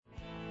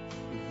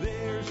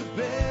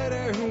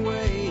better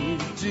way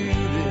to do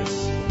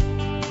this.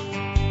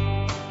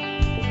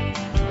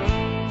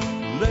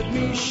 Let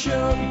me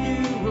show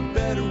you a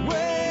better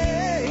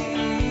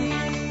way.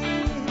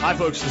 Hi,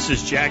 folks. This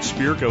is Jack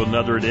Spirko with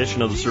another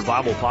edition of the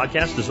Survival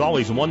Podcast. As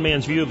always, one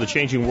man's view of the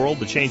changing world,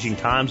 the changing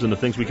times, and the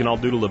things we can all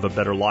do to live a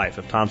better life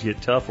if times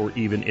get tough or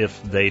even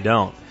if they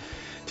don't.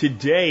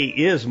 Today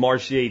is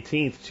March the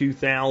 18th,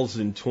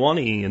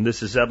 2020, and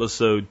this is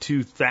episode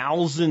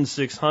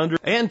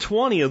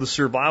 2620 of the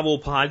Survival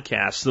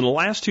Podcast. And the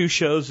last two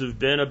shows have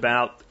been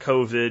about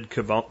COVID,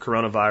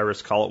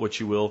 coronavirus, call it what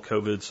you will,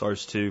 COVID,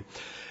 SARS-2.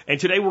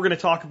 And today we're going to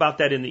talk about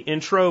that in the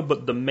intro,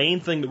 but the main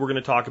thing that we're going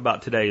to talk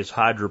about today is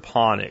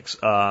hydroponics.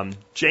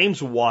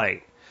 James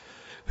White,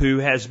 who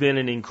has been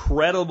an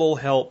incredible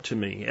help to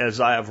me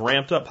as I have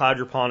ramped up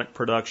hydroponic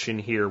production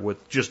here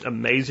with just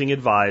amazing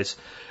advice,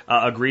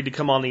 agreed to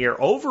come on the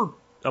air over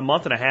a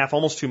month and a half,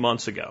 almost 2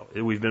 months ago.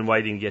 We've been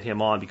waiting to get him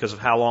on because of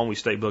how long we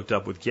stay booked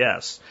up with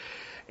guests.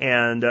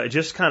 And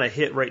just kind of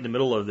hit right in the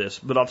middle of this.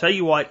 But I'll tell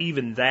you what,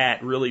 even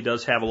that really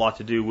does have a lot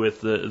to do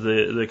with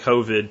the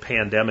COVID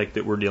pandemic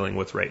that we're dealing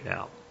with right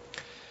now.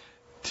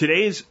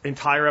 Today's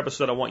entire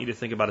episode, I want you to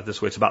think about it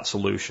this way. It's about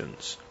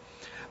solutions.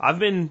 I've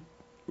been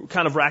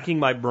kind of racking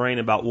my brain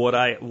about what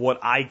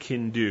I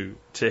can do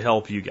to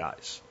help you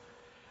guys.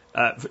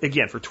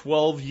 Again, for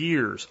 12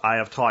 years, I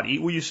have taught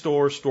eat what you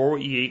store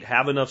what you eat,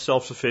 have enough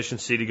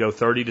self-sufficiency to go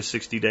 30 to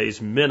 60 days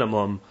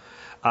minimum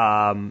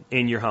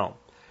in your home.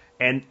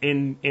 And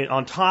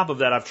on top of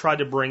that, I've tried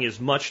to bring as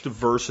much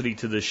diversity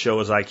to this show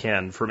as I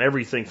can, from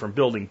everything from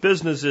building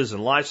businesses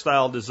and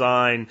lifestyle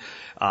design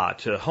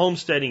to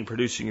homesteading,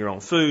 producing your own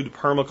food,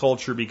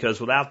 permaculture,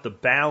 because without the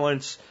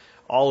balance,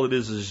 all it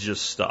is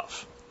just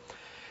stuff.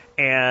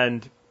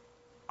 And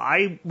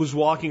I was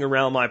walking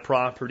around my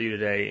property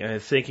today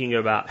and thinking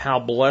about how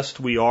blessed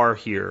we are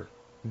here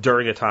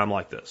during a time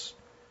like this.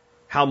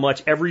 How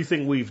much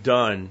everything we've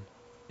done,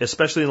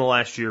 especially in the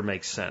last year,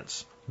 makes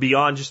sense,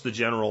 beyond just the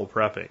general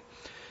prepping.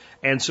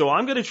 And so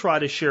I'm going to try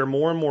to share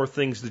more and more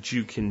things that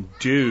you can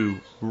do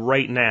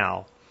right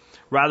now,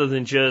 rather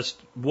than just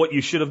what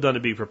you should have done to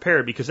be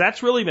prepared, because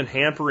that's really been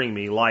hampering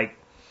me. Like,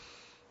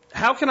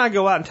 how can I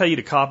go out and tell you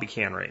to copy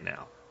can right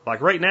now?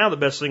 Like right now, the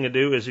best thing to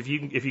do is if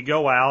you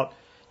go out,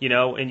 you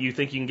know, and you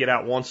think you can get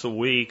out once a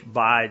week,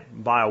 buy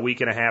a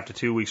week and a half to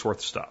 2 weeks worth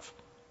of stuff.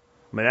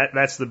 I mean,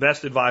 that's the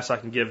best advice I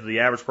can give to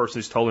the average person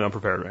who's totally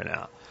unprepared right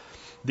now.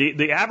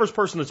 The average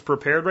person that's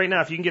prepared right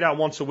now, if you can get out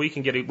once a week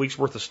and get a week's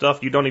worth of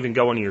stuff, you don't even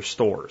go into your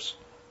stores.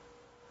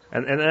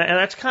 And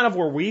that's kind of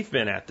where we've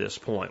been at this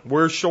point.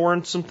 We're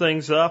shoring some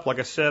things up. Like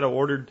I said, I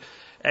ordered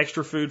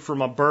extra food for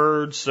my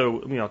birds,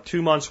 so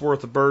 2 months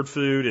worth of bird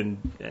food, and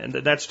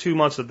that's 2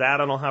 months of that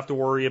I don't have to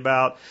worry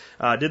about.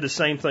 Did the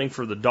same thing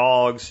for the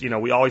dogs.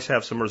 We always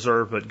have some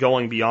reserve, but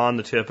going beyond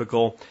the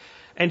typical,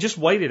 and just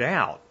wait it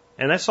out.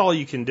 And that's all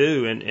you can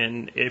do.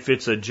 And if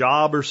it's a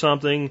job or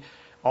something,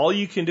 all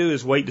you can do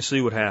is wait to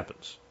see what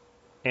happens.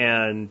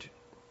 And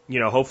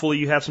hopefully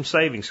you have some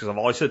savings, because I've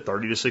always said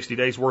 30 to 60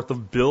 days worth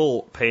of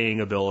bill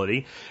paying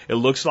ability. It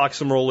looks like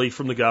some relief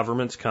from the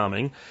government's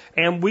coming.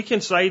 And we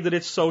can say that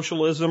it's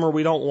socialism, or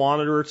we don't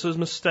want it, or it's a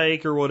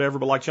mistake, or whatever.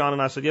 But like John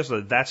and I said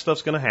yesterday, that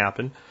stuff's going to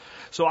happen.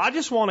 So I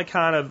just want to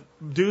kind of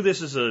do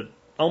this as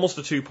almost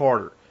a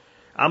two-parter.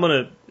 I'm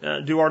going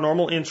to do our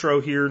normal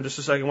intro here in just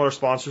a second, what our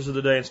sponsors of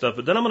the day and stuff.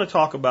 But then I'm going to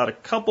talk about a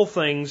couple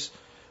things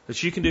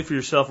that you can do for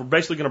yourself. We're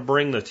basically going to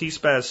bring the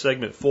T-Spaz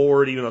segment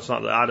forward, even though it's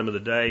not the item of the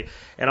day.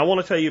 And I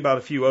want to tell you about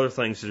a few other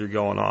things that are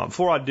going on.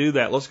 Before I do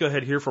that, let's go ahead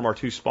and hear from our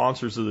two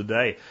sponsors of the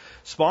day.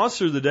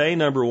 Sponsor of the day,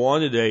 number one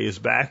today, is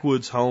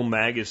Backwoods Home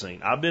Magazine.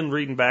 I've been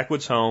reading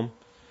Backwoods Home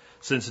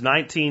since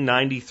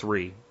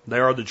 1993. They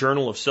are the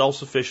journal of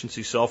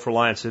self-sufficiency,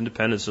 self-reliance,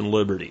 independence, and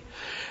liberty.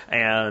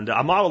 And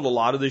I modeled a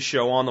lot of this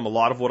show on them. A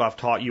lot of what I've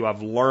taught you,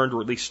 I've learned, or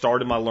at least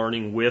started my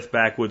learning with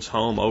Backwoods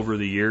Home over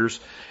the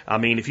years. I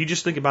mean, if you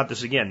just think about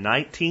this again,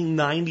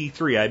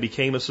 1993, I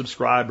became a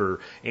subscriber,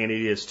 and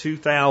it is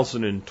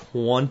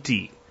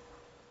 2020.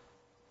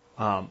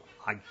 I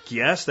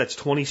guess that's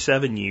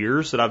 27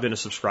 years that I've been a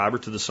subscriber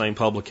to the same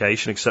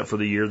publication, except for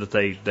the year that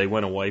they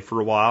went away for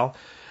a while.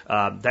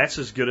 That's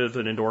as good of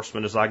an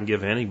endorsement as I can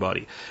give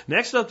anybody.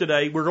 Next up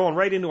today, we're going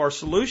right into our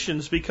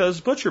solutions,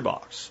 because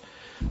ButcherBox.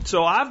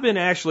 So I've been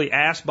actually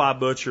asked by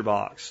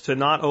ButcherBox to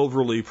not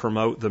overly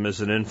promote them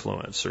as an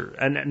influencer,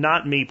 and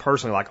not me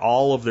personally, like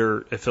all of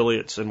their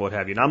affiliates and what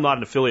have you. And I'm not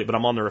an affiliate, but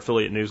I'm on their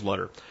affiliate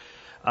newsletter.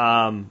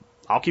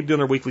 I'll keep doing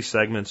their weekly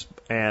segments,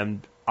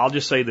 and I'll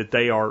just say that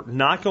they are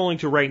not going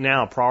to right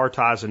now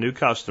prioritize a new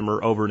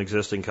customer over an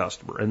existing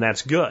customer, and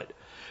that's good.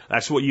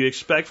 That's what you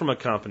expect from a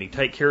company.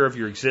 Take care of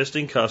your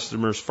existing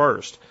customers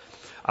first.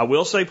 I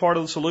will say part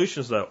of the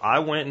solutions, though, I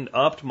went and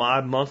upped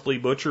my monthly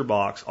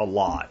ButcherBox a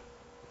lot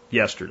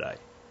yesterday.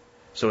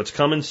 So it's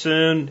coming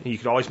soon. You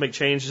can always make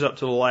changes up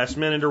to the last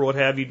minute or what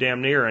have you,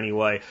 damn near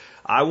anyway.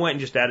 I went and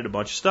just added a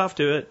bunch of stuff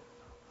to it.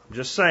 I'm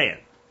just saying.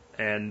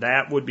 And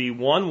that would be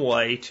one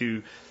way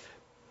to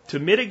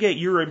mitigate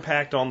your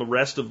impact on the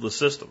rest of the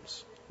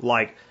systems.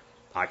 Like,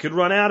 I could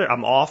run out.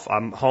 I'm off.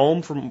 I'm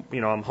home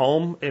I'm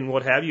home and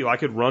what have you. I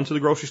could run to the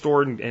grocery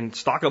store and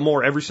stock up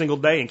more every single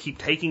day and keep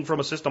taking from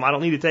a system I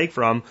don't need to take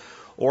from.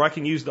 Or I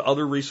can use the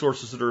other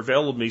resources that are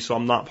available to me so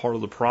I'm not part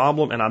of the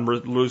problem and I'm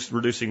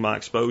reducing my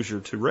exposure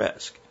to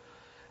risk.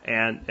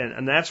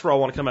 And that's where I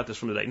want to come at this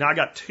from today. Now, I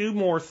got two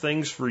more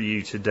things for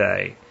you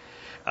today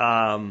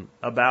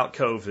about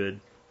COVID.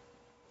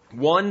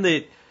 One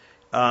that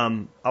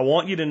I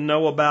want you to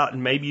know about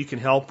and maybe you can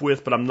help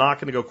with, but I'm not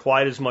going to go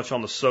quite as much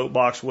on the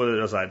soapbox with it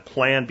as I had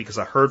planned because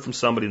I heard from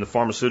somebody in the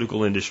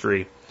pharmaceutical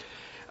industry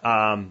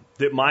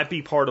that might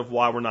be part of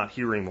why we're not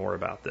hearing more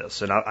about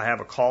this. And I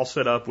have a call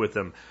set up with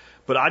them.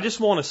 But I just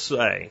want to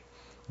say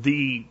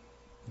the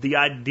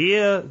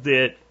idea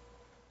that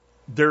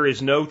there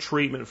is no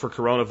treatment for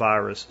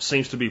coronavirus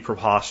seems to be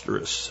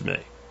preposterous to me.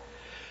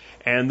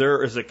 And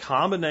there is a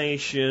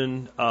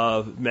combination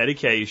of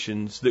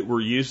medications that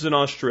were used in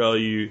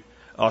Australia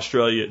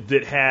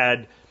that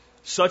had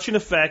such an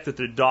effect that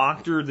the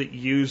doctor that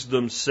used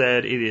them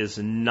said it is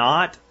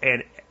not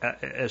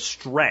a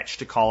stretch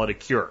to call it a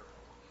cure.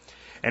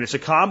 And it's a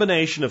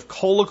combination of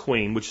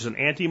chloroquine, which is an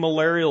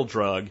anti-malarial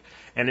drug,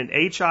 and an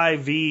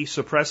HIV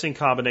suppressing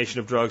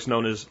combination of drugs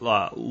known as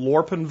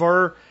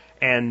lopinavir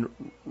and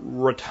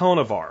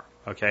ritonavir.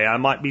 Okay, I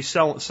might be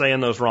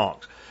saying those wrong.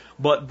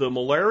 But the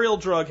malarial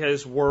drug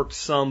has worked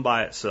some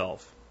by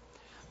itself.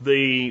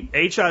 The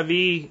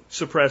HIV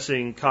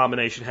suppressing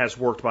combination has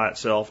worked by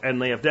itself,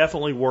 and they have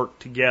definitely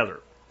worked together.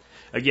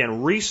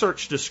 Again,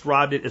 research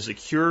described it as a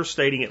cure,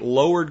 stating it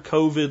lowered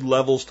COVID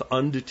levels to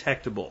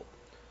undetectable.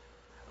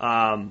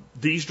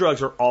 These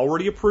drugs are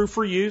already approved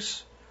for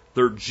use.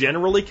 They're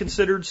generally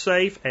considered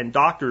safe, and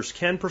doctors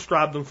can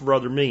prescribe them for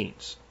other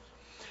means.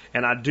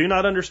 And I do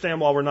not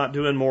understand why we're not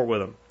doing more with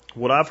them.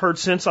 What I've heard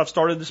since I've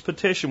started this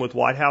petition with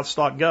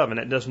whitehouse.gov, and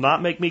it does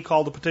not make me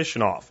call the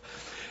petition off,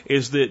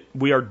 is that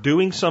we are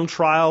doing some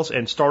trials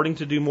and starting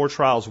to do more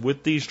trials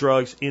with these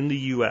drugs in the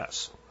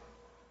U.S.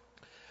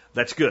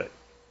 That's good.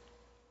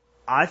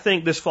 I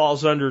think this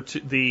falls under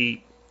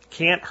the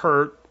can't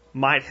hurt,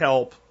 might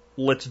help,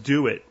 let's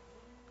do it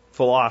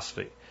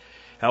philosophy.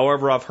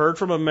 However, I've heard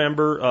from a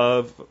member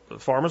of a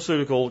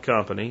pharmaceutical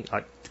company,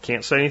 I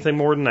can't say anything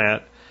more than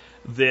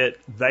that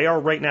they are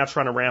right now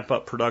trying to ramp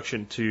up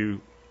production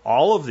to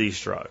all of these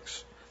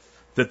drugs,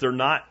 that they're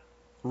not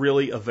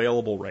really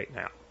available right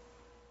now.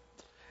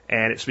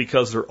 And it's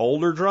because they're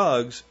older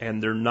drugs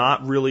and they're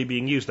not really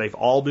being used. They've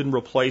all been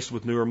replaced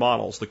with newer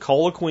models. The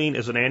chloroquine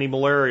is an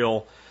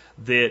anti-malarial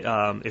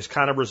that is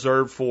kind of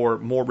reserved for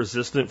more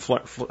resistant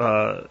types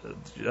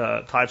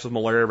of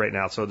malaria right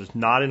now, so it's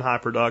not in high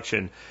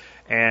production.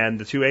 And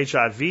the two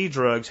HIV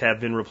drugs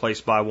have been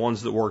replaced by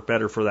ones that work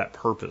better for that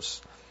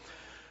purpose.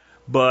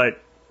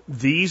 But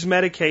these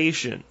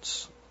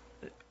medications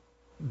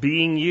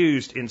being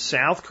used in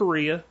South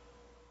Korea,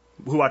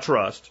 who I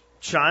trust,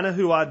 China,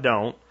 who I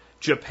don't,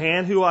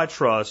 Japan, who I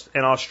trust,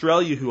 and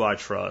Australia, who I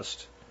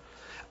trust,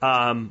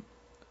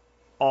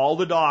 all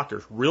the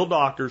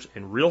doctors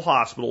in real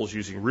hospitals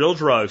using real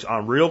drugs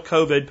on real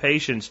COVID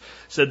patients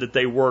said that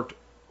they worked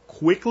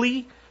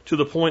quickly to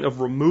the point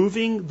of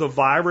removing the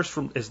virus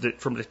from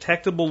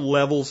detectable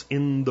levels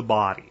in the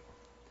body.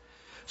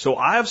 So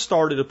I have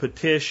started a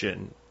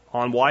petition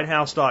on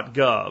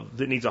whitehouse.gov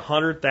that needs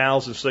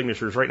 100,000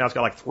 signatures. Right now it's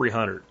got like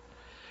 300.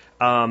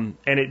 And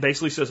it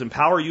basically says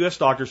empower U.S.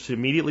 doctors to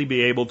immediately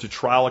be able to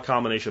trial a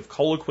combination of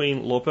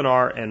chloroquine,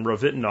 lopinavir, and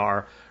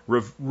ritonavir,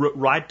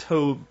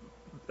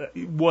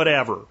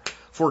 whatever,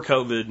 for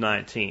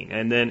COVID-19,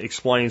 and then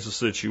explains the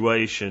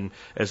situation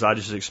as I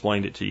just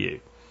explained it to you.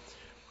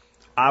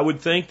 I would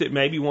think that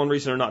maybe one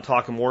reason they're not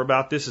talking more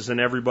about this is that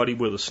everybody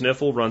with a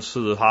sniffle runs to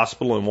the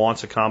hospital and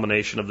wants a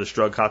combination of this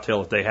drug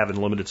cocktail that they have in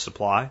limited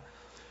supply.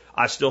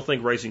 I still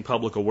think raising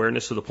public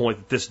awareness to the point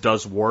that this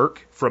does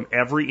work, from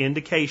every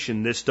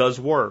indication this does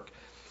work,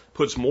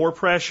 puts more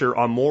pressure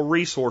on more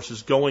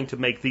resources going to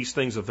make these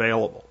things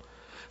available.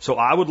 So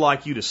I would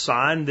like you to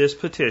sign this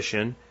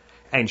petition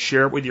and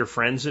share it with your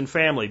friends and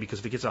family, because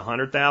if it gets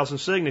 100,000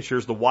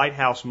 signatures, the White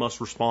House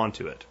must respond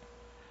to it.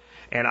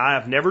 And I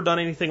have never done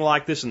anything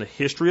like this in the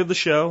history of the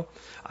show.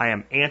 I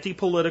am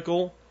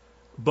anti-political,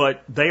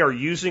 but they are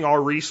using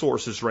our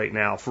resources right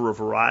now for a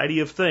variety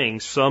of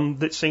things, some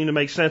that seem to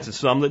make sense and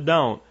some that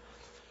don't.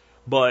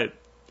 But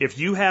if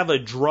you have a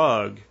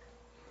drug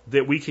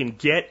that we can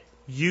get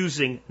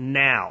using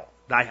now,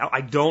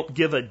 I don't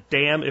give a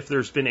damn if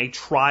there's been a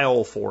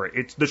trial for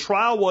it. The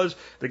trial was,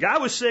 the guy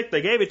was sick,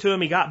 they gave it to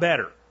him, he got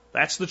better.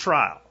 That's the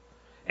trial.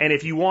 And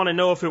if you want to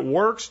know if it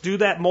works, do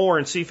that more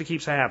and see if it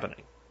keeps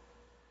happening.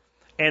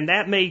 And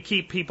that may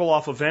keep people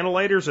off of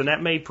ventilators, and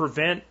that may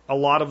prevent a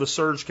lot of the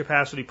surge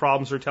capacity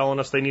problems they're telling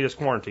us they need us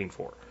quarantined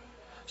for.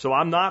 So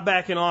I'm not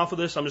backing off of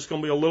this. I'm just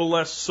going to be a little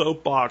less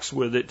soapbox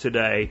with it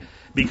today,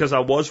 because I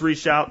was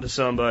reached out to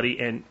somebody,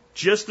 and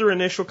just their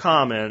initial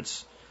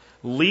comments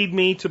lead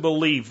me to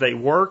believe they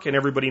work and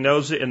everybody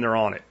knows it and they're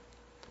on it.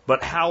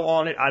 But how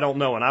on it, I don't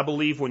know. And I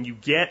believe when you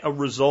get a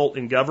result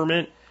in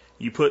government,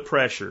 you put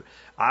pressure.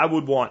 I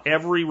would want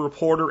every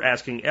reporter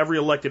asking every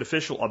elected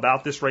official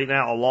about this right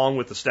now, along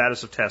with the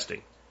status of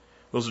testing.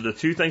 Those are the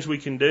two things we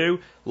can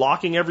do.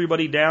 Locking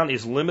everybody down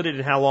is limited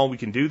in how long we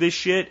can do this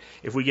shit.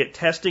 If we get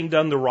testing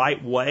done the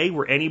right way,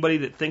 where anybody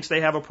that thinks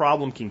they have a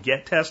problem can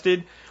get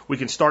tested, we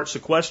can start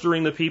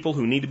sequestering the people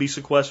who need to be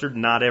sequestered,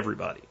 not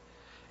everybody.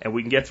 And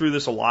we can get through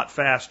this a lot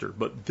faster.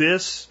 But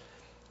this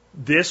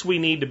we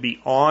need to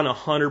be on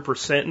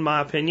 100% in my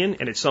opinion,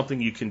 and it's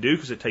something you can do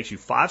because it takes you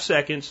 5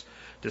 seconds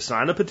to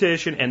sign the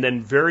petition, and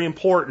then very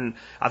important,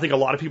 I think a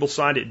lot of people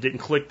signed it, didn't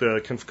click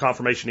the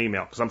confirmation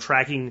email because I'm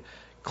tracking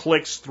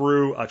clicks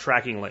through a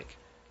tracking link.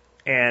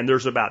 And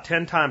there's about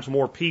 10 times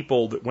more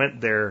people that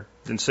went there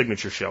than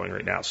signatures showing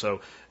right now.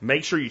 So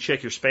make sure you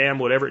check your spam,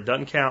 whatever. It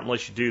doesn't count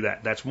unless you do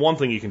that. That's one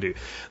thing you can do.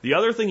 The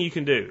other thing you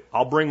can do,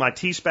 I'll bring my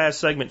T-Spaz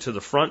segment to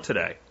the front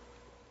today.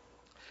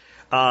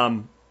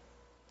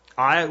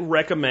 I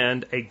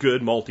recommend a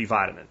good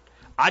multivitamin.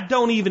 I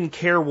don't even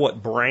care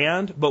what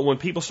brand, but when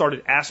people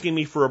started asking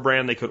me for a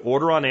brand they could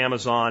order on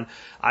Amazon,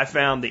 I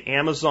found the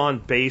Amazon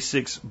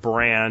Basics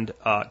brand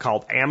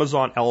called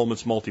Amazon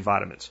Elements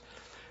Multivitamins.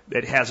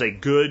 It has a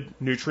good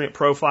nutrient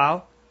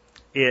profile.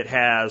 It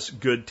has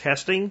good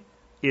testing.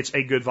 It's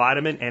a good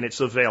vitamin, and it's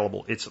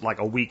available. It's like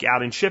a week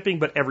out in shipping,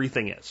 but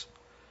everything is.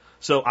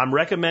 So I'm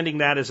recommending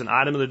that as an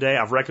item of the day.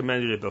 I've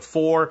recommended it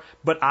before,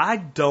 but I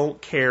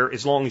don't care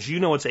as long as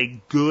you know it's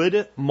a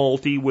good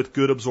multi with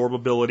good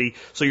absorbability,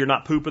 so you're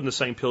not pooping the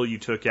same pill you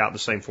took out, the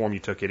same form you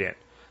took it in,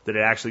 that it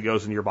actually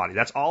goes into your body.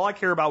 That's all I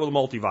care about with a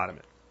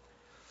multivitamin.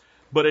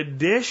 But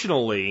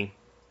additionally,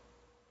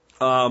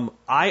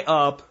 I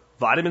up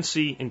vitamin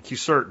C and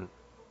Q-Certain.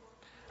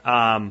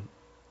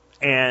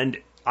 And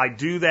I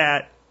do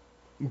that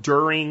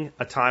during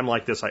a time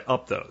like this. I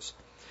up those.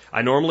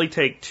 I normally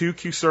take 2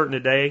 Q-Certain a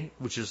day,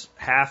 which is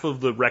half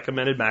of the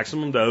recommended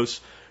maximum dose.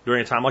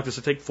 During a time like this,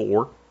 I take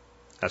 4.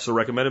 That's the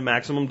recommended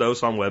maximum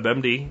dose on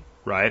WebMD,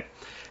 right?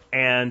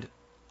 And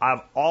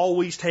I've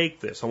always take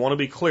this. I want to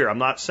be clear. I'm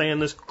not saying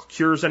this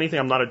cures anything.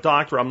 I'm not a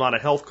doctor. I'm not a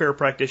healthcare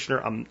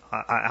practitioner.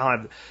 I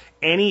have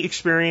any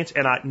experience,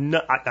 and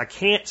I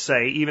can't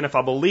say, even if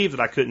I believe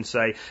that I couldn't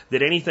say,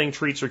 that anything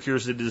treats or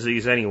cures the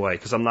disease anyway,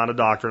 because I'm not a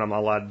doctor and I'm not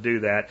allowed to do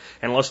that.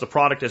 And unless the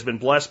product has been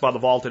blessed by the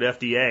vaulted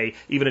FDA,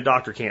 even a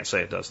doctor can't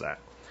say it does that.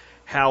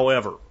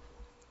 However,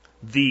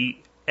 the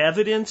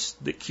evidence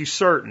that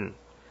Q-Certain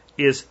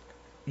is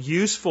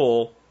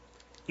useful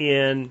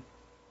in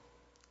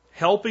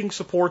helping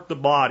support the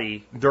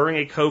body during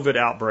a COVID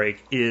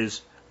outbreak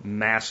is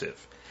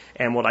massive.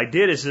 And what I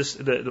did is this,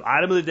 the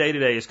item of the day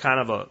today is kind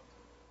of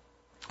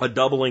a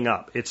doubling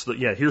up. It's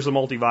here's a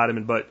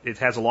multivitamin, but it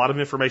has a lot of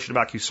information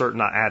about Q-Certain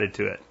not added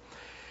to it.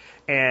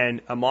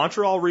 And a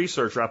Montreal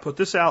researcher, I put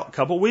this out a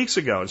couple weeks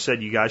ago and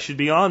said, you guys should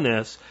be on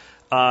this.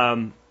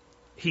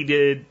 He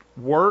did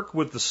work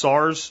with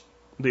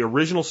the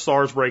original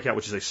SARS breakout,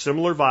 which is a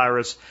similar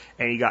virus,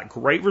 and he got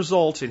great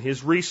results in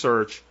his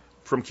research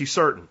from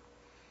Q-Certain.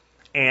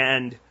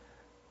 And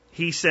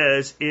he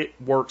says it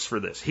works for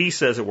this. He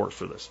says it works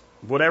for this.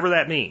 Whatever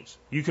that means.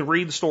 You can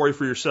read the story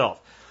for yourself.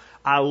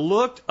 I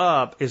looked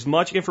up as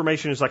much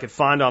information as I could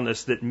find on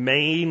this that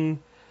made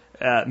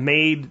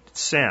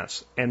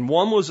sense. And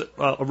one was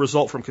a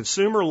result from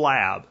Consumer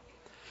Lab.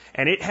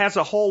 And it has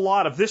a whole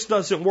lot of, this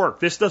doesn't work.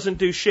 This doesn't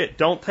do shit.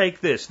 Don't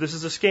take this. This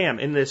is a scam.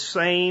 In this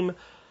same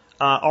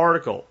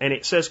article. And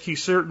it says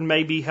Q-Certain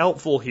may be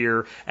helpful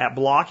here at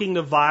blocking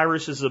the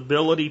virus's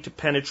ability to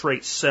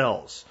penetrate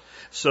cells.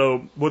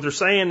 So what they're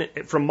saying,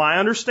 from my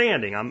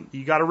understanding,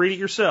 you got to read it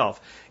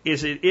yourself,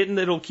 is it isn't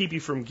that it'll keep you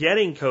from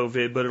getting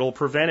COVID, but it'll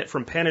prevent it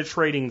from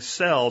penetrating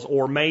cells,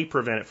 or may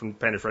prevent it from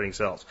penetrating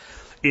cells.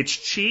 It's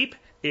cheap,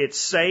 it's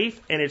safe,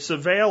 and it's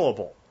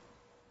available.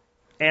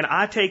 And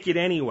I take it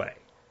anyway.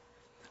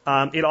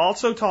 It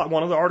also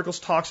one of the articles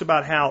talks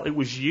about how it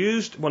was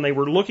used when they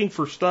were looking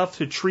for stuff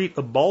to treat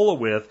Ebola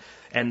with,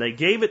 and they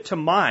gave it to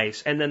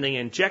mice, and then they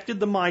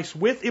injected the mice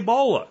with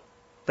Ebola.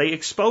 They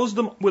exposed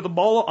them with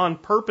Ebola on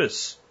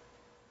purpose.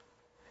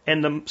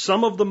 And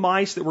some of the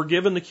mice that were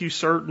given the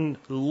Q-Certain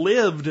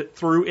lived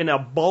through an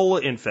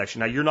Ebola infection.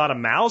 Now, you're not a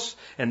mouse,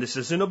 and this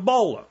isn't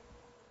Ebola.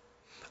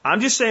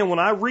 I'm just saying, when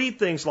I read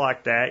things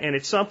like that, and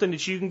it's something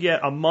that you can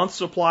get a month's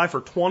supply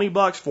for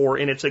 $20 for,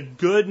 and it's a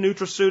good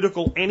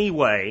nutraceutical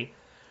anyway,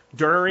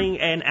 during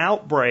an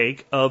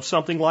outbreak of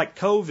something like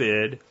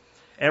COVID,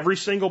 every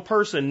single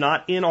person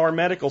not in our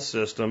medical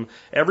system,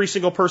 every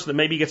single person that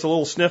maybe gets a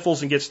little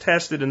sniffles and gets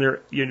tested and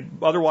they're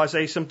otherwise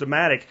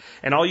asymptomatic,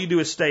 and all you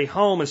do is stay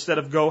home instead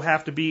of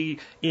have to be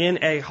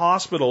in a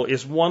hospital,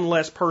 is one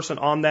less person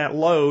on that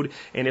load.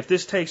 And if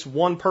this takes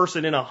one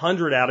person in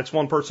 100 out, it's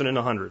one person in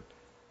 100.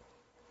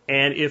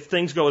 And if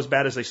things go as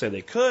bad as they say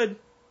they could,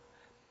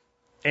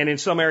 and in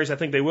some areas I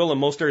think they will, in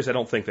most areas I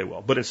don't think they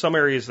will, but in some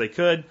areas they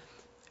could,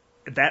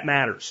 that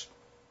matters.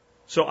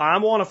 So I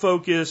want to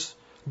focus.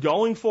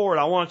 Going forward,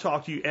 I want to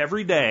talk to you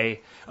every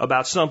day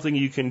about something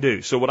you can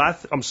do. So what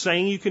I'm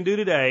saying you can do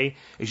today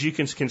is you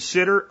can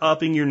consider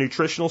upping your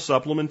nutritional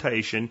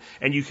supplementation,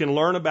 and you can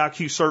learn about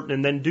Q-Certain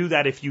and then do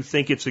that if you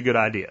think it's a good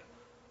idea.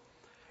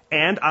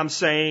 And I'm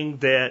saying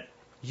that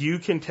you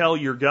can tell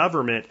your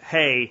government,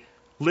 hey,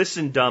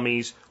 listen,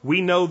 dummies,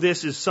 we know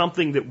this is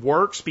something that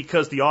works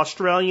because the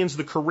Australians,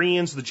 the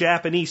Koreans, the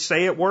Japanese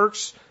say it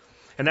works.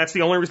 And that's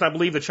the only reason I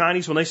believe the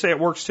Chinese when they say it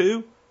works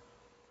too.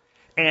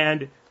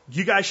 And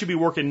you guys should be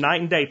working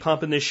night and day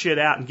pumping this shit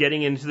out and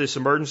getting into this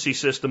emergency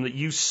system that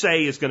you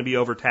say is going to be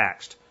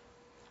overtaxed.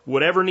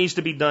 Whatever needs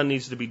to be done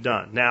needs to be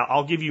done. Now,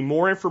 I'll give you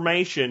more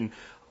information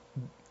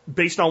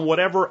based on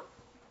whatever.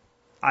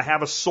 I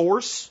have a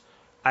source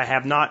I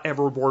have not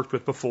ever worked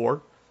with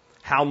before.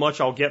 How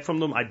much I'll get from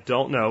them, I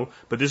don't know.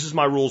 But this is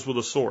my rules with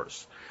a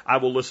source. I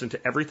will listen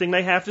to everything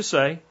they have to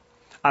say.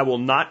 I will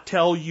not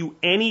tell you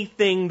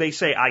anything they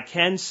say. I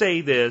can say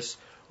this,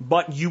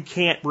 but you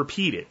can't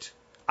repeat it.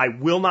 I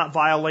will not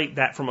violate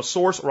that from a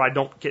source, or I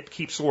don't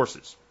keep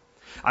sources.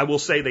 I will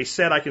say they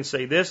said I can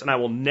say this, and I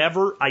will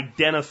never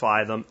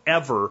identify them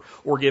ever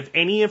or give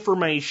any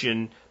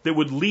information that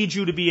would lead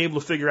you to be able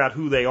to figure out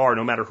who they are,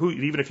 no matter who,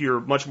 even if you're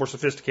a much more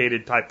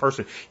sophisticated type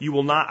person.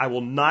 I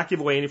will not give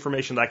away any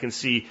information that I can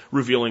see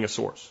revealing a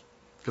source,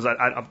 because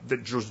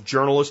there's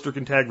journalistic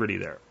integrity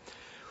there.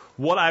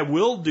 What I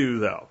will do,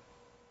 though,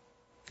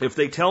 if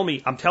they tell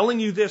me, I'm telling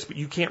you this, but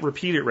you can't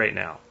repeat it right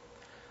now,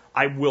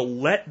 I will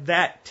let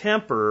that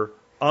temper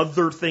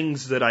other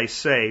things that I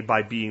say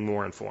by being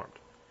more informed.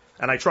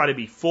 And I try to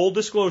be full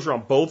disclosure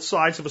on both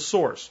sides of a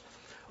source.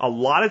 A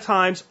lot of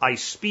times I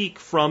speak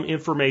from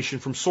information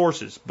from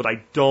sources, but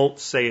I don't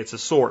say it's a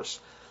source.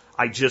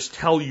 I just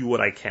tell you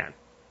what I can.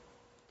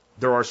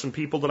 There are some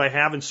people that I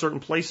have in certain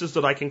places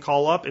that I can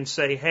call up and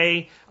say,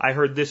 hey, I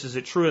heard this, is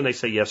it true? And they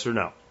say yes or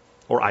no,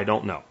 or I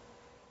don't know.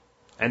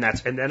 And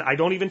then I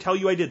don't even tell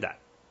you I did that,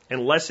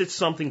 unless it's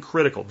something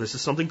critical. This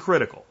is something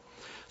critical.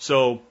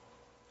 So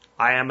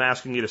I am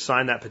asking you to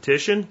sign that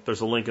petition.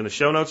 There's a link in the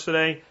show notes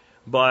today,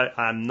 but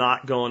I'm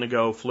not going to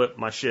go flip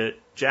my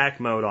shit jack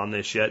mode on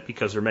this yet,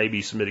 because there may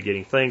be some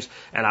mitigating things,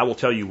 and I will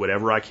tell you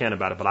whatever I can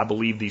about it, but I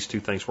believe these two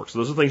things work. So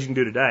those are the things you can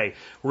do today.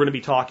 We're going to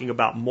be talking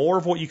about more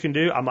of what you can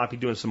do. I might be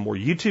doing some more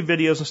YouTube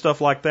videos and stuff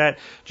like that,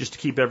 just to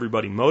keep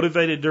everybody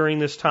motivated during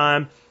this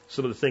time.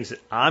 Some of the things that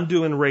I'm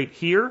doing right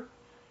here.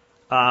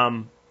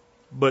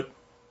 But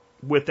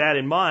with that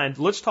in mind,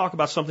 let's talk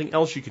about something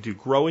else you could do,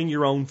 growing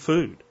your own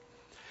food.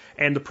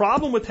 And the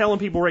problem with telling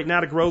people right now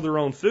to grow their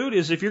own food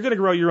is, if you're going to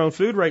grow your own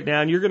food right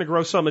now and you're going to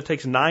grow something that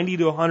takes 90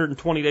 to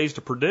 120 days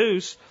to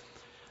produce,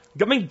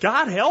 I mean,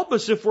 God help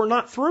us if we're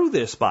not through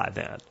this by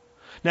then.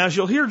 Now, as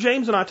you'll hear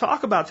James and I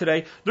talk about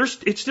today,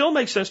 it still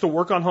makes sense to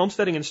work on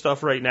homesteading and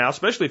stuff right now,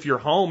 especially if you're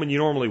home and you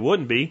normally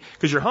wouldn't be,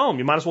 because you're home.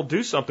 You might as well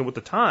do something with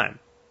the time.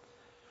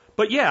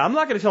 But yeah, I'm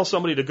not going to tell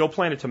somebody to go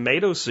plant a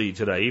tomato seed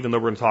today, even though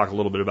we're going to talk a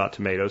little bit about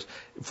tomatoes,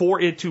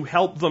 for it to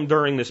help them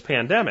during this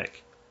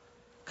pandemic.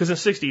 Because in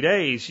 60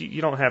 days,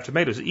 you don't have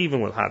tomatoes,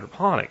 even with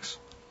hydroponics.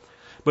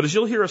 But as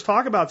you'll hear us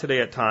talk about today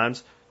at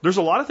times, there's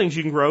a lot of things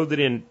you can grow that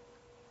in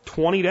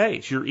 20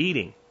 days you're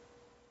eating.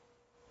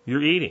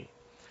 You're eating.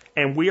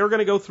 And we are going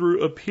to go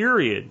through a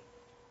period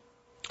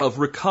of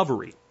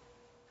recovery.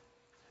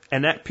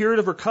 And that period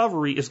of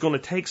recovery is going to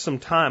take some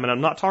time. And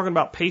I'm not talking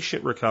about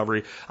patient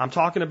recovery. I'm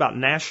talking about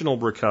national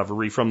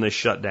recovery from this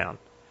shutdown.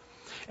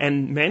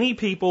 And many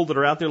people that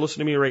are out there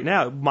listening to me right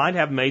now might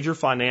have major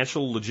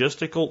financial,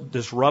 logistical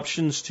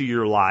disruptions to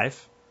your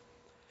life.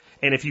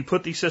 And if you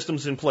put these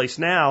systems in place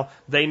now,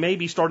 they may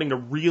be starting to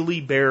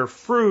really bear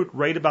fruit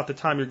right about the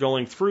time you're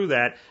going through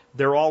that.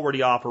 They're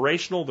already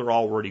operational. They're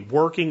already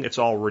working. It's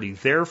already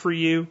there for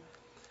you.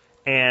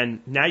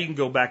 And now you can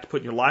go back to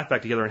putting your life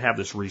back together and have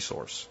this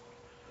resource.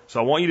 So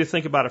I want you to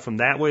think about it from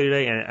that way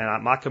today.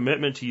 And my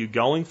commitment to you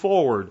going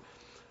forward,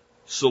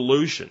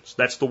 solutions.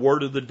 That's the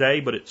word of the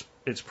day, but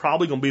it's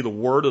probably going to be the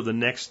word of the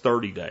next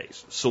 30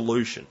 days.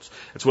 Solutions.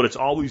 It's what it's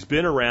always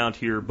been around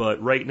here,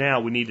 but right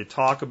now we need to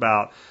talk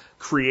about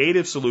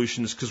creative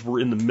solutions because we're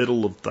in the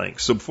middle of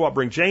things. So before I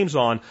bring James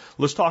on,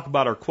 let's talk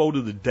about our quote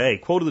of the day.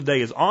 Quote of the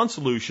day is on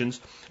solutions,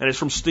 and it's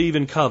from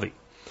Stephen Covey.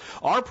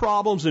 Our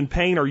problems and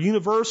pain are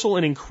universal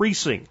and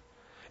increasing,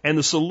 and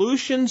the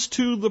solutions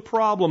to the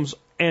problems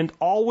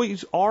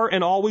always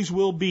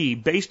will be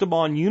based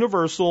upon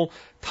universal,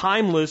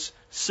 timeless,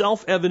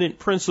 self-evident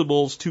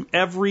principles to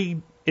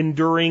every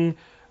enduring,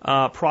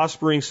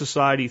 prospering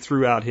society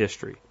throughout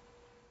history.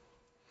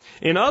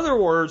 In other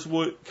words,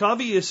 what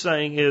Covey is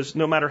saying is,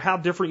 no matter how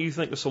different you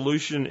think the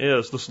solution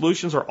is, the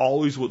solutions are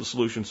always what the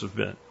solutions have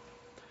been.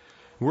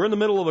 We're in the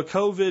middle of a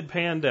COVID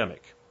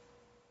pandemic.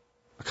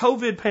 A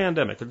COVID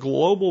pandemic, a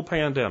global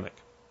pandemic.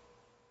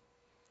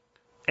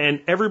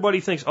 And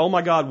everybody thinks, oh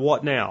my God,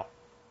 what now?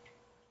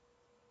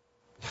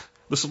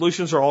 The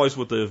solutions are always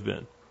what they have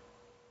been.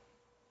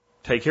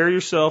 Take care of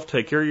yourself,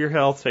 take care of your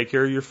health, take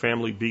care of your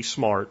family, be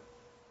smart.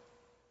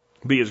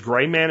 Be as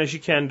gray man as you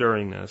can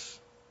during this.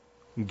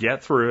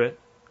 Get through it.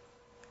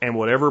 And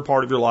whatever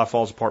part of your life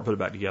falls apart, put it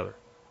back together.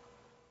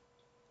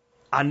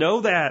 I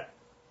know that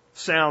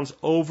sounds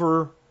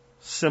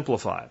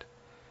oversimplified.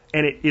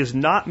 And it is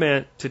not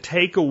meant to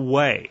take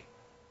away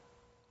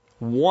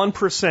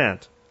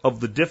 1% of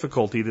the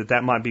difficulty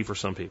that might be for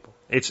some people.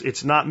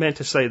 It's not meant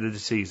to say that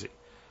it's easy.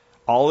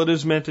 All it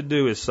is meant to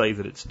do is say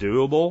that it's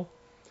doable.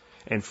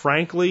 And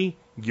frankly,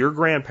 your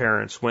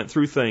grandparents went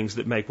through things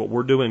that make what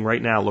we're doing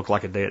right now look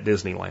like a day at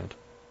Disneyland.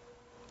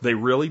 They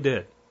really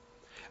did.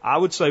 I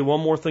would say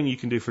one more thing you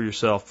can do for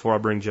yourself before I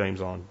bring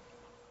James on.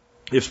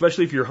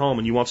 Especially if you're home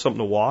and you want something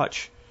to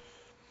watch.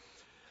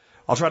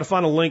 I'll try to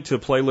find a link to a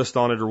playlist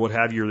on it or what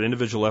have you, or the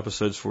individual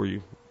episodes for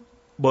you.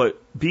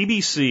 But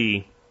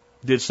BBC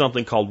did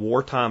something called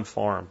Wartime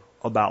Farm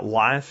about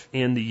life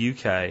in the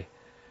UK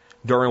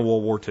during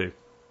World War II.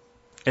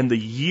 And the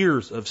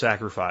years of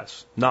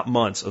sacrifice, not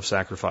months of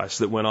sacrifice,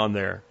 that went on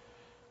there.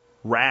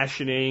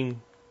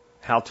 Rationing,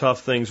 how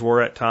tough things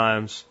were at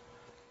times.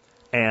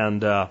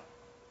 And,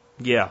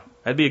 yeah,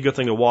 that'd be a good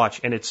thing to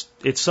watch. And it's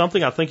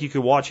something I think you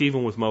could watch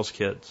even with most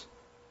kids.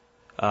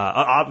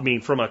 I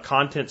mean, from a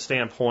content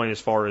standpoint, as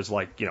far as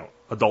like, you know,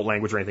 adult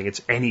language or anything,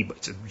 it's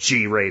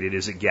G-rated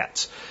as it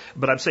gets.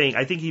 But I'm saying,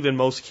 I think even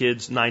most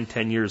kids, 9,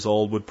 10 years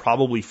old, would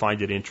probably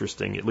find it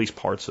interesting, at least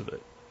parts of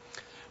it.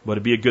 But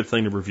it'd be a good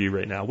thing to review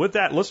right now. With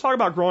that, let's talk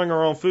about growing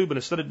our own food, but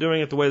instead of doing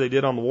it the way they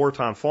did on the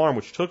Wartime Farm,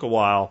 which took a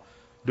while,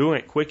 doing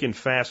it quick and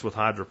fast with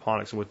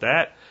hydroponics. And with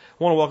that,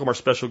 I want to welcome our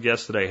special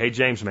guest today. Hey,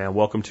 James, man,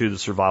 welcome to the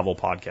Survival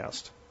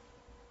Podcast.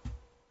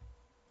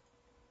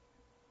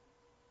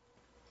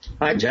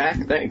 Hi,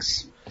 Jack.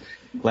 Thanks.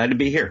 Glad to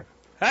be here.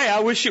 Hey,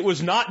 I wish it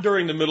was not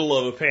during the middle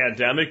of a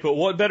pandemic, but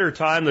what better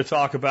time to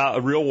talk about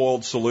a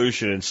real-world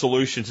solution? And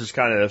solutions is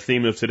kind of the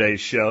theme of today's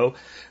show,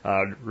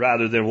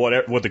 rather than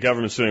what the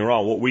government's doing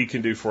wrong, what we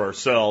can do for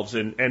ourselves.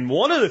 And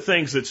one of the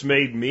things that's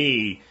made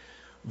me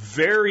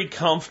very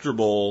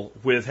comfortable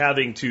with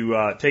having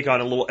to take on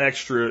a little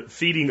extra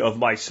feeding of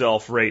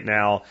myself right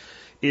now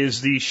is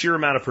the sheer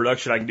amount of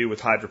production I can do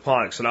with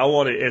hydroponics. And I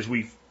want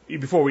to,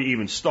 before we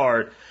even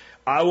start,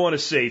 I want to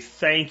say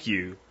thank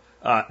you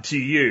to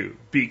you,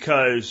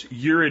 because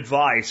your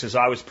advice as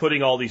I was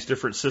putting all these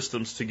different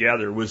systems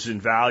together was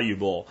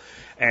invaluable.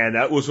 And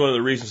that was one of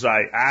the reasons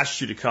I asked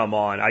you to come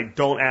on. I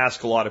don't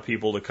ask a lot of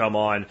people to come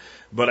on,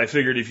 but I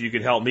figured if you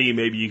could help me,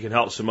 maybe you can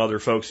help some other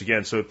folks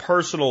again. So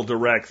personal,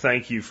 direct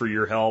thank you for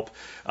your help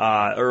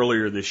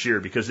earlier this year,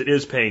 because it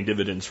is paying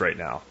dividends right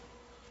now.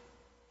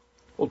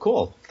 Well,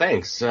 cool.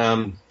 Thanks.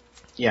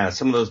 Yeah,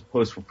 some of those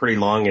posts were pretty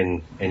long,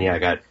 and yeah, I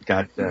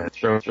got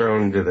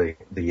thrown to the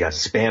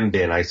spam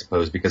bin, I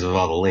suppose, because of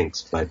all the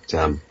links. But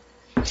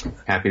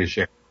happy to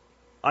share.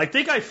 I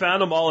think I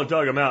found them all and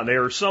dug them out, and they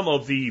are some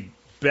of the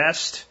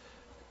best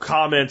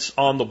comments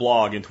on the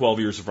blog in 12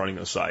 years of running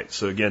the site.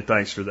 So again,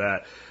 thanks for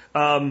that.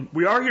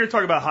 We are here to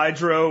talk about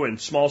hydro and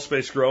small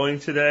space growing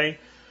today.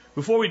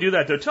 Before we do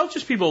that, though, tell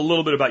just people a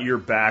little bit about your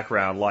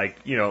background. Like,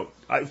 you know,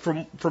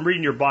 from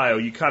reading your bio,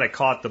 you kind of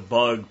caught the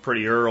bug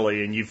pretty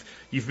early, and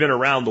you've been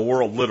around the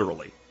world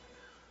literally.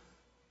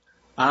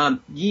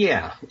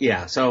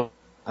 Yeah. So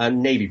I'm a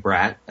Navy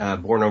brat,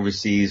 born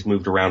overseas,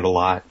 moved around a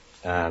lot,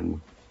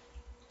 and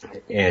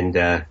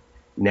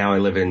now I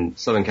live in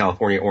Southern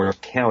California, Orange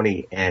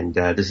County, and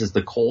this is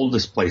the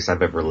coldest place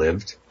I've ever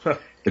lived.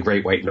 The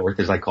Great White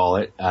North, as I call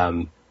it.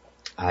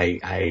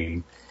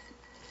 I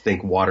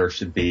think water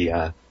should be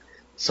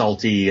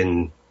salty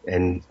and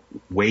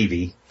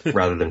wavy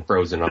rather than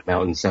frozen on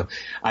mountains. So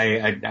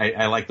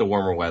I like the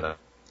warmer weather.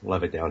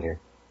 Love it down here.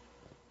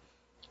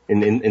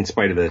 In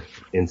spite of the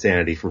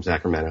insanity from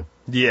Sacramento.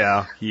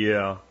 Yeah.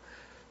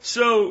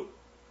 So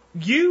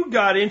you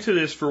got into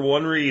this for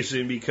one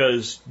reason,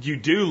 because you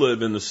do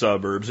live in the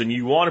suburbs and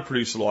you want to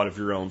produce a lot of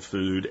your own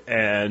food,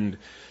 and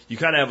you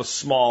kind of have a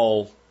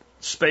small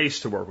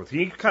space to work with.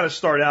 You kind of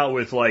start out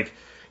with like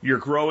your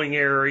growing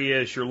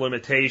areas, your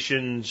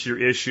limitations, your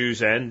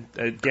issues, and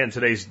again,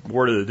 today's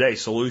word of the day,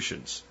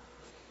 solutions.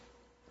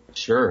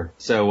 Sure.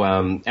 So,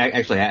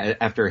 actually,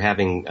 after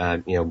having,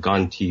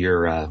 gone to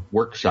your,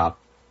 workshop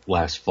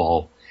last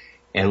fall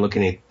and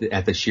looking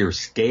at the sheer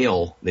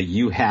scale that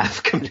you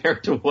have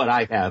compared to what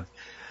I have,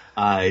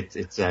 I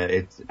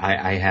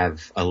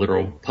have a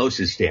literal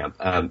postage stamp.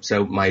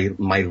 So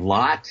my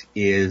lot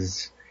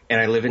is,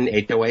 and I live in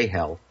HOA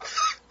hell.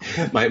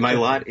 My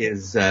lot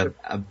is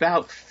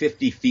about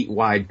 50 feet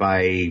wide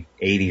by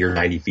 80 or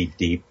 90 feet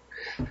deep.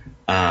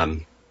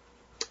 And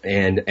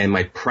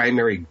my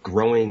primary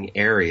growing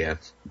area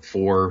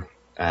for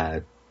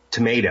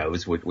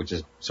tomatoes, which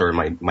is sort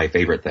of my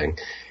favorite thing,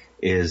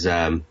 is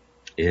a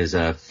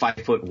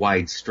 5-foot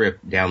wide strip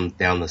down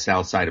the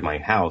south side of my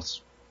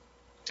house.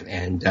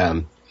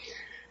 And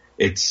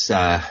it's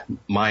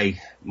my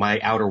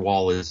outer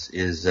wall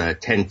is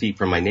 10 feet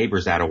from my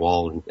neighbor's outer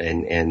wall,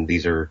 and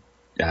these are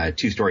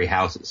 2-story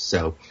houses.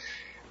 So,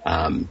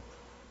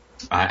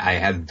 I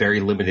have very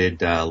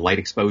limited, light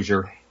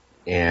exposure,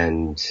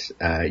 and,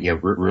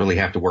 really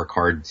have to work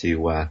hard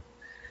to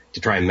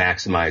try and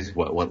maximize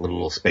what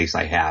little space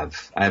I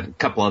have. I have a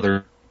couple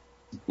other,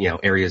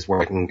 areas where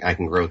I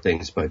can grow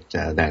things, but,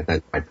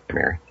 that's my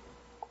primary.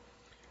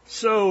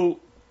 So,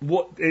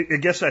 I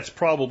guess that's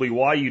probably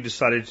why you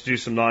decided to do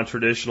some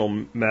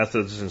non-traditional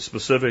methods, and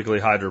specifically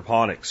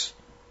hydroponics.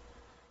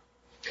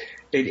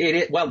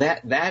 Well,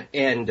 that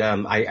and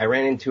I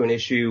ran into an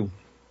issue,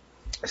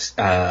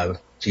 now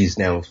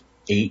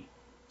 8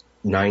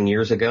 9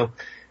 years ago,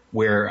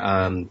 where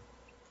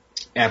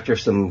after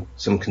some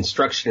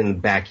construction in the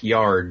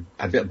backyard,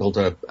 I built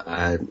a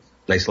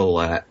nice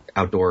little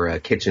outdoor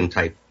kitchen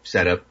type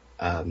setup,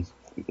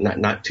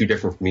 not too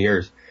different from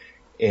yours.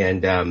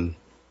 And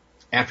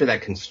after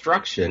that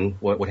construction,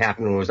 what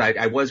happened was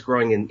I was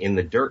growing in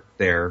the dirt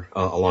there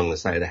along the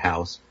side of the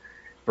house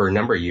for a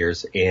number of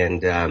years,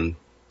 and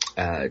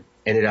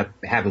ended up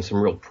having some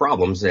real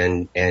problems,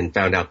 and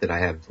found out that I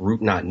have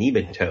root knot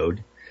nematode.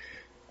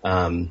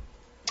 And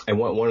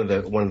one of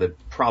the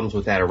problems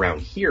with that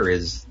around here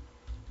is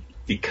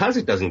because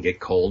it doesn't get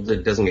cold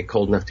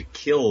enough to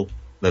kill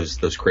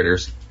those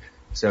critters.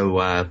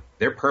 So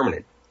they're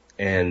permanent,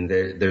 and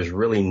there's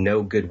really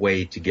no good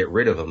way to get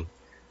rid of them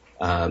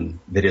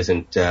that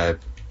isn't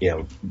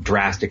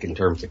drastic in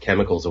terms of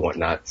chemicals and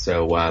whatnot.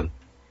 So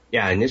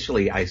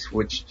initially I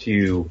switched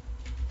to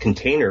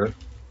container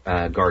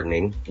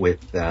gardening with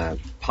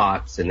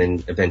pots, and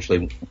then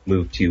eventually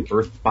moved to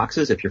earth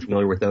boxes, if you're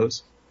familiar with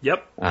those.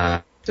 Yep.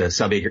 The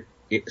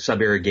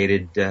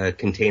sub-irrigated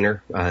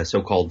container,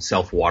 so-called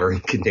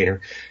self-watering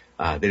container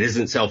that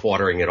isn't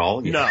self-watering at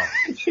all. No.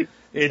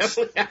 It's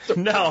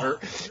no.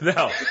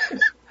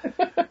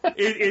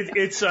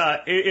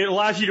 It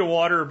allows you to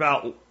water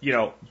about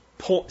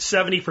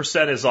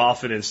 70% as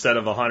often instead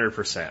of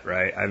 100%,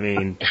 right? I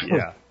mean,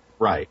 yeah.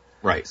 Right.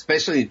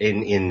 Especially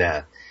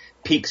in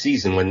peak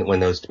season when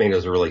those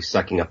tomatoes are really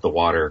sucking up the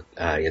water.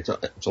 It's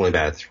only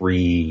about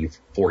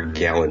 3-4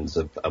 gallons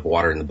of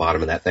water in the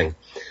bottom of that thing.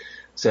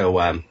 So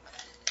I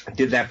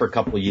did that for a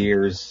couple of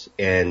years,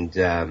 and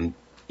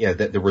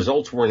the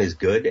results weren't as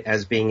good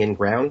as being in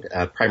ground,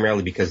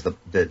 primarily because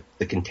the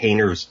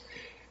containers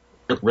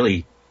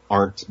really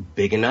aren't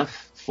big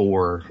enough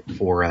for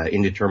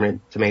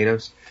indeterminate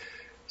tomatoes.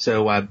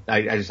 So I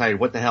decided,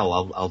 what the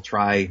hell, I'll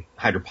try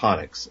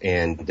hydroponics,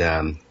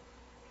 and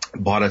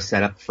bought a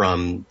setup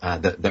from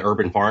the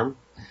Urban Farm.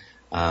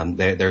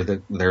 They're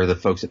the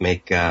folks that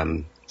make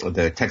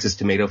the Texas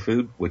tomato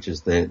food, which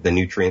is the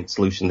nutrient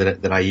solution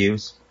that I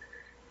use.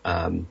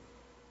 And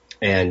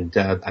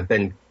I've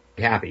been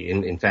happy.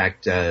 In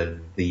fact,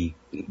 the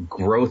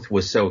growth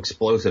was so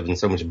explosive and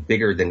so much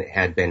bigger than it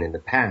had been in the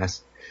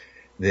past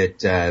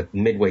that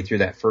midway through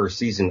that first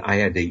season, I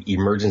had to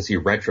emergency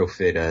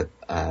retrofit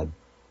a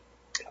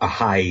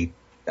high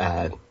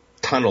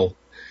tunnel,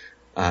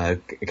 kind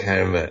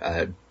of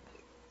a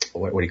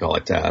what do you call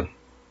it? I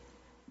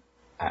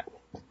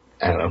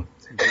don't know.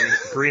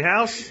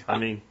 Greenhouse? I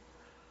mean,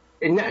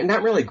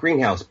 not really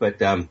greenhouse, but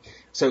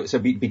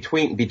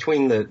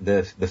between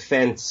the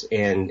fence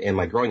and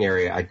my growing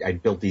area, I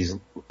built these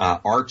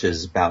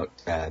arches about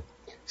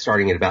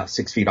starting at about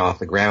 6 feet off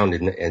the ground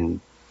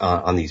and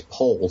on these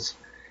poles,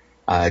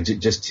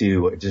 just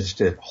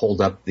to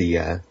hold up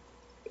the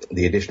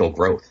additional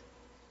growth.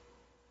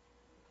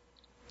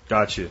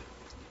 Got you.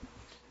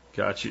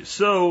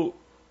 So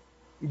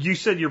you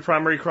said your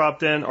primary crop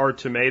then are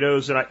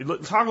tomatoes,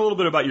 and talk a little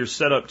bit about your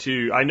setup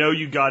too. I know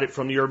you got it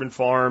from the Urban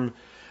Farm.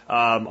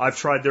 I've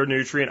tried their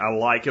nutrient. I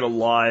like it a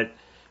lot.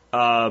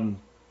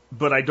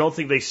 But I don't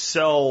think they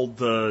sell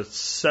the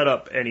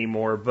setup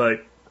anymore,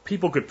 but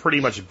people could pretty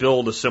much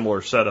build a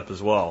similar setup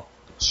as well.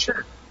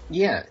 Sure.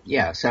 Yeah.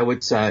 So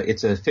it's a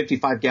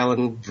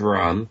 55-gallon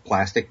drum,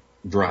 plastic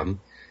drum.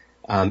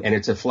 And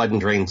it's a flood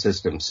and drain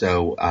system.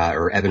 So,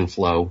 or ebb and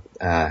flow,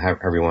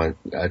 however you want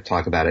to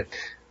talk about it.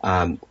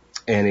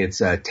 And it's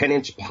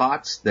 10-inch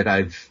pots that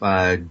I've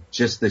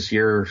just this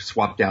year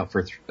swapped out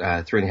for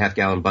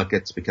 3.5-gallon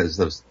buckets because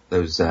those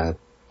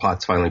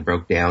pots finally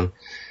broke down.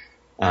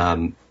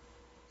 And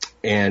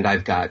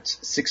I've got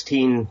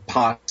 16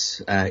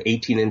 pots,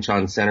 18-inch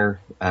on center,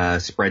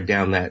 spread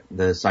down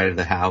the side of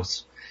the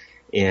house.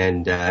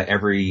 And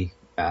every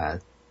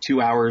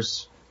 2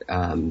 hours,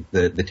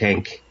 the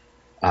tank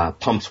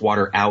pumps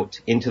water out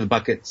into the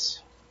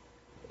buckets.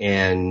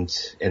 And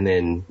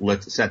then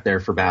lets it set there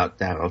for about,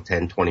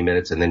 10, 20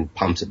 minutes, and then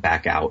pumps it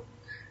back out.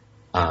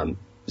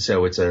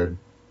 So it's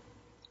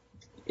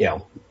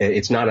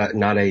it's not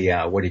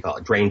a what do you call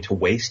it, drain to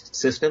waste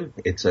system.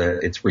 It's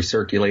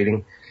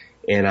recirculating,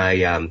 and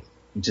I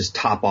just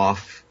top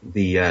off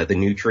the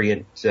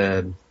nutrient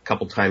a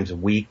couple times a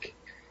week,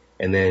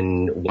 and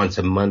then once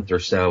a month or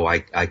so,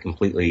 I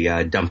completely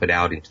dump it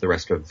out into the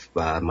rest of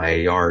my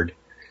yard,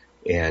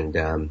 and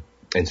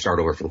start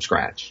over from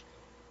scratch.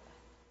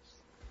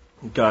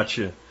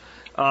 Gotcha.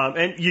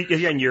 And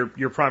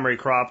your primary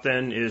crop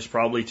then is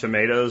probably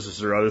tomatoes. Is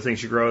there other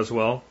things you grow as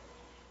well?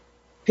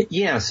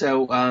 Yeah.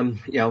 So,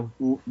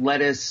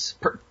 lettuce,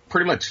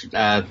 pretty much, it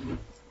kind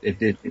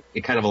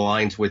of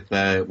aligns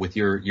with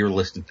your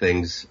list of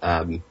things.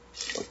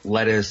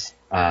 Lettuce,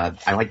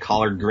 I like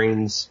collard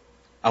greens.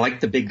 I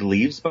like the big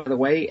leaves, by the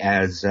way,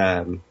 as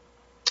an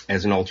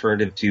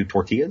alternative to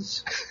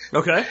tortillas.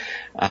 Okay.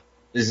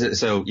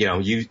 So,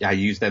 I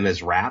use them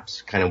as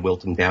wraps, kind of wilt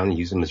them down and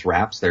use them as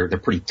wraps. They're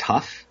pretty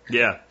tough.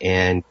 Yeah.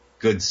 And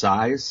good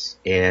size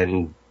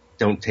and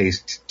don't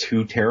taste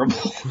too terrible.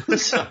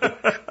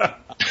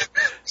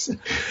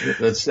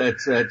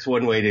 That's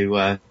one way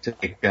to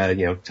make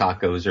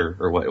tacos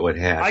or what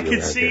have you. I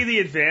can see here. the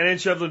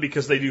advantage of them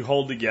because they do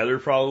hold together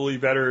probably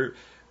better.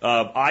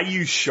 I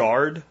use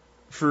shard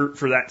for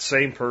that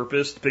same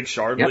purpose, big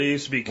shard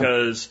leaves,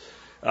 because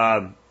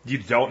you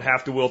don't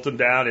have to wilt them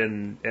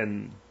down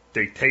and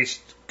they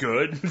taste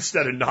good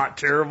instead of not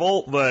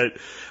terrible, but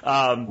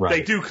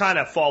they do kind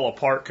of fall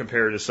apart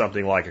compared to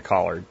something like a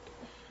collard.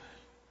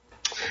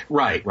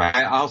 Right.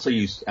 I also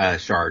use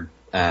shard.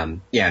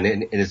 And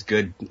it's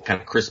good,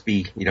 kind of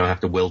crispy. You don't have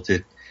to wilt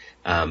it.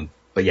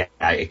 But yeah,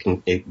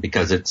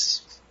 because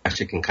it's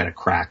actually can kind of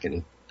crack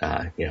and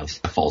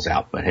stuff falls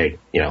out. But hey,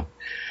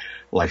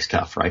 life's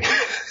tough, right?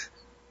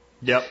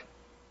 Yep.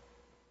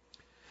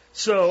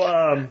 So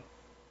I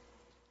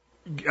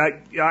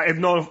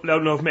don't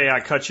know if I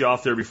cut you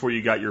off there before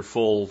you got your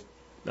full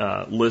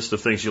list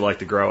of things you like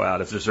to grow out.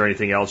 If there's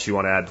anything else you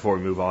want to add before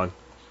we move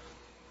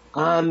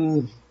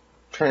on.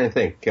 Trying to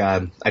think.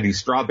 I do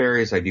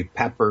strawberries. I do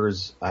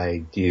peppers.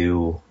 I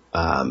do,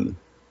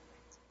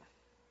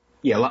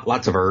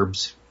 lots of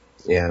herbs.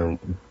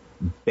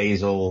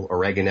 Basil,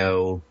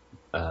 oregano,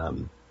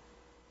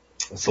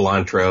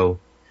 cilantro.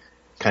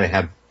 Kind of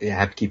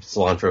have to keep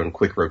cilantro in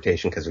quick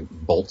rotation because it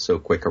bolts so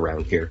quick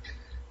around here.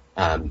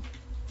 And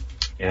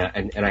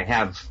I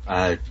have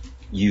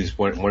used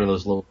one of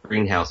those little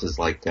greenhouses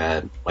like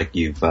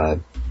you've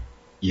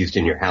used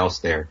in your house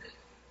there.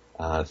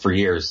 For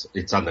years.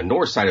 It's on the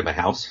north side of my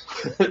house,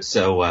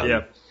 so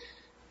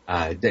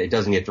it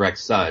doesn't get direct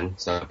sun.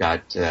 So I've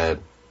got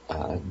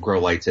grow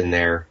lights in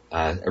there.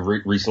 I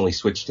recently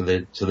switched to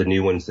the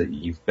new ones that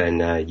you've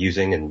been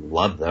using and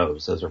love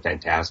those. Those are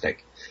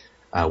fantastic.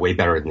 Way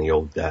better than the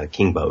old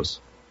King Bows.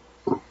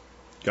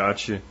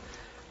 Gotcha.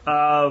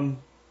 The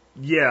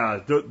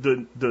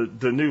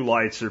new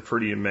lights are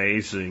pretty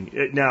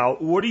amazing. Now,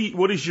 what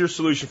is your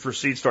solution for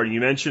seed starting? You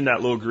mentioned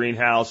that little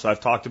greenhouse. I've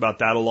talked about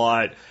that a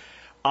lot.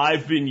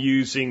 I've been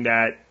using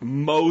that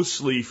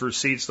mostly for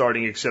seed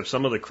starting, except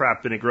some of the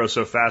crap didn't grow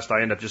so fast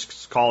I end up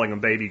just calling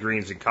them baby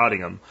greens and cutting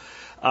them.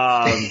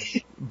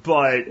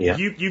 But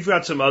you've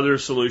got some other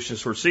solutions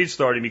for seed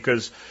starting,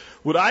 because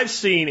what I've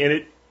seen,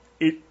 and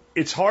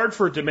it's hard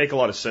for it to make a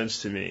lot of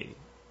sense to me,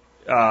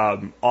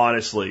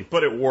 honestly,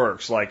 but it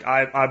works. Like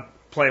I'm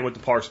playing with the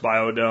Parks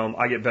Biodome.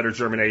 I get better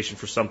germination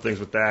for some things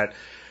with that.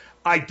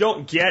 I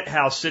don't get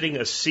how sitting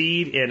a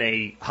seed in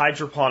a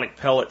hydroponic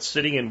pellet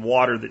sitting in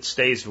water that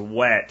stays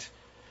wet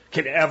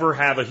can ever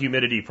have a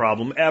humidity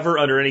problem, ever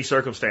under any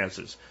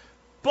circumstances.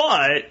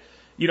 But,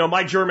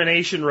 my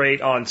germination rate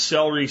on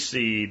celery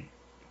seed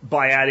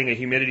by adding a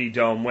humidity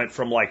dome went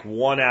from like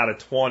 1 out of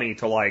 20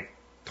 to like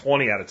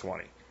 20 out of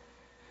 20.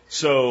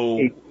 So,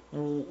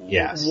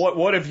 yes.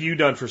 What have you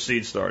done for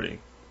seed starting?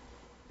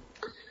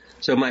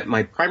 So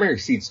my primary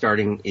seed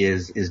starting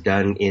is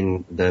done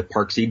in the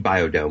Park Seed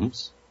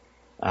Biodomes.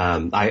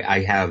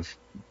 I have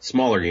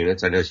smaller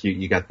units. I know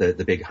you got the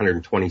big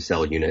 120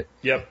 cell unit.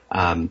 Yep.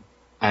 I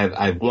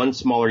have one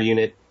smaller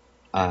unit,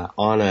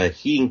 on a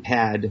heating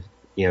pad,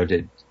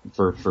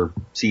 for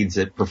seeds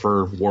that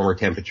prefer warmer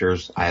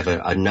temperatures. I have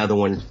another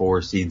one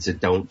for seeds that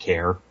don't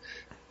care,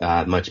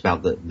 much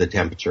about the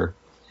temperature.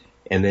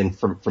 And then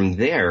from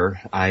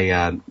there,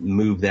 I,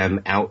 move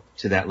them out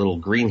to that little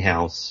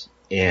greenhouse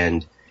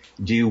and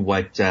do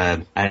what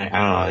I don't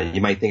know,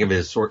 you might think of it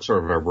as sort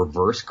of a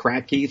reverse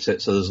crack heat. So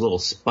those little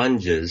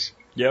sponges,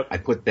 I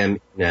put them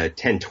in a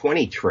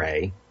 1020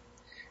 tray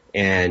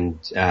and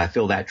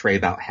fill that tray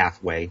about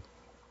halfway.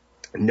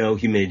 No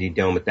humidity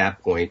dome at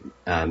that point,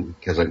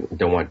 because I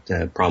don't want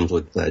problems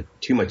with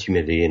too much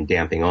humidity and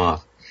damping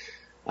off.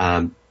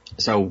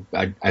 So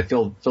I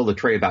fill the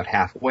tray about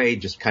halfway,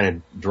 just kind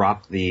of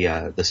drop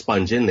the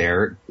sponge in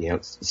there.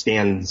 It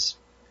stands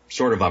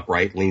sort of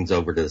upright, leans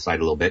over to the side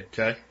a little bit.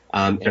 Okay.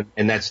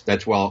 And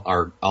that's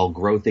where I'll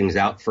grow things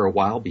out for a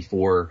while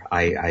before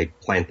I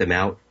plant them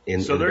out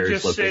in. So they're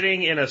just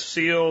sitting in a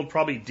sealed,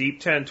 probably deep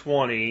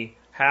 1020,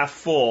 half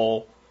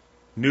full,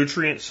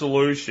 nutrient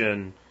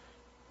solution,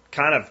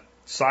 kind of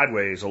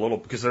sideways a little,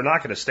 because they're not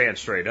going to stand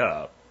straight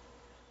up.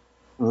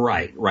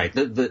 Right.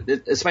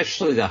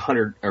 Especially the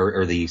 100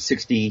 or the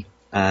 60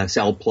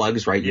 cell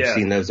plugs, right? You've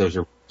seen those. Those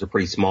are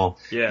pretty small.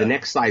 Yeah. The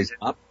next size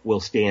up will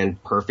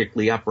stand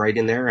perfectly upright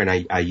in there, and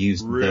I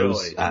use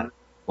those.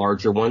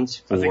 Larger ones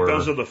for, I think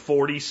those are the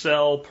 40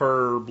 cell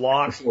per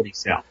block. 40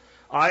 cell.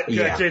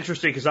 That's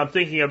interesting, because I'm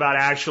thinking about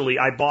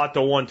I bought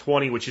the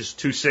 120, which is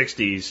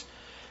 260s,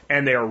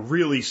 and they are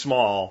really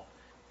small,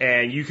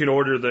 and you can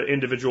order the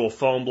individual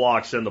foam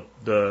blocks and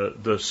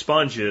the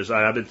sponges.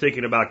 I've been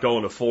thinking about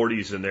going to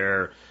 40s in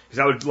there, because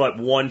I would let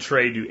one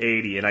tray do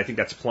 80, and I think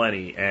that's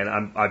plenty, and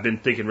I've been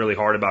thinking really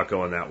hard about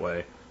going that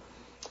way.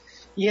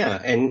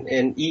 Yeah,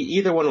 and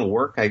either one will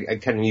work. I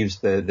kind of use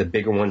the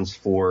bigger ones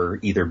for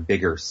either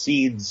bigger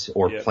seeds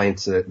or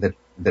plants that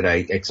I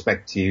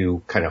expect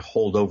to kind of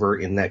hold over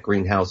in that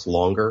greenhouse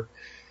longer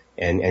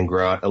and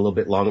grow out a little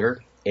bit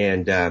longer.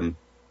 And, I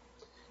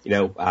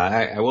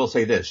will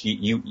say this,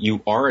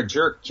 you are a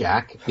jerk,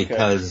 Jack,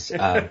 because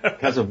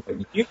of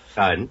what you've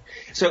done.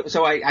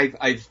 So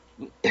I've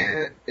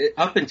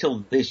up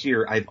until this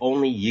year, I've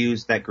only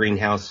used that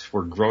greenhouse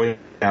for growing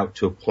out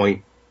to a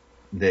point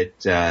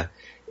that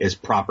is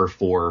proper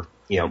for,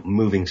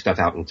 moving stuff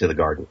out into the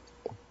garden.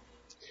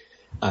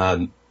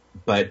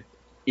 But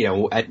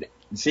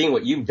seeing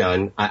what you've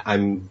done,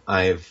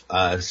 I've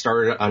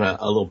started on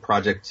a little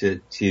project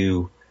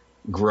to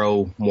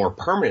grow more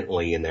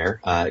permanently in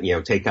there.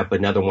 Take up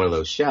another one of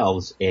those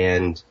shelves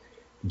and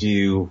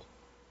do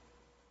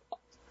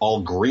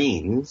all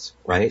greens,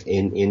 right,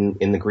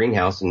 in the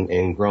greenhouse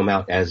and grow them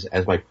out as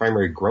my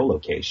primary grow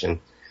location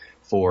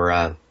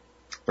for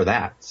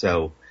that.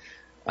 So,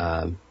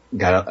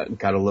 got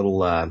a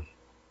little,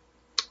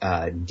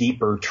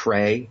 deeper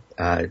tray.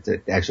 It's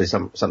actually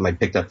something I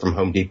picked up from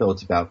Home Depot.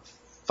 It's about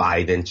 4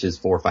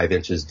 or 5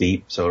 inches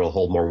deep, so it'll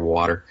hold more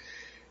water.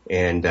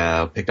 And,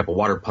 picked up a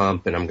water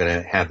pump, and I'm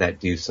going to have that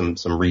do some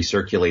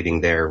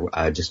recirculating there,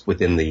 just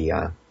within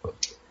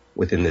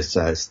this,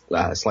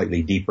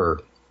 slightly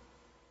deeper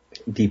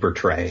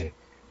tray,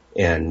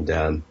 and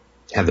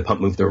have the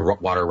pump move the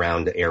water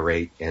around to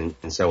aerate and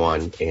so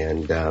on.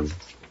 And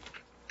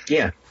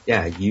you're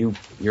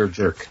a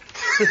jerk.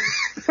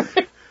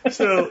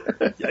 So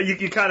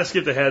you kind of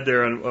skipped ahead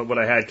there on what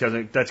I had,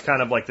 because that's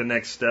kind of like the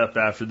next step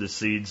after the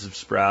seeds have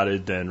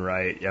sprouted then,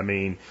 right? I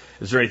mean,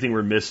 is there anything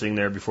we're missing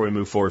there before we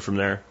move forward from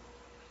there?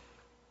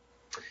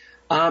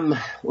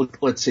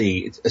 Let's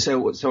see.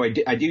 So I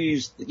do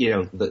use,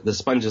 the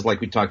sponges like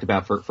we talked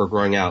about for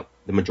growing out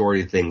the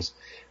majority of things.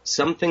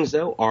 Some things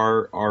though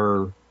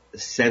are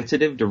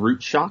sensitive to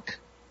root shock,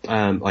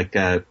 like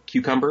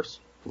cucumbers,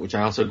 which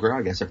I also grow.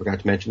 I guess I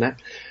forgot to mention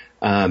that.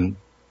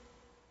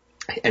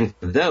 And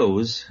for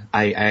those,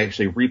 I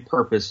actually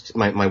repurposed.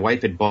 My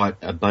wife had bought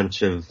a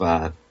bunch of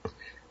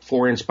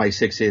 4-inch by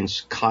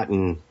 6-inch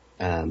cotton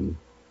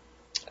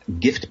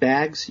gift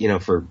bags,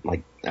 for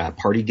like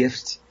party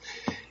gifts.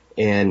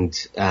 And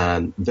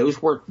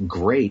those work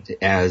great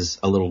as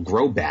a little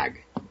grow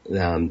bag.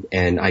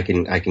 And I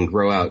can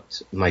grow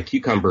out my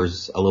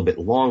cucumbers a little bit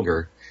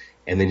longer,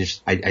 and then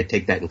I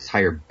take that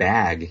entire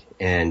bag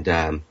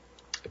and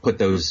put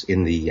those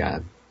in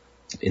the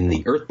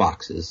earth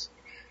boxes,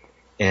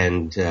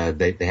 and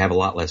they have a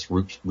lot less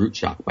root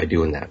shock by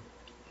doing that.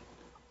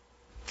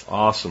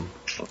 Awesome.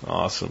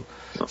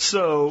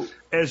 So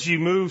as you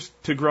move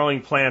to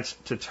growing plants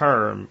to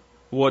term,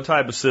 what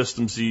type of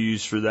systems do you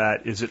use for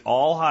that? Is it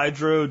all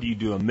hydro? Do you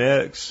do a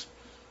mix?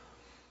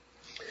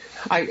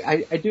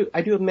 I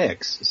do a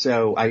mix.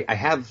 So I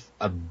have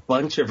a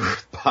bunch of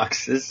earth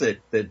boxes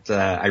that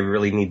I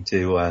really need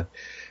to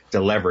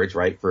leverage,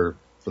 right, for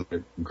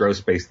the grow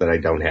space that I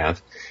don't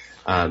have.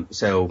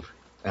 So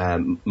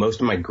most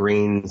of my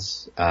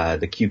greens,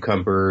 the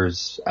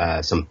cucumbers,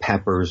 some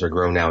peppers are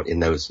grown out in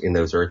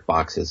those earth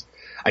boxes.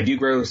 I do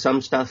grow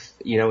some stuff,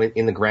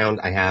 in the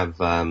ground. I have,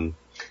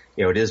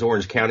 it is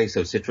Orange County,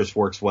 so citrus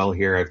works well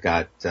here. I've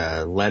got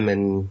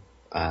lemon,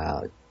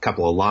 a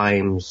couple of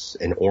limes,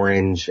 an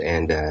orange,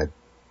 and a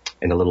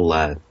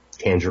little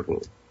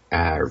tangerine.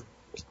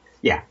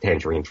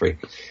 Tangerine tree.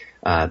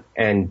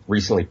 And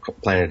recently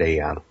planted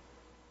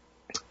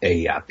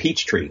a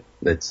peach tree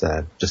that's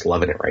just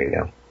loving it right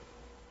now.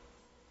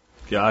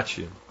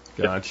 Gotcha.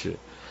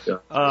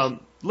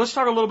 Let's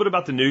talk a little bit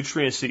about the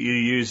nutrients that you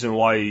use and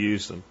why you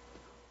use them.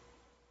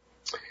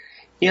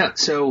 Yeah,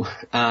 so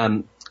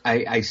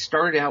I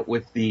started out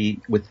with the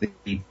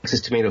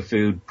Texas tomato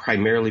food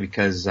primarily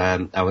because I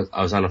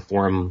was on a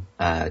forum,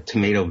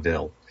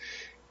 Tomatoville,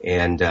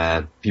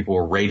 and people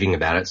were raving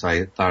about it, so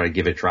I thought I'd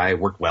give it a try. It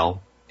worked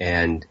well,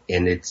 and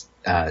it's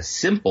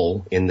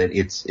simple in that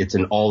it's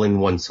an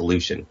all-in-one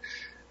solution.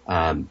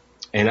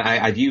 And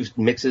I've used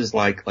mixes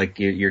like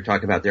you're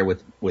talking about there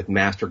with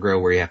Master Grow,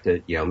 where you have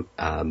to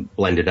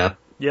blend it up.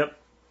 Yep.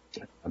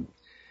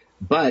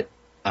 But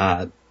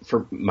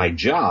for my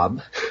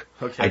job,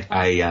 okay.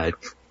 I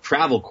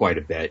travel quite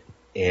a bit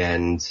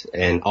and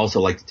also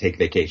like to take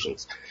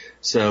vacations.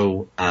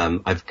 So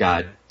I've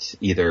got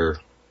either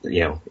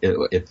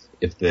if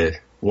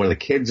one of the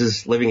kids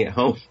is living at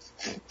home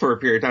for a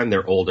period of time,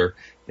 they're older,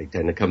 they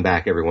tend to come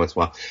back every once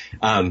in a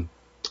while.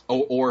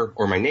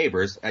 Or my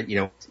neighbors,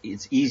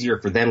 it's easier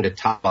for them to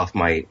top off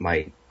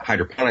my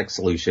hydroponic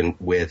solution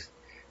with,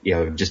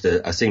 just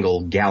a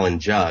single gallon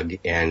jug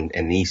and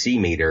an EC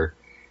meter,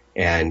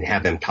 and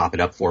have them top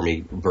it up for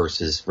me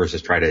versus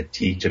try to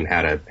teach them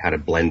how to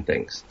blend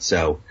things.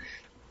 So,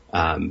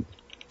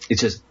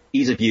 it's just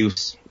ease of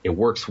use. It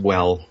works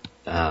well.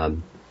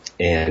 And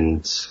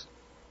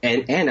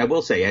I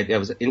will say, I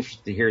was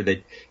interested to hear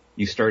that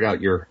you start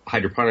out your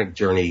hydroponic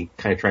journey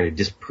kind of trying to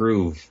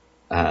disprove,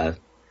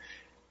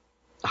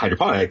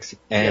 hydroponics,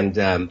 and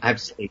I have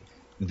to say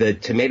the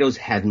tomatoes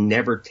have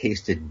never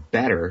tasted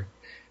better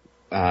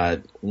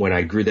when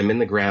I grew them in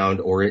the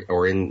ground or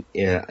in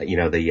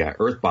the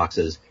earth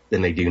boxes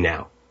than they do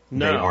now.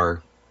 No, they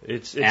are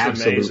it's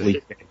absolutely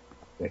amazing.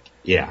 Fantastic.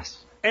 Yes.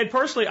 And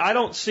personally, I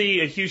don't see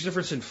a huge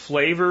difference in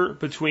flavor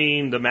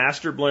between the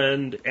Master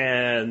Blend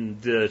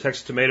and the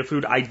Texas Tomato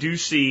Food. I do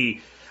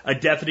see a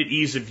definite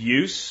ease of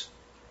use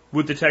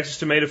with the Texas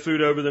Tomato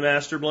Food over the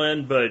Master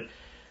Blend, but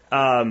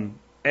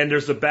and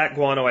there's the bat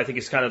guano, I think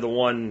is kind of the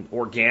one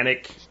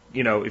organic,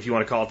 if you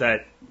want to call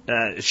it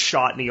that,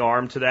 shot in the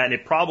arm to that. And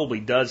it probably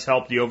does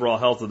help the overall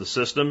health of the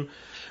system.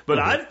 But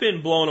I've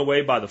been blown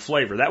away by the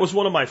flavor. That was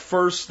one of my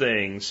first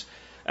things.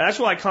 And that's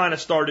why I kind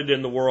of started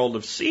in the world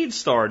of seed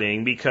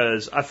starting,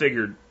 because I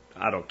figured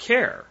I don't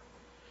care.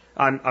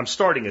 I'm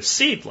starting a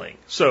seedling.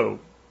 So,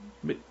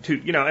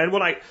 and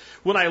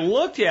when I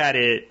looked at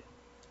it,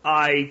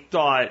 I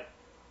thought,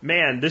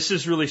 man, this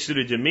is really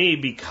suited to me,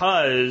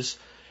 because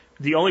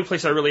the only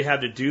place I really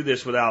have to do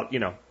this without,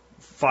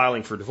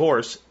 filing for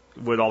divorce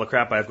with all the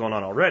crap I have going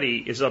on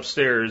already is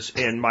upstairs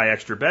in my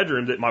extra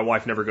bedroom that my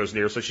wife never goes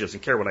near, so she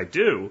doesn't care what I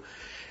do.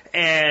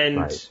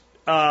 And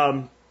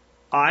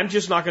I'm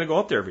just not going to go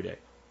up there every day.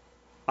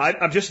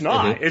 I'm just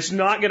not. It's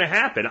not going to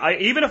happen.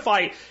 Even if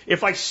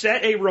I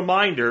set a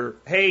reminder,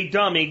 hey,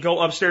 dummy, go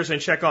upstairs and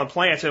check on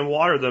plants and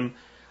water them,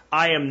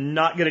 I am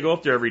not going to go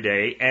up there every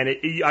day.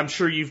 And I'm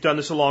sure you've done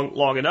this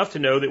long enough to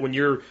know that when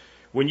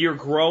you're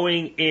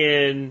growing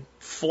in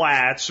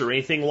flats or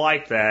anything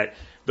like that,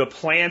 the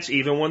plants,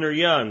 even when they're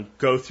young,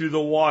 go through the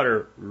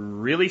water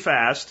really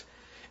fast,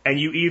 and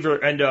you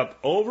either end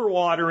up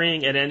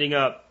overwatering and ending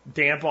up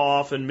damp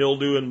off and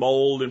mildew and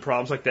mold and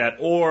problems like that,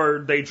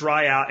 or they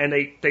dry out, and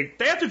they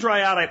have to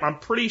dry out, I'm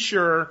pretty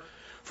sure,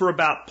 for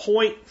about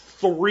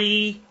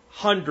 0.3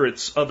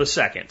 hundredths of a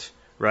second,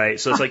 right?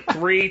 So it's like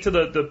 3 to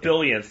the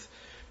billionth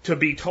to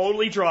be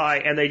totally dry,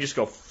 and they just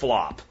go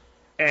flop,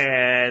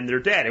 and they're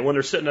dead. And when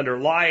they're sitting under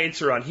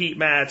lights or on heat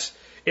mats,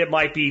 it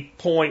might be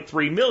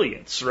 0.3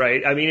 millionths,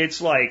 right? I mean,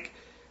 it's like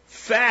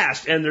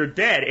fast, and they're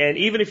dead. And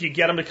even if you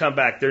get them to come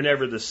back, they're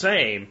never the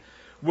same.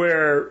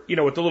 Where,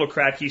 with the little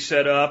Kratky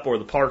setup or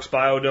the Parks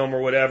Biodome or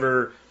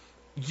whatever,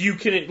 you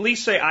can at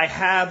least say, I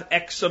have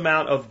X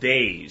amount of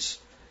days.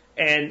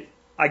 And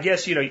I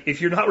guess, if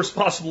you're not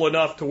responsible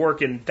enough to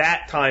work in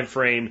that time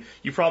frame,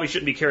 you probably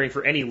shouldn't be caring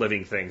for any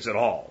living things at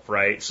all,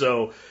 right?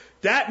 So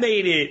that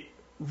made it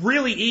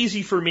really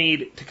easy for me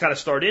to kind of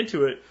start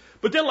into it.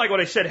 But then, like what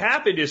I said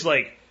happened is,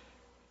 like,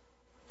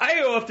 I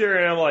go up there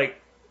and I'm like,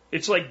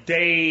 it's like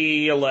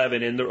day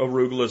 11 and the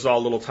arugula's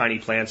all little tiny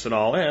plants and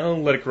all.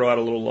 I'll let it grow out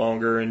a little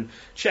longer and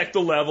check the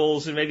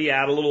levels and maybe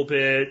add a little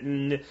bit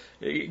and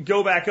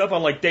go back up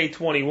on like day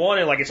 21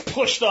 and like it's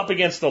pushed up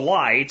against the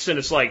lights and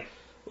it's like,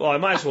 well, I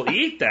might as well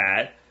eat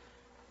that.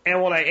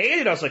 And when I ate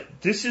it, I was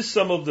like, this is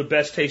some of the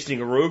best tasting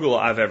arugula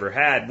I've ever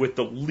had with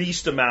the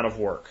least amount of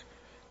work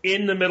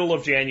in the middle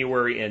of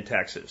January in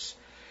Texas.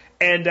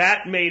 And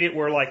that made it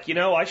where, like,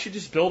 I should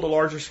just build a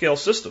larger scale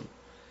system.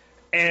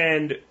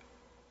 And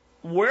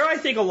where I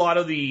think a lot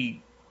of the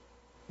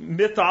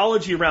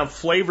mythology around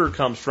flavor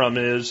comes from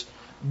is,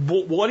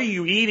 what are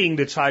you eating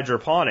that's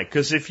hydroponic?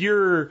 Because if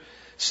you're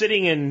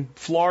sitting in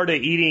Florida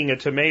eating a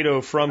tomato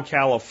from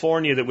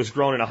California that was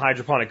grown in a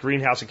hydroponic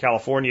greenhouse in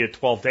California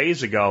 12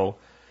 days ago,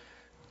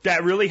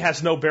 that really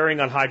has no bearing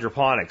on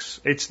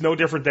hydroponics. It's no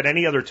different than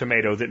any other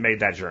tomato that made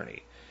that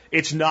journey.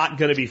 It's not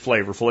going to be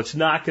flavorful. It's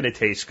not going to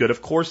taste good. Of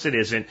course it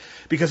isn't,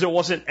 because it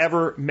wasn't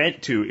ever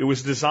meant to. It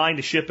was designed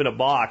to ship in a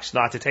box,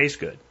 not to taste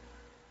good.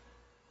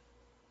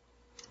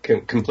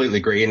 Completely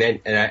agree.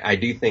 And I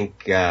do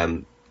think,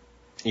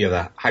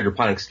 the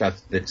hydroponic stuff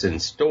that's in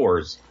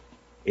stores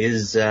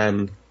is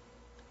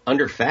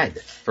underfed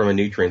from a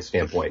nutrient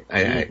standpoint.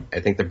 I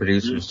think the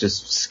producers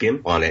just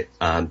skimp on it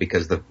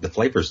because the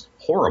flavor's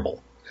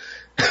horrible.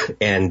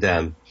 And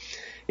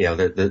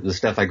the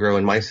stuff I grow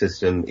in my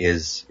system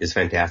is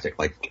fantastic.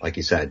 Like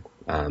you said,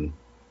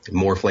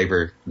 more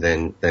flavor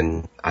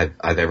than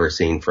I've ever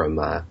seen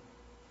from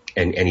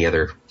any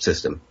other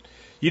system.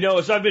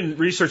 As I've been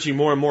researching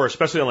more and more,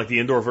 especially on like the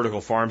indoor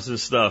vertical farms and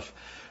stuff,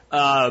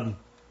 I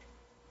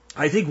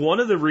think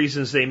one of the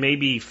reasons they may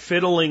be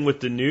fiddling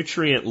with the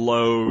nutrient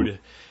load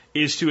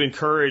is to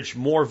encourage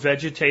more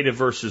vegetative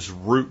versus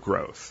root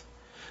growth,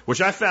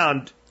 which I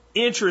found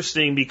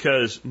interesting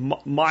because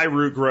my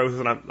root growth,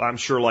 and I'm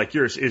sure like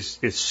yours,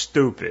 is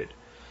stupid.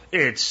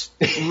 It's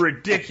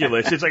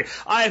ridiculous. It's like,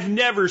 I've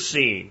never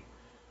seen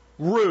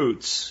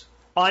roots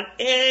on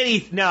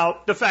any, now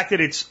the fact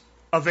that it's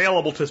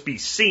available to be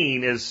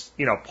seen is,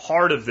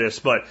 part of this,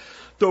 but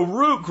the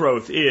root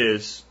growth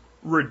is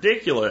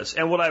ridiculous.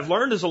 And what I've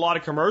learned is a lot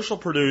of commercial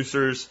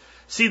producers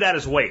see that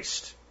as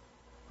waste,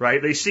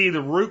 right? They see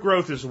the root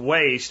growth as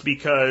waste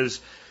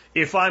because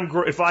if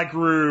I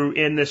grew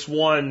in this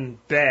one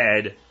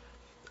bed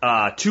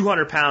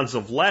 200 pounds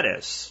of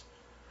lettuce,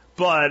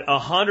 but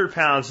 100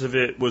 pounds of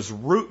it was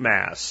root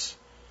mass,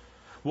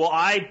 well,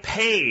 I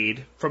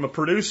paid from a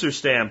producer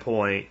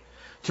standpoint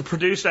to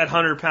produce that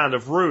 100 pound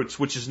of roots,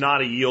 which is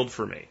not a yield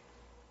for me.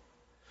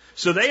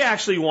 So they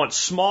actually want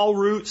small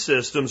root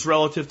systems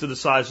relative to the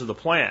size of the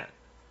plant.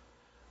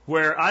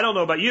 Where, I don't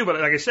know about you, but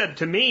like I said,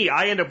 to me,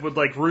 I end up with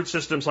like root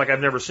systems like I've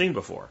never seen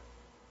before.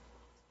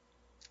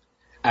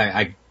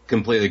 I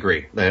completely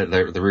agree.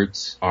 The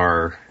roots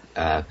are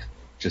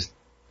just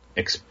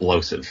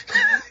explosive.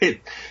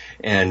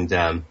 And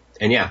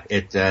yeah, I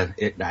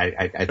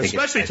think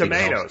especially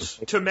tomatoes.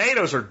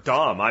 Tomatoes are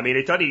dumb. I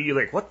mean, you're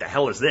like, what the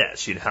hell is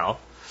this?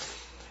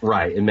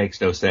 Right. It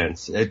makes no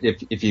sense.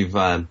 If you've,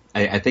 I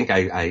think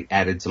I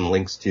added some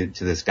links to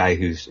this guy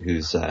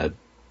who's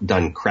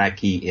done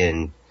cracky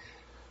in,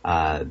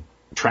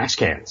 trash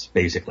cans,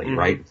 basically,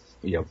 right?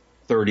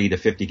 30 to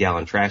 50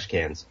 gallon trash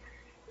cans.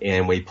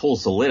 And when he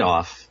pulls the lid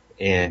off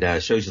and,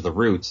 shows you the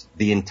roots,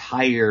 the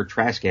entire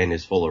trash can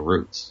is full of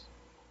roots.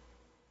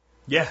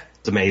 Yeah.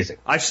 It's amazing.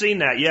 I've seen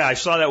that. Yeah. I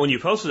saw that when you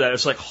posted that.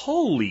 It's like,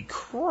 holy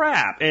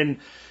crap. And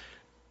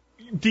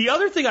the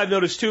other thing I've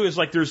noticed too is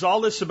like there's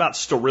all this about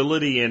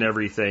sterility and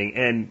everything,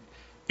 and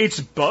it's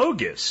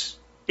bogus.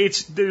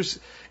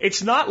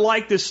 It's not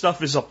like this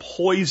stuff is a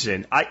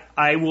poison.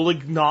 I will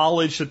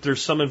acknowledge that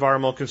there's some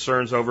environmental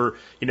concerns over,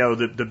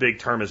 the big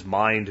term is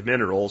mined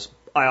minerals.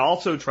 I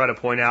also try to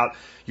point out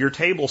your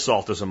table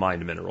salt is a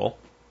mined mineral.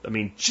 I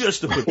mean,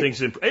 just to put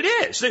things in, it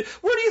is.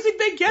 Where do you think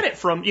they get it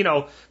from?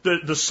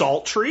 The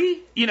salt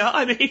tree?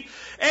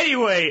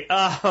 Anyway,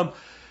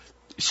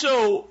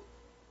 so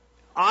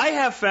I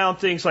have found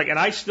things like, and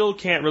I still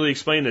can't really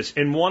explain this,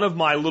 in one of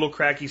my little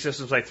cracky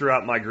systems I threw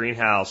out in my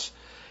greenhouse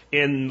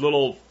in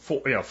little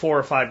 4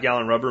 or 5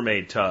 gallon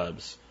Rubbermaid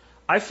tubs.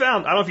 I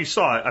don't know if you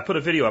saw it, I put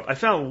a video up, I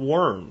found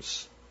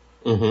worms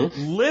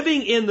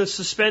living in the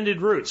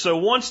suspended roots. So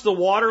once the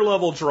water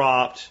level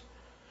dropped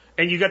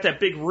and you got that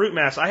big root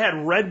mass, I had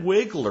red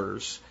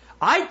wigglers.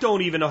 I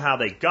don't even know how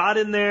they got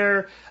in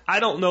there. I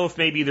don't know if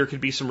maybe there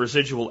could be some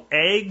residual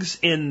eggs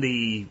in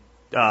the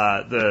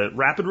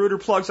rapid rooter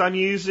plugs I'm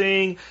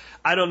using.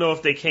 I don't know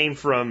if they came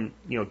from,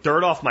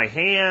 dirt off my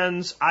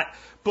hands.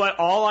 But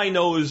all I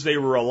know is they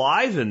were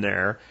alive in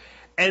there.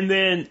 And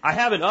then I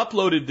haven't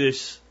uploaded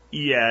this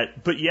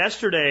yet, but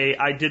yesterday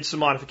I did some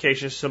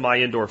modifications to my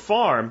indoor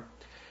farm,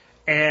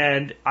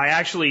 and I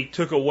actually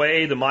took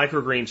away the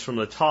microgreens from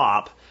the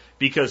top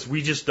because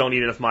we just don't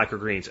eat enough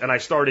microgreens. And I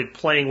started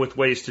playing with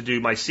ways to do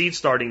my seed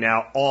starting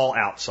now all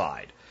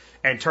outside,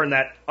 and turn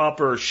that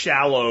upper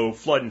shallow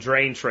flood and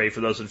drain tray,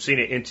 for those who've seen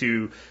it,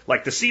 into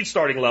like the seed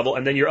starting level,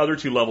 and then your other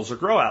 2 levels are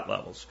grow out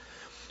levels.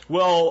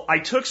 Well, I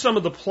took some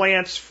of the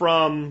plants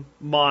from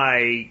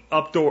my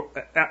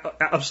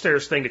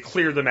upstairs thing to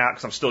clear them out,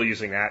 because I'm still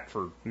using that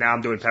for, now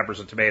I'm doing peppers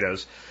and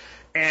tomatoes,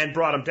 and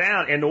brought them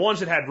down. And the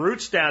ones that had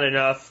roots down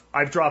enough,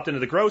 I've dropped into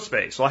the grow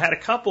space. So I had a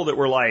couple that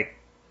were like,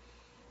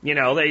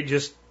 they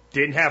just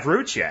didn't have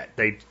roots yet.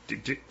 They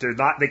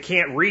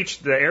can't reach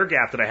the air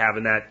gap that I have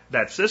in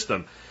that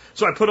system.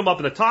 So I put them up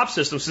in the top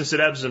system. Since it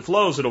ebbs and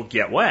flows, it'll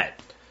get wet.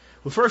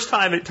 The first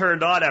time it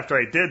turned on after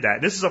I did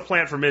that, this is a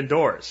plant from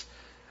indoors,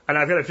 and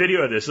I've got a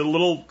video of this, a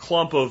little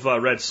clump of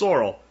red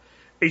sorrel.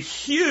 A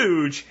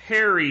huge,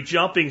 hairy,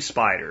 jumping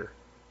spider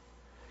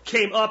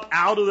came up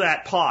out of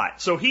that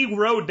pot. So he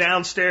rode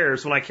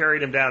downstairs when I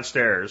carried him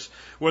downstairs,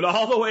 went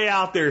all the way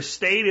out there,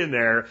 stayed in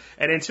there,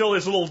 and until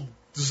his little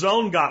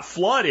zone got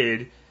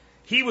flooded,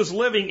 he was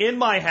living in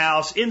my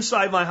house,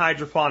 inside my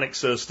hydroponic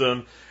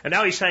system, and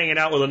now he's hanging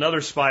out with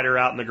another spider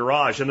out in the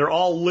garage, and they're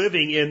all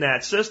living in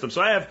that system.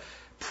 So I have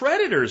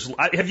predators.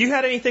 Have you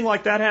had anything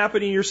like that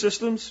happen in your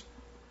systems?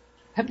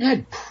 Haven't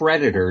had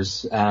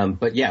predators,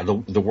 but yeah,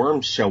 the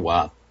worms show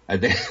up.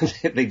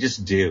 They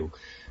just do.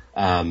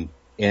 And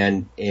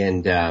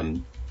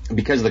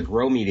because of the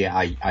grow media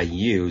I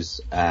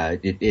use,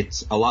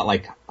 it's a lot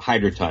like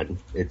Hydroton.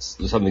 It's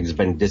something that's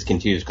been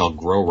discontinued. It's called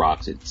Grow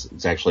Rocks.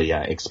 It's actually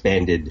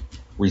expanded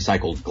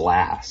recycled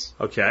glass.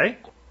 Okay.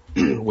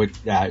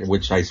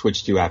 which I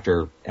switched to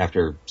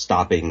after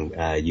stopping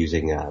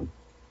using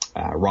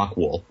rock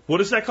wool.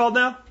 What is that called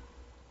now?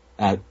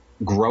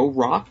 Grow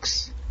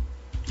Rocks.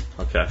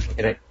 Okay.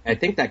 And I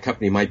think that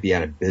company might be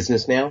out of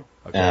business now.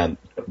 Okay.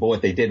 But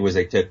what they did was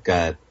they took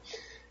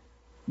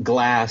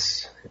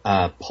glass,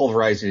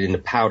 pulverized it into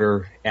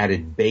powder,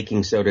 added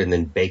baking soda, and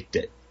then baked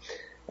it.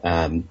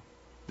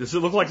 Does it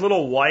look like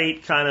little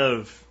white kind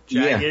of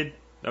jagged?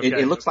 Yeah.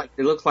 Okay. It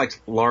looks like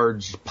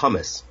large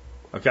pumice.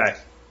 Okay.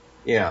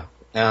 Yeah.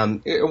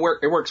 It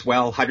works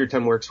well.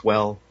 Hydroton works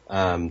well.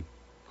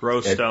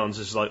 Grow Stones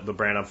is like the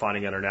brand I'm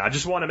finding under now. I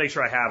just want to make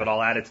sure I have it.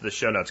 I'll add it to the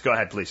show notes. Go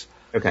ahead, please.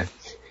 Okay.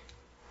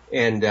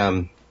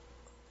 And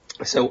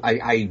so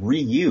I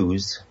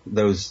reuse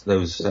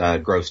those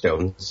grow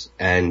stones,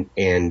 and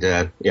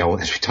as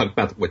we talked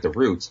about with the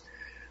roots,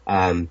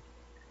 I've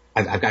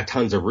got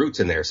tons of roots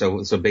in there.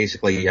 So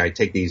basically, I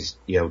take these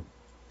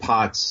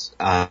pots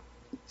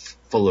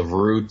full of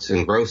roots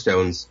and grow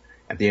stones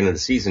at the end of the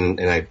season,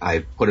 and I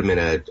put them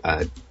in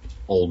a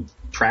old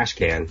trash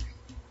can,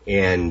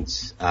 and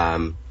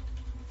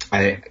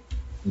I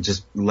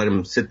just let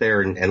them sit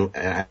there, and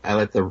I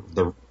let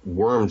the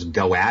worms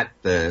go at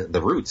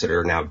the roots that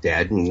are now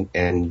dead,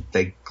 and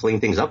they clean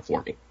things up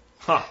for me.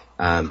 Huh.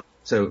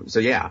 So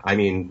yeah, I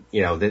mean,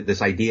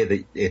 this idea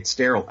that it's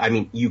sterile, I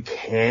mean, you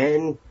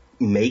can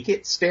make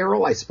it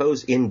sterile, I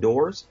suppose,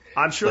 indoors.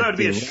 I'm sure that'd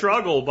be a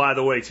struggle, by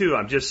the way, too.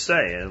 I'm just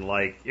saying,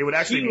 like, it would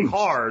actually be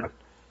hard.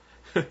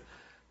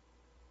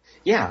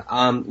 Yeah,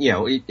 I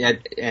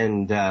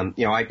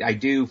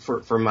do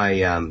for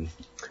my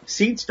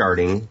seed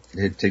starting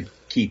to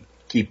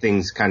keep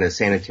things kind of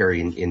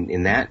sanitary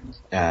in that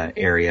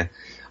area.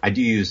 I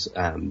do use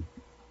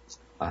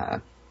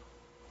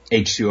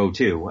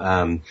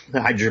H2O2,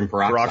 hydrogen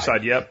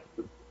peroxide. Yep.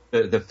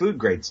 The food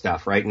grade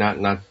stuff, right?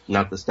 Not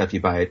the stuff you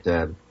buy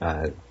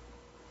at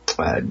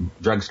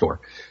drugstore.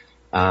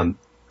 And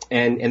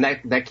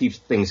that keeps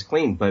things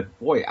clean. But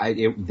boy,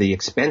 the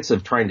expense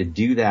of trying to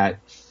do that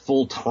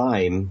full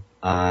time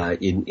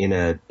in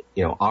a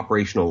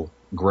operational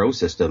grow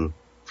system,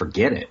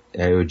 forget it.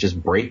 It would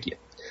just break you.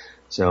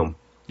 So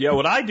yeah,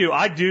 what I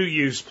do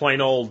use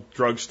plain old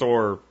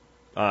drugstore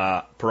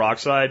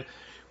peroxide,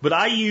 but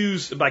I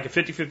use like a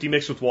 50-50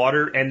 mix with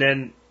water, and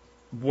then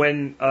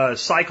when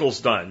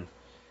cycle's done,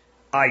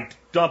 I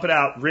dump it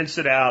out, rinse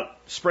it out,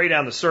 spray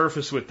down the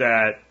surface with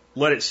that,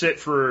 let it sit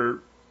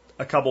for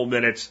a couple of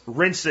minutes,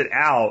 rinse it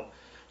out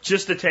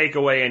just to take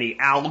away any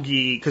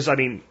algae, because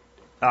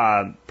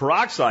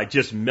peroxide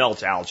just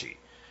melts algae.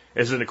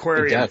 As an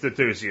aquarium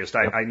enthusiast,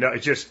 I know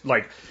it's just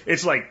like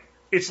it's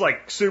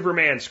like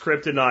Superman's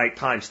kryptonite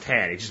times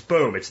 10. It's just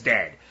boom, it's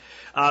dead.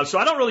 So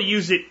I don't really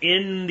use it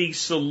in the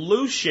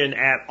solution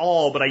at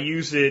all, but I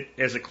use it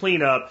as a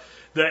cleanup.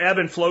 The ebb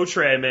and flow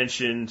tray I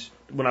mentioned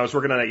when I was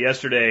working on it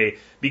yesterday,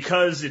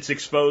 because it's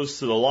exposed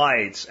to the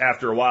lights,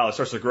 after a while it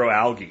starts to grow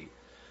algae.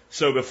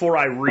 So before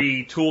I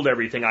retooled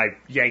everything, I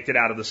yanked it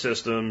out of the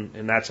system,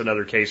 and that's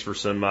another case for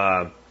some,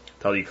 how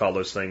do you call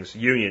those things?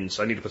 Unions.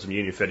 I need to put some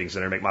union fittings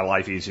in there to make my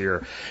life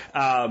easier.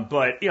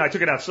 But I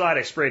took it outside,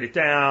 I sprayed it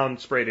down,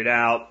 sprayed it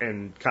out,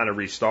 and kind of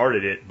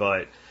restarted it.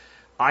 But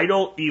I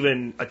don't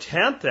even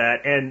attempt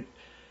that. And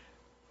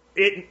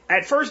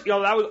at first,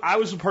 I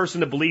was a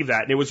person to believe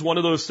that, and it was one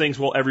of those things.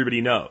 Well,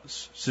 everybody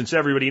knows. Since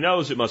everybody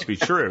knows, it must be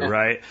true,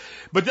 right?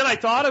 But then I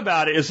thought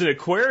about it as an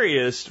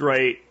aquarist,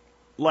 right?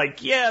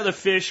 Like, yeah, the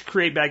fish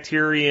create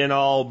bacteria and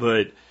all,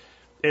 but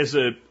as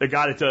a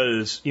guy that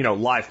does,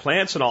 live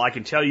plants and all, I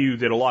can tell you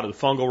that a lot of the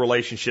fungal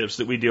relationships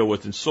that we deal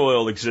with in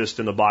soil exist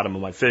in the bottom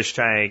of my fish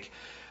tank.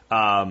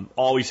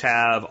 Always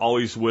have,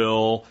 always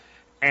will.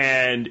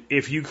 And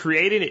if you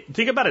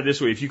think about it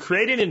this way, if you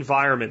create an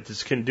environment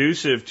that's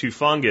conducive to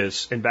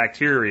fungus and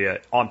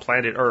bacteria on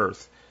planet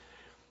Earth,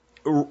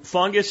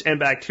 fungus and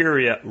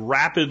bacteria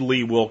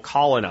rapidly will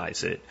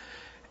colonize it.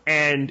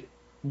 And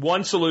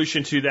one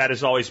solution to that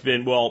has always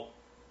been, well,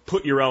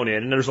 put your own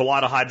in. And there's a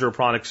lot of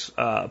hydroponics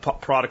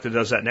product that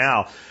does that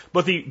now.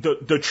 But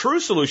the true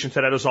solution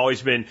to that has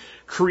always been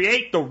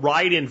create the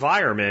right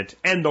environment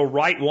and the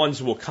right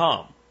ones will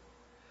come.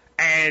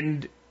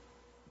 And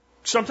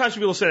sometimes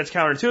people say that's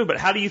counterintuitive, but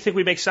how do you think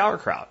we make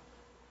sauerkraut?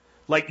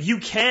 Like, you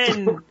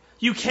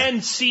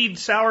can seed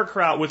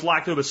sauerkraut with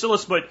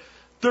lactobacillus, but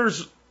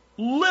there's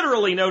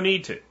literally no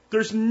need to.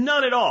 There's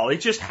none at all.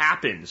 It just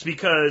happens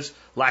because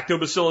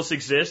lactobacillus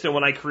exists, and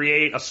when I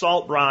create a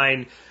salt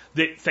brine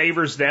that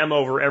favors them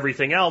over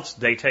everything else,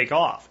 they take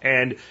off.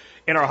 And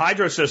in our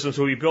hydro systems,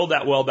 when we build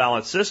that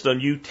well-balanced system,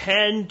 you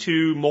tend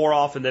to, more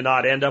often than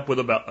not, end up with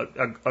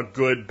a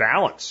good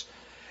balance.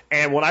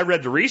 And when I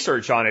read the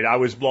research on it, I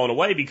was blown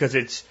away because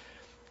it's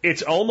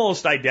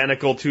almost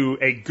identical to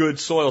a good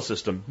soil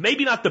system.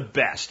 Maybe not the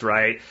best,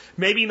 right?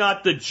 Maybe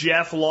not the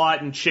Jeff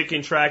Lawton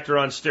chicken tractor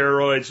on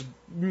steroids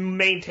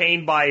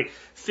maintained by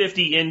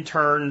 50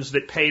 interns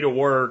that pay to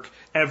work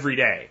every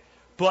day.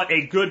 But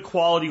a good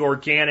quality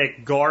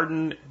organic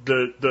garden,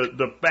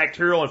 the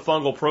bacterial and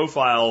fungal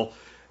profile,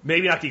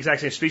 maybe not the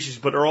exact same species,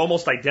 but are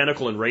almost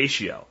identical in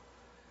ratio.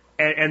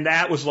 And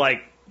that was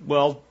like,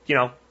 well,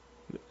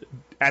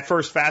 at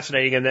first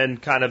fascinating, and then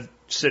kind of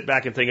sit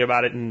back and think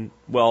about it, and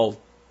well,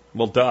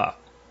 duh.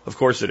 Of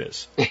course it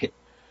is.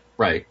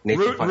 Right.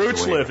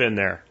 Roots live in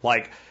there.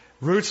 Like,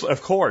 roots,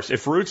 of course.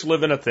 If roots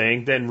live in a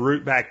thing,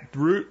 then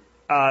bacteria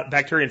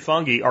and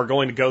fungi are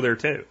going to go there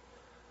too.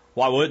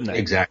 Why wouldn't they?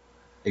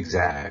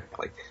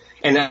 Exactly.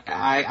 And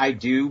I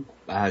do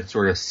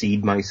sort of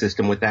seed my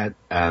system with that.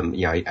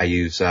 I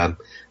use for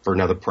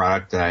another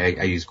product.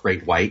 I use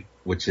Great White,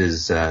 which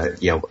is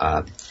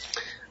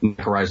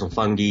mycorrhizal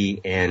fungi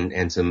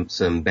and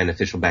some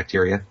beneficial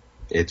bacteria.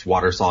 It's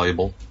water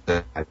soluble.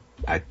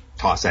 I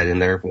toss that in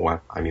there.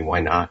 Why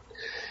not?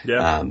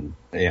 Yeah.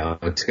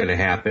 It's going to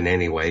happen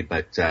anyway.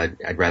 But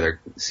I'd rather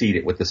seed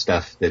it with the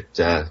stuff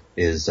that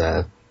is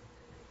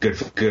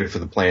good for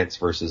the plants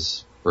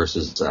versus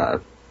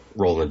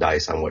rolling the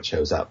dice on what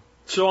shows up.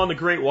 So on the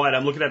Great White,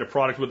 I'm looking at a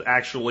product with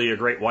actually a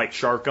Great White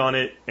shark on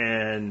it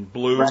and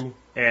blue, right,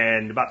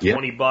 and about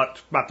 $20, about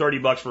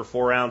 $30 for a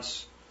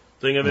 4-ounce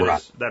thing of it. Right.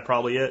 Is that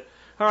probably it?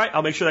 All right,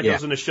 I'll make sure that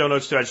goes in the show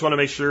notes too. I just want to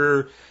make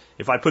sure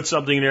if I put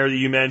something in there that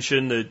you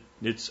mentioned that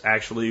it's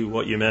actually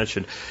what you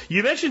mentioned.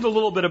 You mentioned a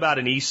little bit about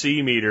an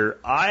EC meter.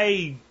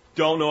 I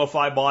don't know if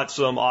I bought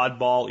some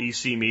oddball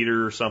EC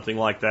meter or something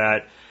like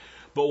that.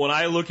 But when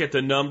I look at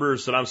the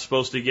numbers that I'm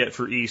supposed to get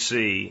for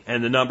EC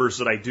and the numbers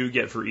that I do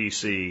get for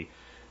EC,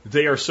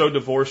 they are so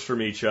divorced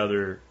from each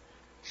other.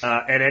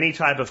 And any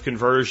type of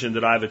conversion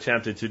that I've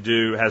attempted to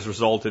do has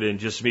resulted in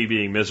just me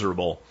being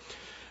miserable.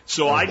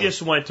 So I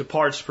just went to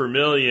parts per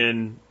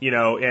million,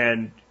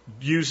 and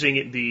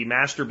using the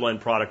Master Blend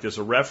product as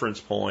a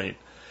reference point,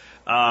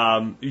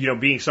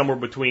 being somewhere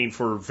between,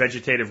 for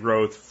vegetative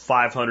growth,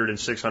 500 and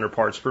 600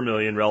 parts per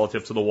million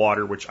relative to the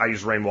water, which I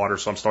use rainwater,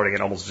 so I'm starting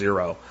at almost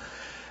zero.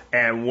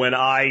 And when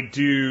I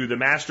do the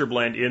master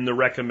blend in the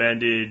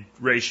recommended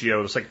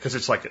ratio, it's like, because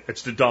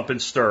it's the dump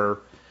and stir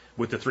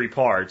with the 3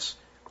 parts,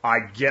 I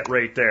get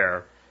right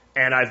there.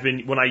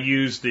 And when I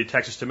use the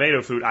Texas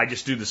tomato food, I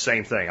just do the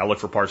same thing. I look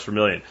for parts per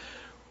million.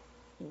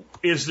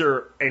 Is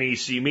there an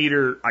EC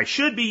meter I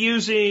should be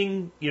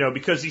using?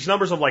 Because these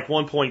numbers of like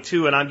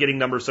 1.2 and I'm getting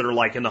numbers that are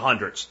like in the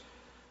hundreds.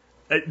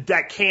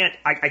 I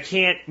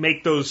can't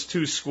make those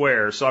two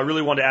square. So I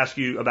really wanted to ask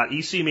you about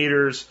EC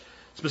meters,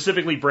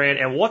 specifically brand,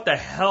 and what the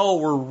hell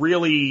we're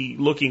really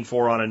looking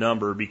for on a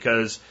number,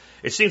 because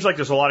it seems like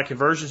there's a lot of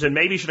conversions, and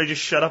maybe should I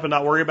just shut up and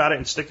not worry about it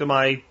and stick to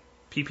my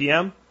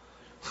PPM?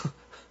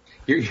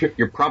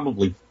 You're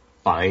probably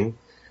fine.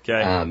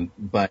 Okay.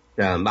 But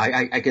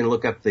I can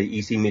look up the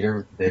EC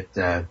meter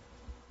that,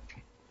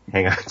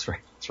 hang on, it's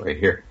right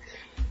here.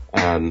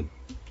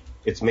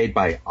 It's made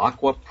by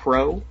Aqua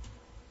Pro.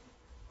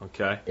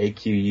 Okay.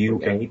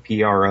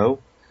 AQUAPRO,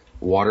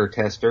 water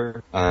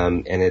tester,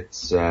 and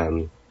it's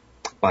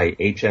by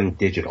HM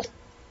Digital.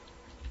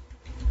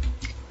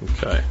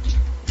 Okay.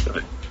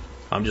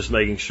 I'm just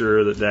making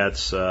sure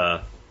that's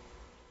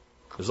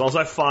as long as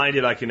I find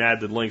it, I can add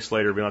the links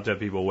later. We don't have to have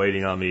people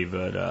waiting on me.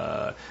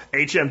 But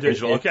HM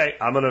Digital, okay,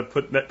 I'm going to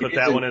put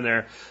that one in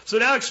there. So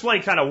now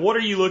explain kind of what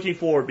are you looking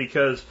for,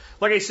 because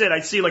like I said,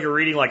 I see like a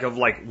reading of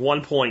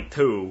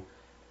 1.2.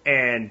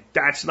 And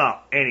that's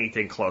not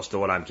anything close to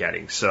what I'm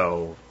getting.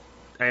 So,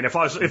 and if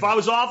I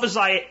was off as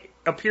I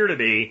appear to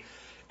be,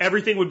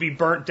 everything would be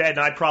burnt dead, and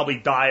I'd probably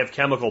die of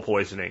chemical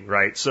poisoning,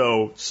 right?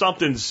 So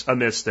something's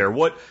amiss there.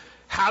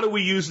 How do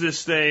we use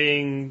this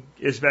thing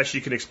as best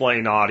you can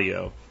explain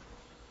audio?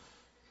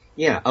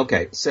 Yeah.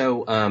 Okay.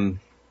 So,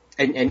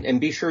 and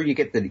be sure you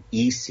get the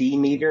EC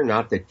meter,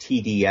 not the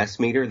TDS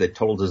meter. The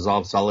total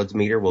dissolved solids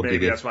meter will Maybe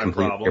give you that's a my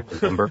complete problem.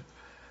 different number.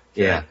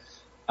 Okay. Yeah.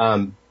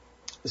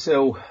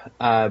 So,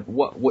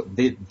 what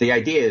the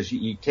idea is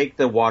you take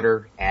the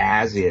water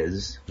as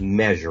is,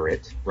 measure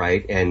it,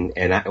 right? And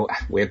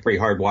we have pretty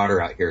hard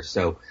water out here.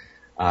 So,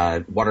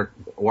 water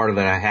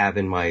that I have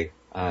in my,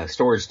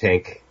 storage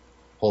tank,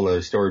 whole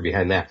other story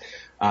behind that,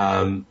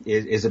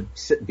 is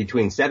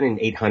between 700 and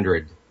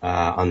 800,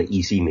 on the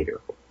EC meter.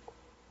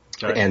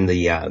 Okay. And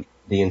the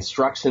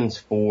instructions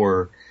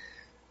for,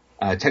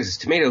 Texas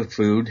tomato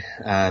food,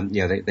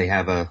 they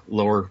have a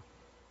lower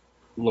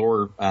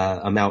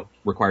amount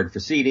required for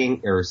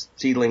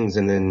seedlings,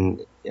 and then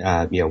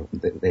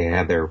they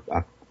have their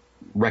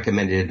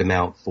recommended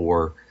amount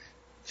for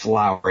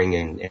flowering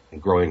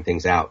and growing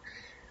things out,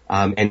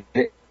 and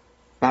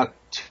about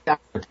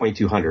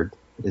 2,200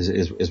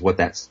 is what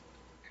that's.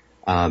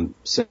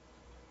 So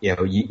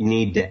you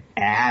need to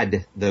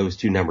add those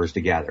two numbers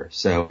together.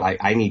 So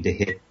I need to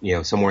hit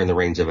somewhere in the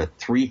range of a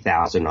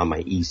 3,000 on my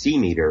EC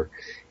meter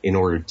in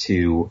order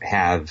to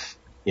have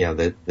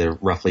the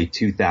roughly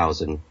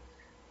 2,000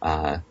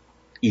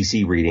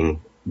 EC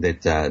reading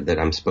that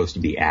I'm supposed to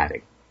be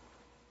adding.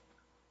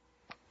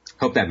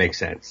 Hope that makes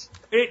sense.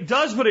 It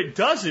does, but it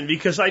doesn't,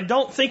 because I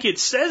don't think it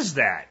says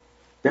that.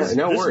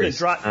 No worries.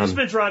 This has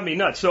been driving me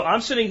nuts. So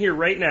I'm sitting here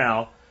right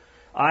now.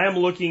 I am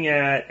looking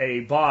at a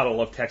bottle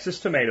of Texas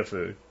tomato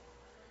food,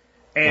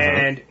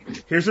 and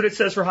here's what it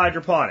says for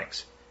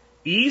hydroponics.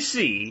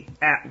 EC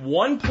at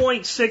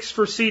 1.6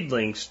 for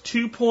seedlings,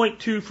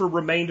 2.2 for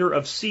remainder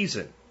of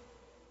season.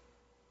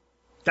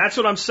 That's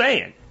what I'm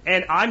saying.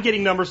 And I'm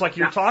getting numbers like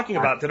you're talking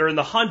about that are in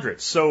the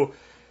hundreds. So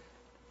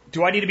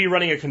do I need to be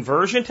running a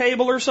conversion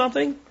table or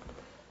something?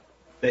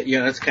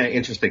 Yeah, that's kind of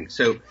interesting.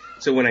 So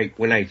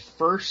when I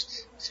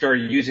first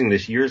started using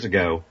this years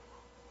ago,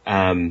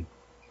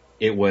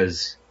 it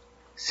was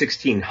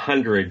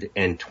 1,600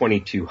 and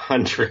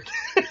 2,200.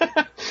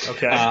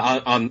 Okay.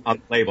 On the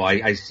label.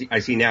 I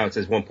see now it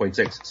says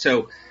 1.6.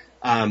 So,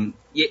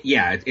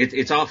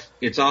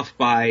 it's off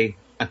by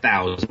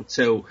 1,000.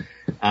 So,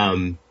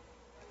 when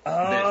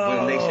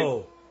they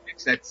say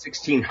it's that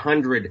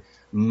 1,600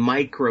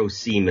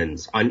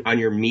 microsiemens on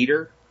your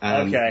meter.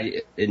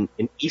 Okay. An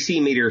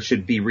EC meter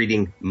should be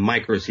reading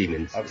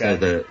microsiemens. Okay. So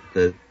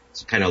the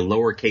kind of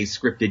lowercase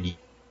scripted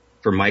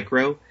for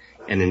micro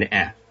and an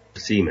F,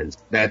 Siemens.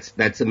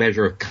 That's a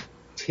measure of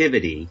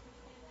conductivity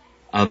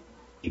of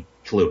the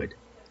fluid.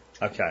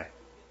 Okay.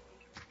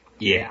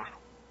 Yeah.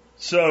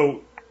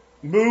 So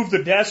move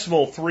the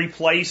decimal 3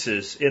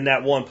 places in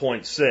that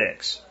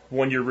 1.6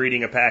 when you're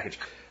reading a package.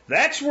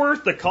 That's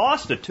worth the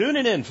cost of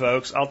tuning in,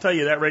 folks. I'll tell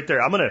you that right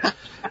there. I'm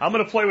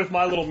gonna play with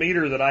my little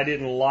meter that I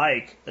didn't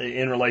like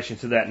in relation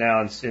to that now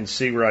and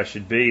see where I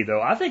should be.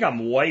 Though I think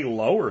I'm way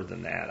lower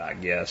than that, I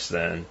guess.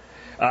 Then,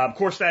 of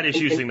course, that is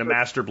using the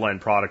Master Blend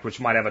product, which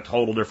might have a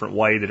total different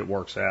way that it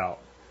works out.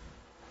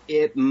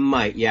 It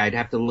might. Yeah, I'd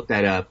have to look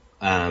that up.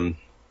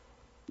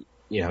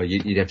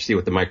 You'd have to see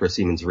what the micro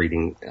Siemens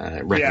reading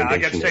recommendation Yeah, I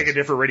got to take a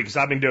different reading because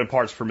I've been doing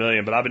parts per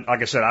million, but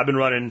like I said, I've been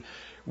running.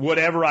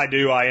 Whatever I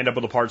do, I end up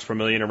with a parts per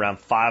million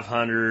around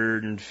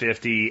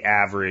 550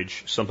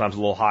 average, sometimes a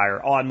little higher,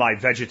 on my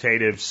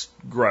vegetative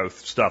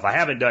growth stuff. I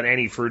haven't done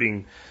any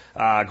fruiting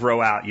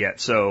grow out yet,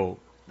 so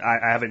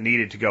I haven't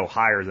needed to go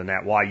higher than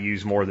that. Why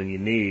use more than you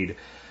need?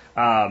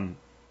 But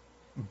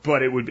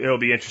but it'll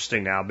be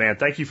interesting now, man.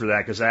 Thank you for that,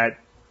 because that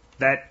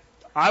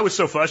I was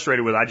so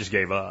frustrated with, I just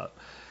gave up.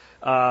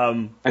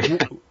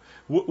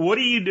 What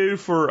do you do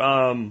for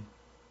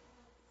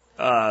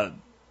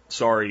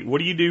what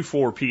do you do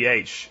for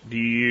pH? Do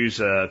you use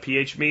a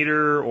pH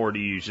meter, or do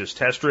you use just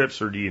test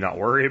strips, or do you not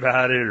worry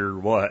about it, or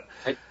what?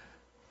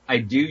 I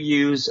do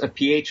use a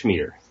pH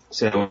meter.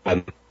 So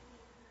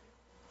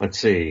let's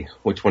see,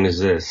 which one is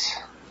this?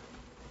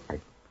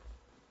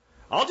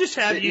 I'll just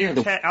have you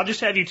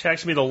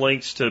text me the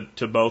links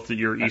to both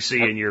your EC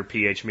and your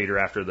pH meter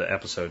after the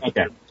episode.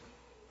 Okay.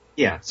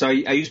 Yeah. So I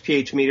use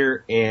pH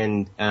meter,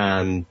 and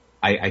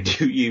I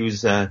do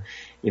use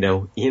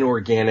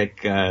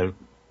inorganic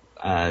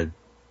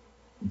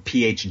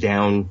pH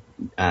down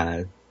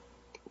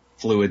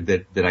fluid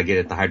that I get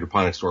at the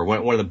hydroponics store.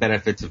 One of the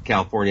benefits of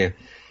California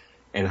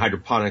and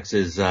hydroponics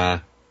is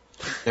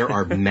there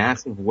are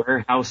massive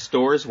warehouse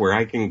stores where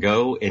I can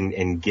go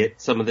and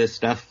get some of this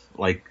stuff.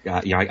 Like,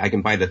 I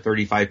can buy the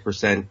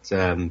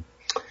 35%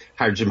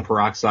 hydrogen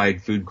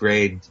peroxide food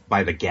grade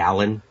by the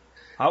gallon.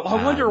 I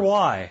wonder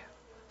why.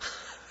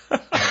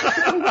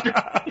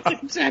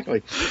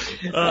 Exactly.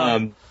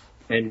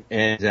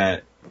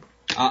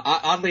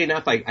 Oddly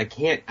enough, I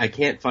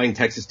can't find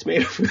Texas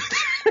tomato food.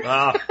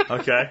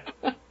 Okay.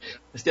 I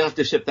still have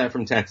to ship that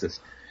from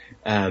Texas.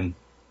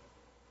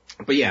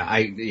 But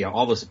yeah,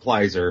 all the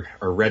supplies are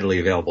readily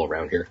available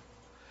around here.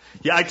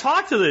 Yeah, I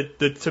talked to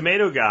the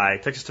tomato guy,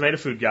 Texas tomato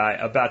food guy,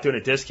 about doing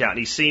a discount, and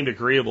he seemed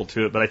agreeable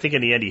to it, but I think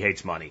in the end he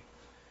hates money.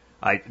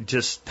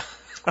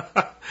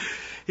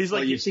 He's like,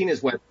 well, you've seen his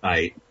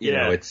website. You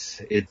know,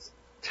 it's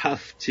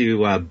tough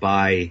to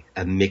buy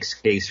a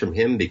mixed case from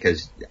him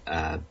because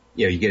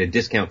you get a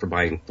discount for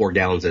buying 4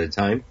 gallons at a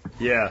time.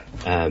 Yeah.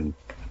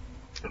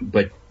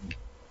 But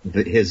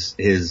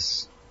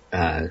his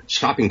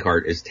shopping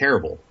cart is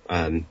terrible.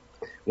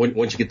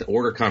 Once you get the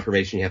order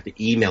confirmation, you have to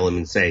email him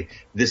and say,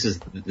 this is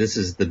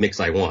the mix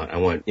I want. I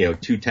want,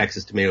 2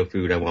 Texas tomato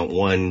food. I want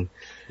 1,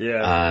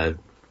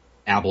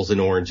 apples and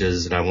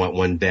oranges, and I want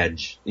 1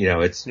 veg.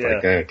 It's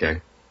like,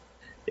 okay.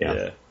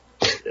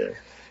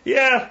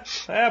 Yeah,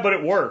 but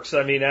it works.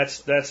 I mean, that's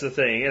the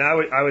thing. And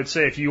I would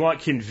say if you want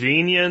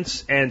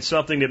convenience and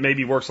something that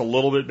maybe works a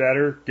little bit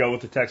better, go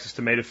with the Texas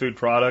tomato food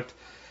product.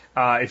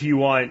 If you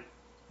want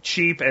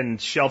cheap and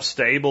shelf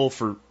stable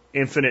for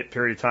infinite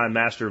period of time,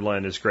 Master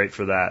Blend is great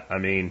for that. I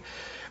mean,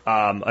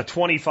 a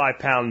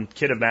 25-pound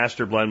kit of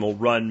Master Blend will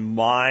run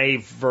my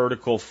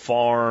vertical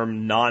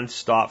farm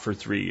nonstop for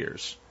 3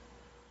 years.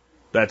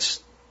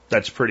 That's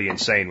pretty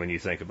insane when you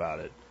think about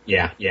it.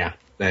 Yeah,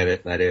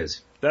 that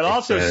is. That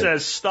also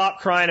says stop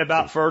crying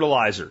about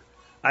fertilizer.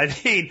 I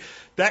mean,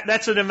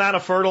 that's an amount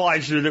of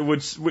fertilizer that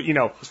would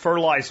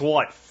fertilize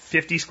what,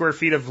 50 square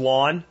feet of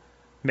lawn,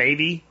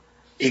 maybe.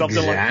 Something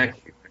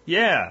exactly. Like.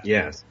 Yeah.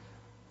 Yes.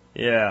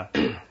 Yeah.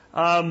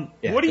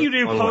 What do you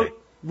do?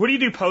 What do you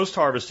do post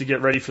harvest to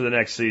get ready for the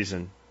next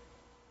season?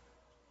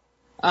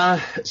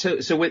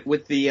 So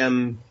with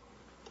the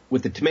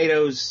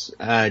tomatoes,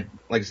 like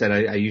I said,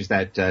 I use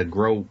that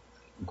grow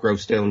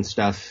stone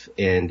stuff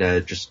and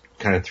just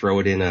kind of throw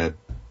it in a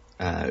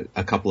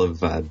couple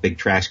of big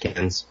trash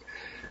cans.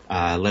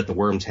 Let the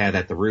worms have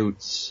at the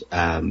roots.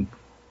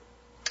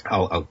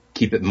 I'll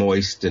keep it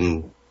moist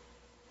and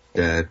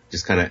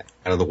just kind of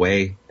out of the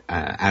way,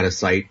 out of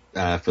sight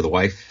for the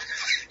wife.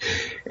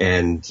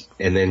 And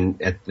then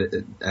at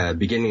the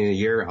beginning of the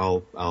year,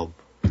 I'll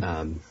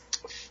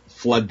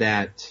flood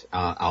that.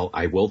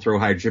 I will throw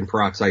hydrogen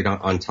peroxide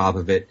on top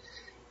of it.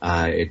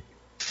 It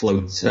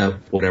floats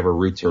up whatever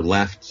roots are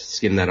left,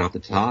 skim that off the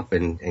top,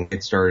 and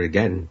get started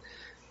again.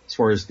 As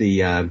far as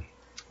the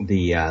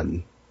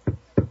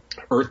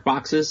earth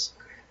boxes,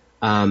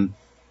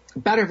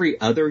 about every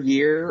other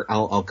year,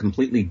 I'll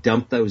completely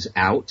dump those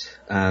out.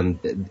 And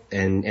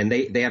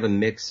they have a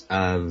mix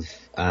of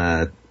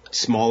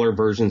smaller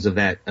versions of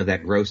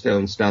that grow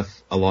stone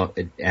stuff along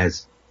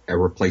as a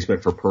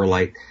replacement for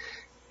perlite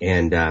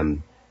and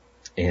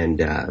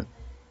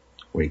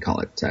what do you call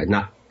it?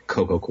 Not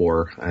cocoa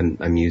core.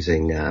 I'm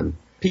using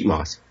peat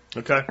moss.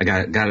 Okay. I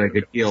got a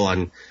good deal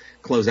on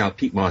closeout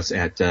peat moss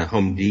at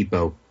Home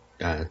Depot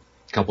a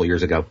couple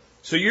years ago.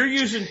 So you're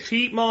using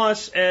peat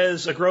moss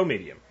as a grow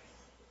medium?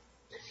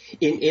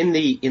 In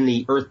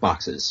the earth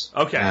boxes.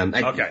 Okay.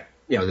 Okay.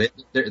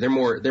 They're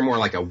more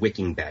like a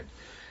wicking bed.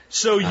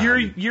 So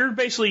you're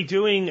basically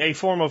doing a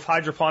form of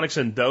hydroponics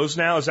in those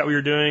now? Is that what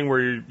you're doing, where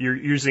you're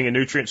using a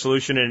nutrient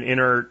solution in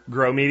inner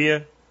grow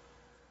media?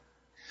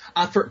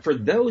 For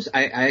those,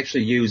 I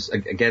actually use,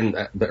 again,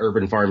 the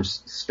Urban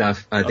Farms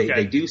stuff.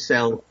 They do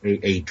sell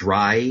a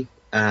dry,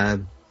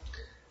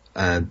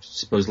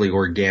 supposedly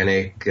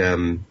organic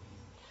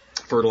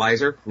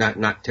fertilizer,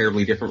 not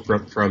terribly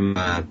different from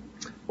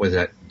what is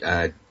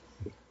that,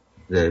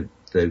 the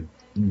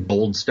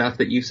gold stuff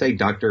that you say,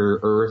 Dr.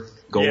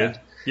 Earth Gold?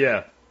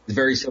 Yeah. It's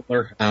very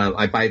similar.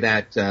 I buy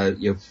that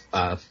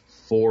 4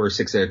 or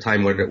 6 at a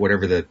time,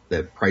 whatever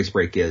the price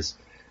break is,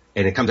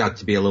 and it comes out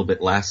to be a little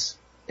bit less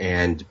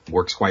and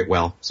works quite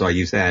well. So I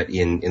use that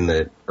in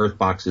the earth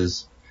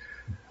boxes.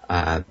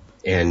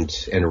 and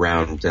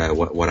around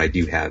what little I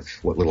do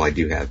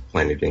have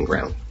planted in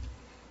ground.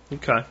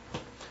 Okay.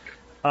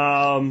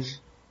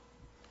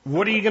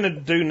 What are you going to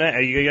do now?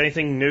 You got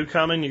anything new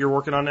coming you're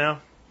working on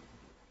now?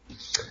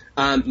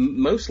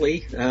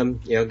 Mostly,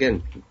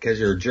 again, because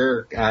you're a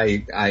jerk,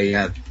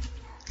 a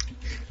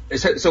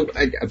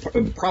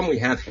problem we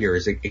have here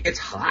is it gets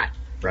hot,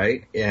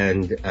 right?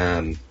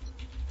 And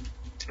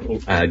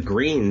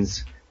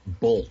greens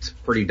bolt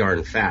pretty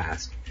darn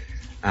fast.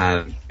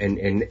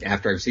 And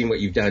after I've seen what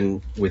you've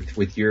done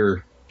with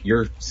your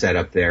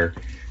setup there,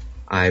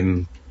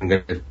 I'm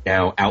going to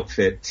now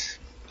outfit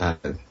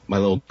my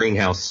little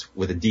greenhouse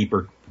with a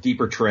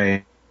deeper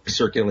tray,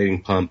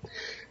 circulating pump,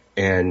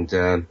 and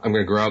I'm going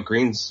to grow out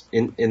greens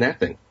in that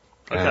thing.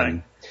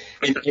 Okay.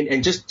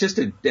 And just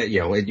to,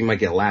 you might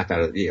get a laugh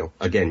out of,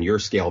 again, your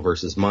scale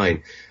versus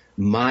mine.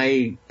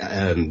 My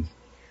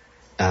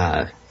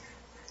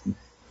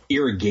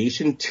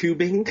irrigation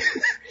tubing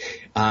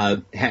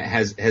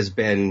has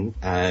been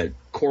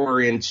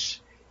 1/4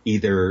 inch,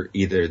 either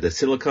the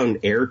silicone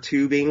air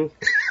tubing.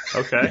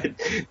 Okay.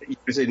 that you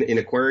use in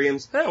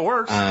aquariums. That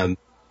works.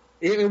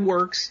 It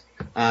works.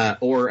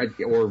 Or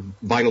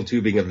vinyl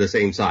tubing of the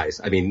same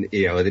size. I mean,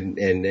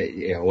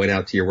 went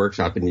out to your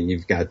workshop and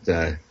you've got,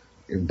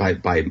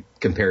 by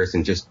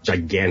comparison, just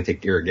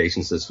gigantic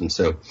irrigation systems.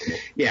 So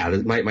yeah,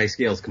 my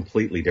scale is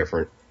completely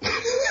different.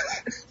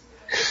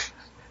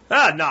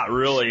 Not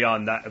really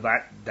on that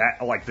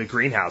like the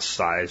greenhouse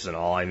size and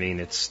all. I mean,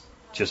 it's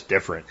just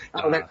different.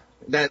 Oh,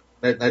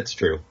 that's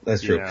true.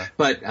 That's true. Yeah.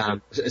 But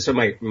so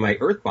my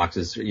earth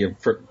boxes,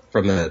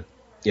 from the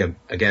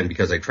again,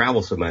 because I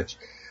travel so much,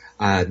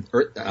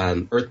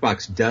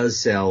 Earthbox does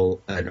sell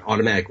an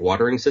automatic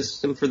watering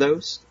system for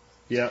those.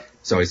 Yeah.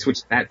 So I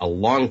switched that a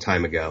long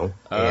time ago.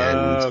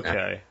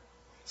 Okay.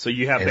 So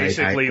you have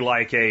basically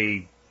like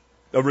a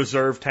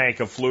reserve tank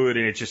of fluid,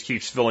 and it just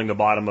keeps filling the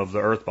bottom of the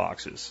earth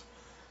boxes.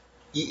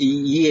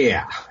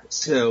 Yeah.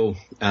 So,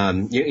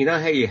 you know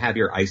how you have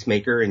your ice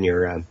maker in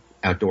your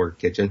outdoor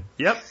kitchen?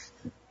 Yep.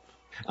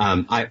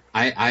 I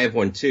have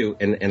one too,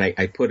 and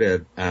I put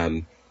a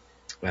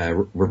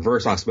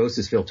reverse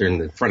osmosis filter in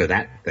the front of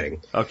that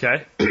thing.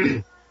 Okay.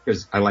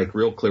 Because I like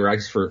real clear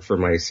ice for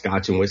my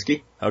scotch and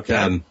whiskey.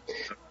 Okay.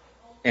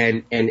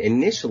 And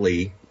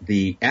initially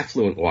the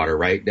effluent water,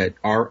 right, that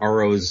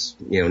RO's,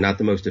 not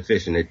the most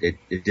efficient.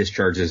 It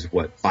discharges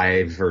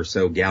 5 or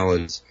so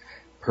gallons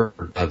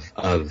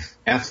of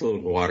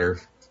effluent water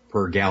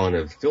per gallon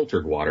of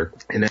filtered water.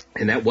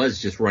 And that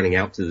was just running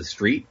out to the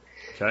street.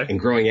 Okay. And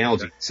growing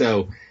algae.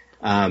 So,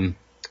 I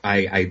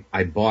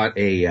bought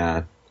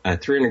a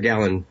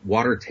 300-gallon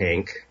water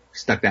tank,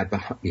 stuck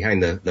that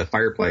behind the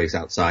fireplace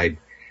outside,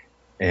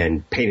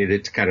 and painted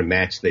it to kind of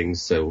match things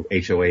so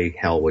HOA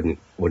hell wouldn't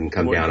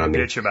come down on me.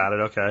 Bitch about it,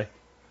 okay.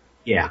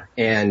 Yeah,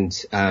 and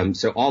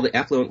so all the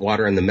effluent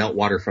water and the melt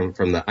water from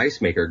the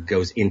ice maker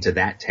goes into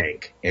that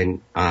tank,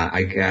 and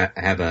I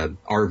have a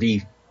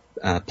RV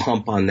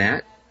pump on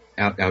that,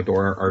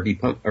 outdoor RV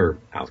pump, or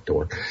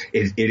outdoor.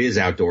 It is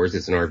outdoors.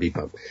 It's an RV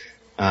pump,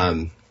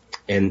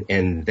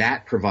 and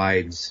that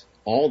provides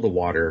all the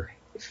water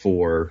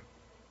for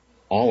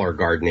all our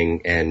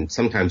gardening, and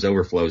sometimes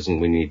overflows,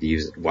 and we need to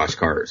use it to wash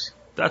cars.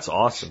 That's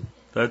awesome.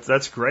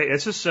 That's great.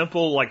 It's a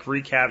simple like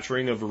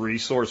recapturing of a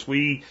resource.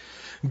 We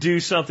do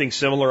something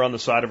similar on the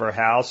side of our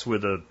house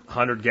with a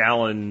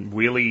 100-gallon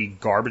wheelie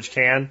garbage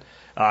can,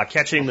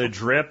 catching the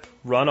drip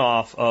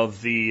runoff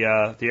of the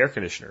air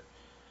conditioner.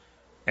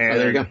 And,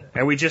 there you go.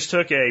 And we just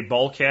took a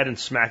bulkhead and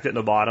smacked it in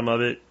the bottom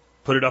of it,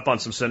 put it up on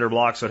some cinder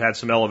blocks so it had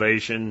some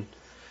elevation,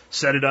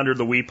 set it under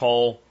the weep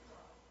hole,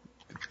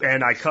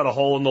 and I cut a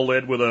hole in the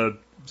lid with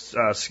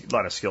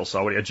not a skill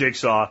saw, a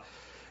jigsaw,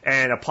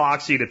 and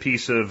epoxied a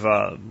piece of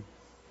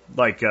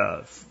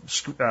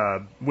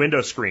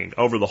window screen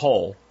over the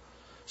hole,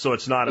 so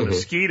it's not a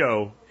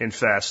mosquito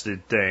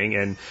infested thing.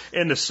 And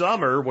in the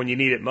summer, when you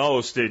need it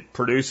most, it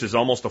produces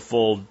almost a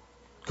full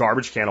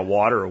garbage can of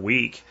water a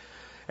week.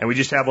 And we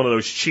just have one of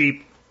those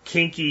cheap,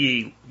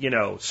 kinky,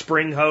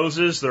 spring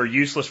hoses that are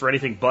useless for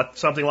anything but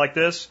something like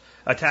this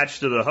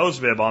attached to the hose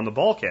bib on the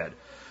bulkhead.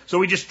 So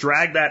we just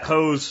drag that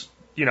hose,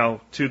 to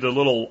the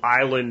little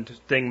island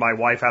thing my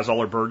wife has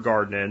all her bird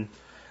garden in,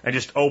 and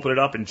just open it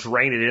up and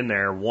drain it in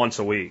there once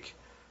a week.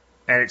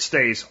 And it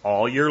stays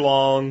all year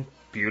long,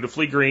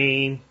 beautifully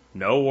green,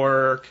 no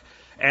work.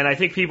 And I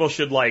think people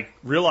should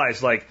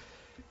realize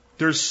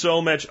there's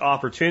so much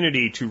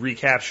opportunity to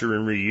recapture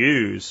and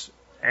reuse.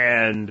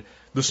 And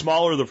the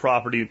smaller the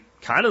property,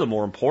 kind of the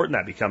more important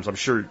that becomes. I'm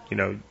sure,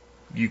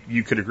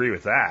 you could agree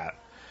with that.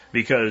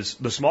 Because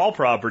the small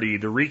property,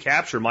 the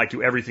recapture might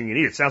do everything you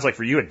need. It sounds like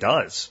for you it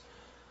does.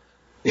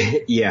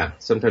 Yeah,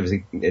 sometimes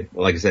it,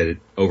 like I said, it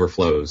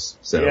overflows.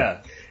 So,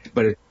 yeah.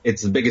 But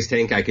it's the biggest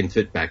tank I can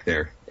fit back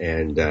there,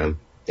 and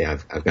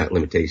I've got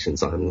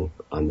limitations on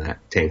that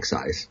tank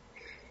size.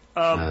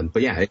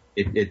 But yeah,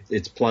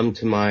 it's plumbed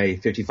to my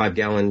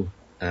 55-gallon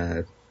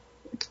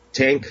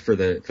tank for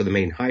the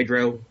main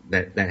hydro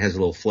that has a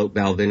little float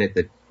valve in it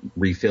that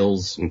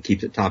refills and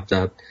keeps it topped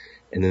up,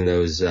 and then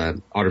those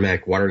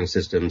automatic watering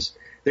systems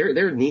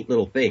they're a neat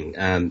little thing.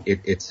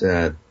 It's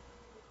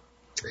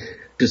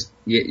just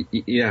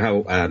you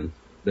know how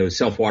those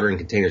self-watering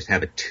containers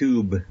have a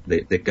tube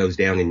that goes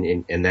down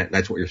and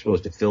that's what you're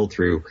supposed to fill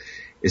through.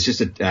 It's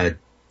just a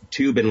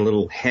tube and a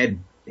little head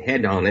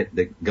on it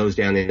that goes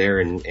down in there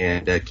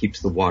and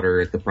keeps the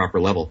water at the proper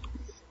level.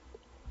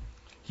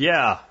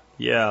 Yeah.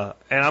 And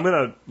I'm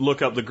going to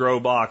look up the Grow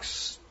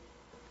Box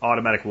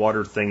automatic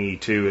water thingy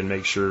too and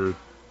make sure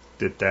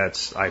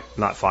that I'm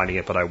not finding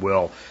it, but I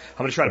will. I'm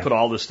going to try to put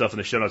all this stuff in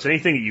the show notes.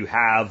 Anything that you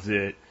have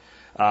that,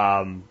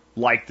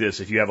 like this,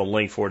 if you have a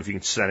link for it, if you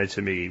can send it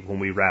to me when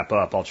we wrap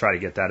up, I'll try to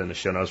get that in the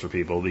show notes for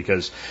people,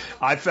 because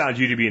I found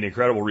you to be an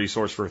incredible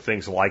resource for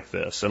things like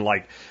this. And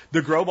like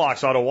the Grow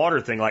Box auto water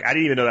thing, like I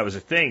didn't even know that was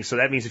a thing. So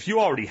that means if you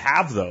already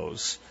have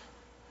those,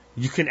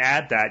 you can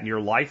add that and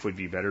your life would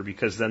be better,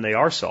 because then they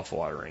are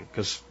self-watering.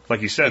 Because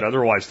like you said,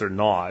 otherwise they're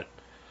not.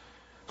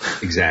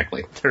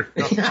 Exactly. They're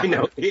not. I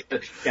know.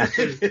 Yeah.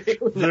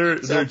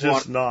 They're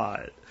just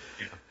not.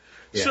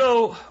 Yeah.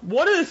 So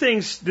one of the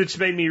things that's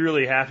made me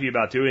really happy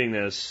about doing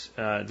this,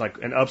 like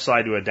an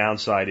upside to a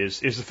downside, is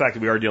the fact that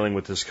we are dealing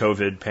with this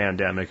COVID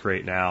pandemic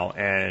right now.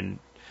 And,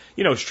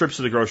 you know, trips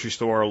to the grocery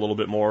store are a little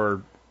bit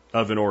more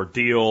of an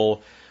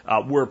ordeal.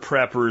 We're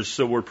preppers,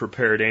 so we're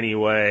prepared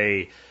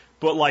anyway.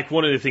 But like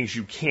one of the things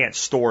you can't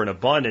store in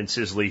abundance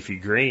is leafy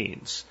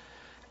greens.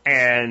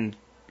 And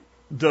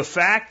the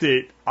fact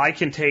that I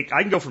can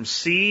go from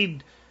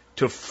seed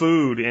to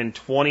food in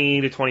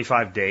 20 to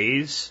 25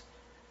 days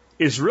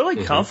is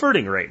really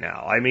comforting right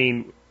now. I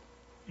mean,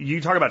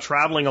 you talk about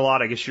traveling a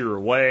lot. I guess you're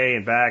away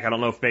and back. I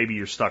don't know if maybe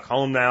you're stuck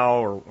home now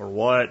or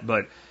what,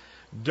 but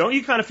don't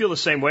you kind of feel the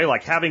same way?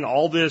 Like having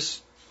all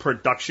this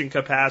production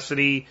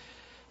capacity,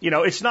 you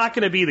know, it's not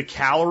going to be the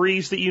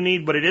calories that you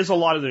need, but it is a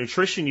lot of the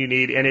nutrition you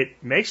need, and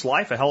it makes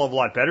life a hell of a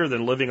lot better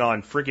than living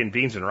on freaking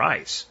beans and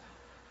rice.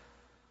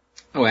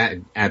 Oh,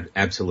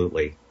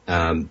 absolutely.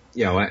 You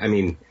know, I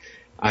mean,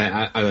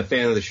 I'm a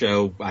fan of the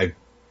show.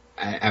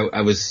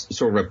 I was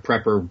sort of a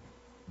prepper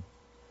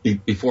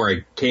before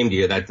I came to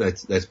you.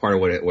 That's part of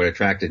what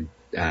attracted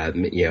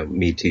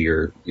me to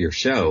your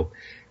show.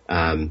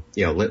 You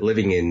know,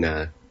 living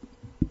in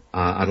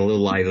on a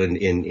little island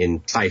in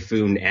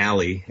Typhoon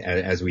Alley,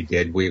 as we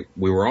did, we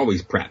were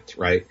always prepped,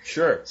 right?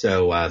 Sure.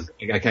 So I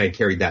kind of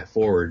carried that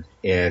forward,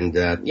 and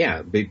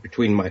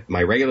between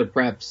my regular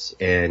preps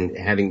and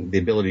having the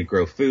ability to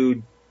grow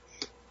food,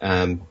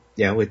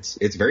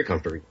 it's very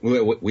comforting.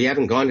 We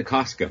haven't gone to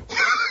Costco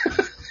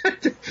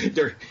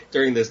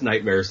during this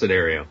nightmare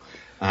scenario.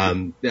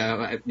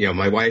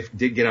 My wife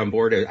did get on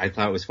board. I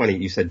thought it was funny.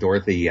 You said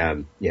Dorothy,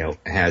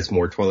 has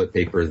more toilet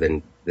paper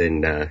than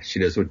she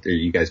does what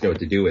you guys know what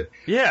to do with.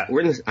 Yeah.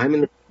 I'm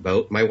in the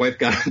boat. My wife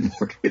got on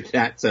board with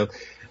that. So,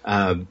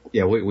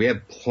 we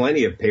have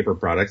plenty of paper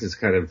products. It's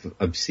kind of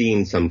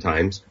obscene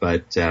sometimes,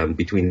 but,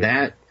 between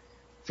that,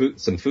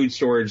 some food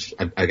storage,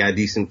 I got a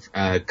decent,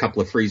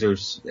 couple of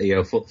freezers,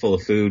 full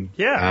of food.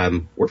 Yeah.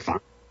 We're fine.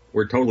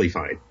 We're totally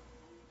fine.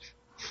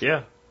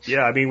 Yeah.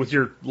 Yeah, I mean, with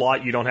your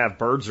lot, you don't have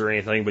birds or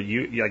anything, but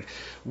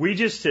we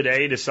just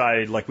today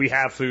decided, we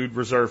have food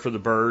reserved for the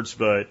birds,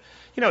 but,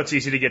 it's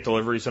easy to get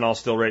deliveries and all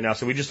still right now,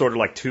 so we just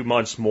ordered 2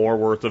 months more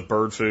worth of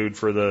bird food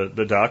for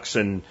the ducks,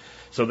 and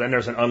so then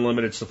there's an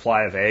unlimited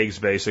supply of eggs,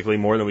 basically,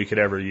 more than we could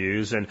ever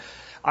use, and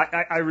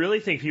I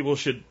really think people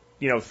should,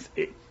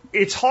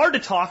 it's hard to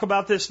talk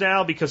about this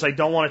now because I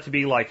don't want it to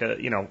be like a,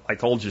 I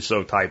told you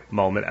so type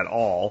moment at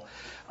all.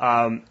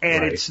 Right.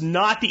 It's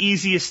not the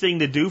easiest thing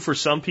to do for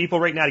some people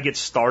right now to get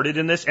started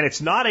in this. And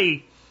it's not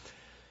a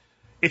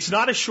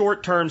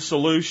short-term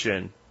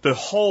solution. The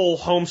whole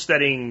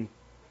homesteading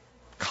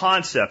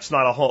concept's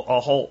not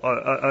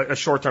a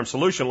short-term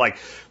solution.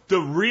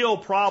 The real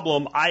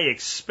problem I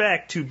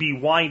expect to be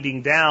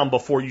winding down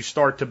before you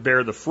start to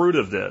bear the fruit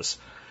of this.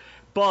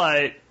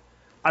 But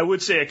I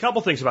would say a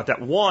couple things about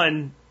that.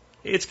 One,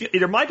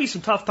 there might be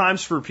some tough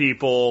times for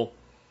people,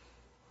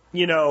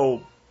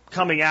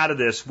 coming out of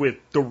this with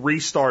the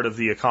restart of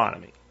the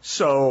economy.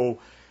 So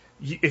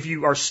if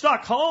you are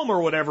stuck home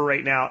or whatever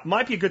right now, it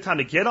might be a good time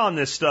to get on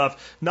this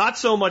stuff, not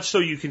so much so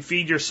you can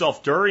feed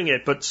yourself during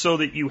it, but so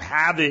that you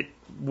have it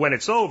when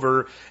it's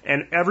over.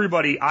 And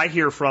everybody I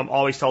hear from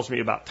always tells me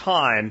about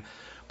time.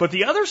 But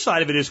the other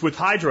side of it is with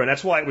hydro, and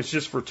that's why it was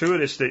just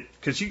fortuitous that,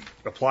 because you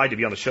applied to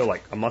be on the show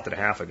a month and a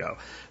half ago,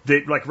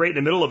 that right in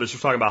the middle of us, we're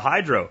talking about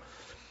hydro.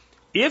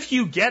 If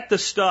you get the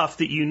stuff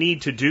that you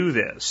need to do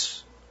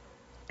this,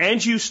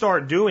 and you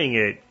start doing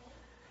it,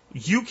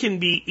 you can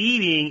be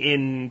eating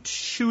in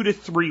 2 to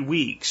 3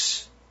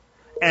 weeks.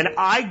 And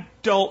I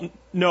don't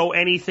know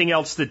anything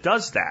else that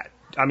does that.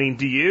 I mean,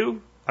 do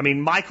you? I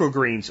mean,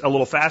 microgreens a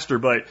little faster,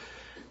 but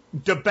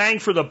the bang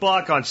for the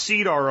buck on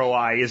seed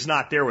ROI is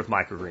not there with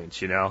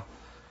microgreens,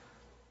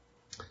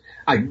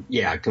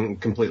 I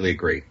completely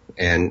agree.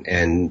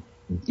 And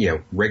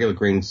regular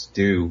greens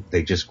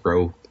they just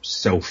grow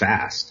so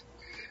fast.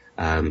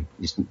 You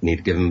just need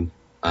to give them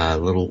a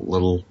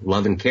little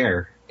love and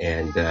care,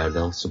 and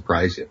they'll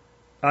surprise you.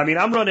 I mean,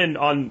 I'm running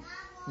on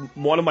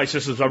one of my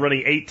systems, I'm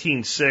running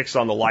 18.6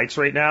 on the lights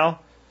right now.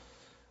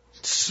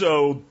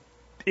 So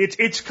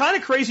it's kind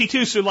of crazy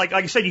too. So like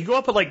I said, you go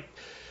up at like,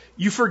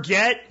 you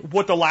forget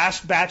what the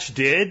last batch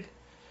did.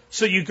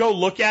 So you go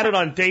look at it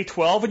on day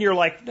 12 and you're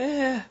like,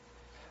 I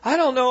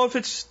don't know if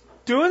it's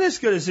doing as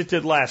good as it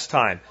did last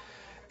time.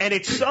 And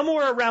it's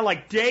somewhere around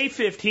like day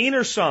 15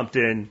 or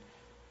something.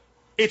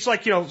 It's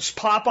like,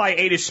 Popeye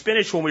ate his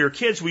spinach when we were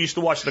kids. We used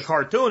to watch the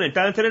cartoon and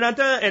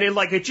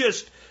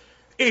and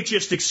it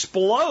just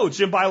explodes.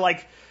 And by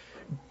like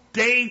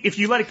if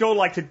you let it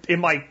go in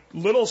my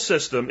little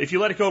system, if you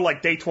let it go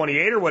like day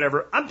 28 or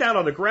whatever, I'm down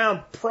on the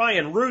ground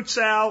prying roots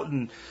out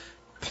and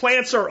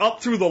plants are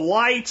up through the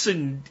lights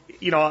and,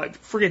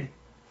 friggin'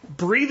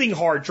 breathing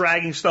hard,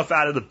 dragging stuff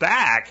out of the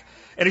back.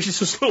 And it's just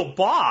this little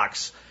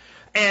box.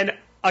 And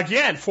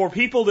again, for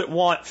people that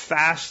want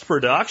fast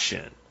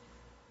production,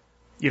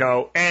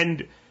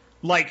 and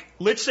like,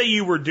 let's say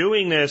you were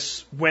doing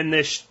this when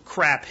this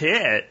crap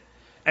hit,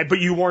 but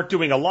you weren't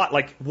doing a lot.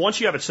 Like, once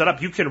you have it set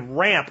up, you can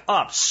ramp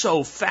up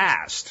so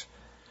fast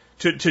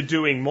to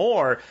doing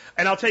more.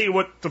 And I'll tell you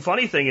what the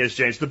funny thing is,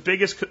 James, the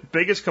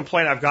biggest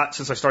complaint I've got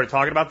since I started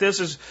talking about this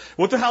is,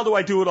 what the hell do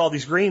I do with all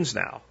these greens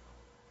now?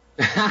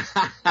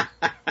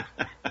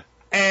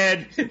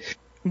 And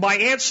my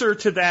answer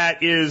to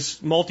that is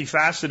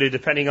multifaceted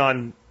depending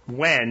on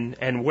when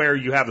and where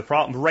you have the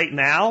problem. Right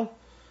now,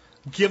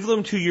 give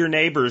them to your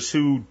neighbors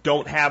who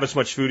don't have as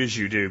much food as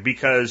you do,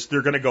 because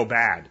they're going to go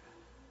bad.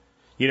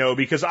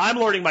 Because I'm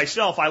learning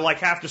myself, I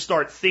have to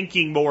start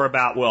thinking more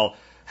about, well,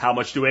 how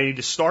much do I need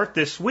to start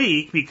this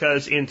week?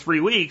 Because in 3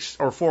 weeks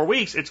or 4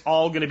 weeks, it's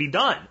all going to be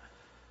done.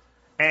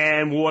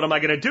 And what am I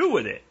going to do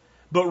with it?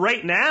 But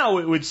right now,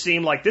 it would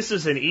seem like this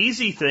is an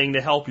easy thing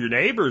to help your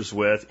neighbors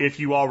with if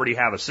you already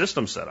have a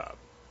system set up.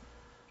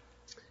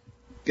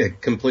 I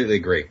completely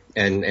agree.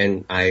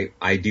 And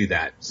I do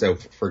that. So,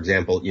 for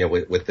example,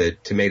 with the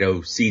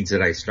tomato seeds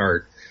that I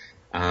start,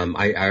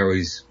 I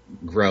always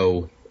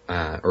grow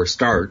or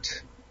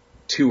start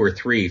 2 or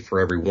 3 for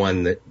every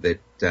one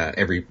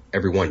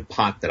every one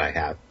pot that I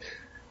have.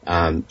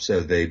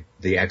 So the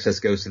excess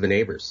goes to the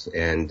neighbors,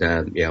 and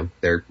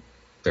they're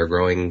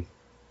growing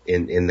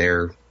in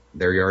their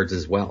yards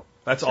as well.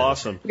 That's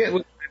awesome. Yeah,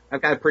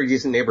 I've got a pretty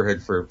decent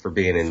neighborhood for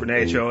being in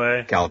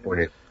HOA.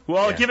 California.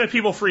 Well, giving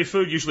people free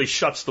food usually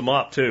shuts them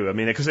up too. I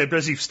mean, because they're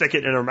busy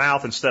sticking it in their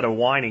mouth instead of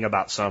whining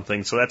about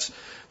something. So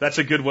that's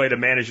a good way to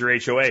manage your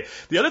HOA.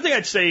 The other thing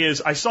I'd say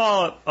is I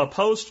saw a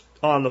post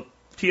on the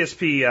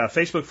TSP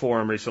Facebook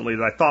forum recently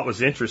that I thought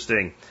was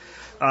interesting.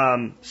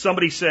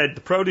 Somebody said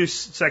the produce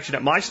section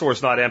at my store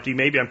is not empty.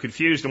 Maybe I'm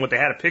confused. And what they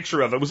had a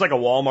picture of, it was like a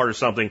Walmart or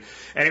something.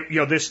 And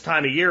this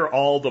time of year,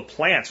 all the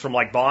plants from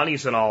like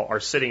Bonnie's and all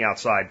are sitting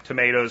outside.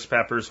 Tomatoes,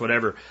 peppers,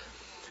 whatever.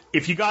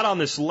 If you got on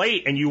this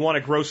late and you want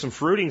to grow some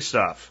fruiting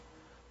stuff,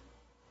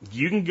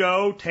 you can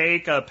go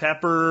take a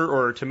pepper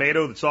or a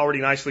tomato that's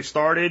already nicely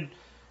started,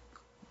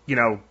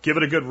 give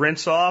it a good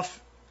rinse off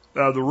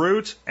the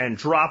roots and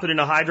drop it in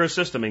a hydro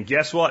system. And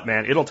guess what,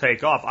 man? It'll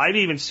take off. I've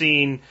even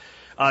seen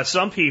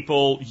some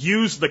people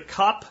use the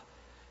cup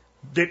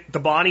that the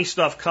Bonnie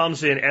stuff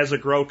comes in as a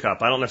grow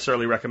cup. I don't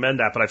necessarily recommend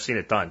that, but I've seen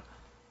it done.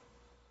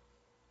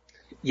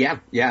 Yeah,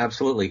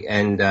 absolutely.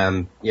 And,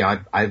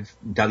 I've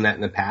done that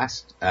in the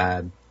past.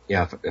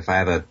 If I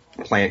have a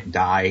plant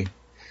die,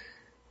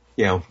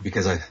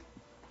 because of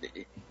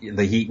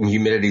the heat and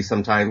humidity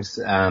sometimes,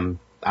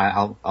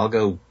 I'll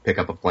go pick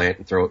up a plant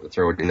and throw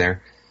it in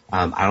there.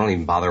 I don't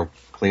even bother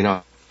clean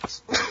up.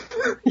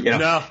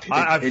 No,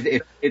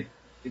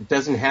 it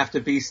doesn't have to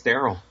be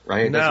sterile,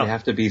 right? It doesn't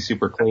have to be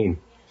super clean.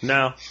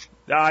 No.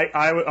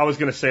 I was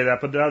going to say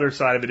that, but the other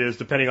side of it is,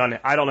 depending on,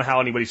 I don't know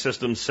how anybody's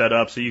system's set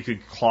up, so you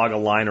could clog a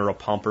line or a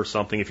pump or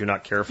something if you're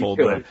not careful.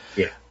 But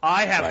yeah.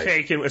 I have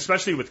taken,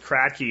 especially with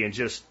Kratky, and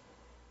just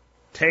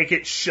take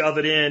it, shove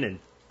it in, and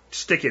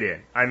stick it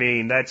in. I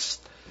mean,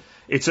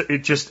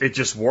 it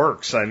just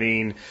works. I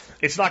mean,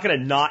 it's not going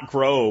to not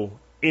grow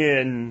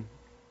in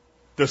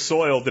the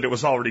soil that it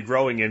was already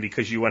growing in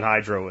because you went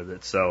hydro with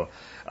it. So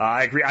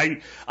I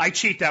agree. I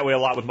cheat that way a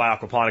lot with my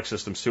aquaponics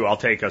systems too. I'll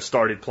take a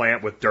started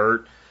plant with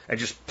dirt and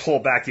just pull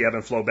back the ebb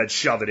and flow bed,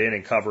 shove it in,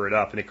 and cover it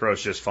up, and it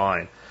grows just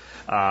fine.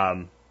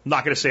 I'm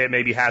not going to say it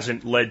maybe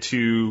hasn't led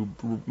to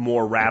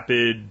more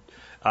rapid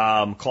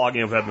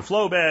clogging of ebb and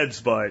flow beds,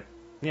 but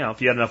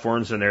if you had enough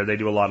worms in there, they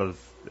do a lot of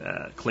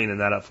cleaning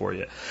that up for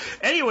you.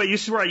 Anyway,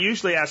 this is where I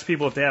usually ask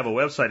people if they have a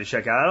website to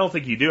check out. I don't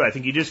think you do. I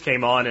think you just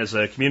came on as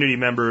a community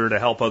member to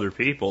help other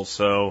people.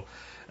 So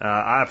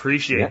I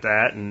appreciate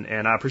that,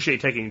 and I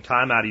appreciate taking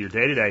time out of your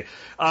day today.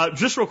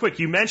 Just real quick,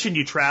 you mentioned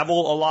you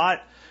travel a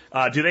lot.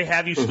 Do they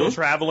have you still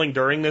traveling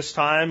during this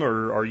time,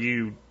 or are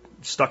you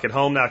stuck at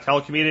home now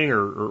telecommuting,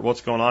 or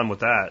what's going on with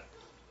that?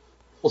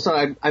 Well, so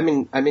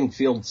I'm in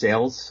field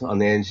sales on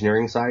the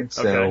engineering side,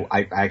 so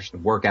I actually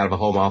work out of a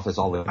home office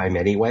all the time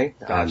anyway.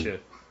 Gotcha.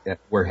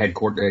 We're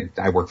headquartered.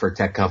 I work for a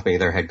tech company.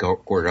 They're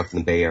headquartered up in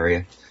the Bay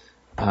Area.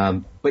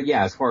 But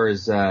yeah, as far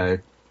as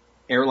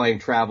airline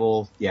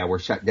travel, we're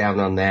shut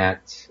down on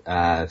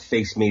that.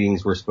 Face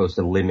meetings we're supposed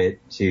to limit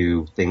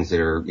to things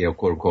that are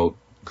quote unquote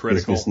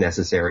critical, business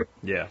necessary.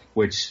 Yeah.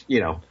 Which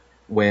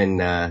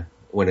when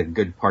when a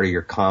good part of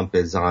your comp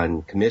is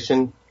on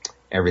commission,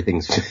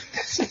 everything's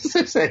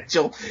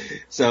essential.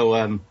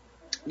 So,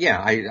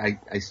 yeah,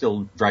 I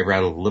still drive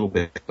around a little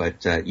bit,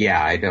 but,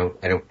 yeah, I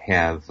don't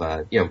have,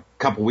 a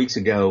couple weeks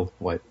ago,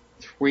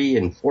 3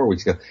 and 4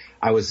 weeks ago,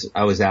 I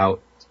was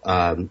out,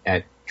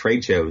 at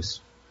trade shows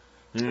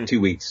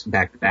 2 weeks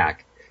back to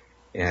back.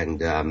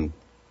 And,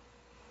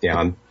 yeah,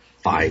 I'm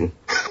fine.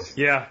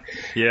 Yeah.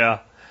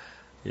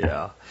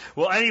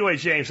 Well, anyway,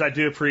 James, I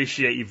do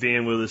appreciate you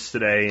being with us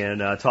today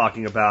and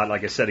talking about,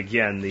 like I said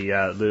again,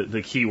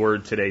 the key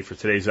word today for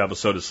today's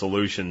episode is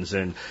solutions.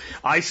 And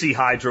I see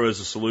hydro as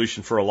a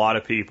solution for a lot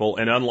of people.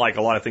 And unlike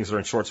a lot of things that are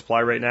in short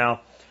supply right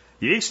now,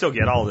 you can still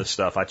get all this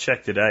stuff. I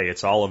checked today;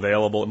 it's all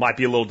available. It might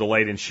be a little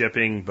delayed in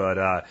shipping,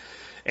 but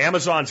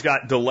Amazon's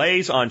got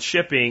delays on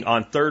shipping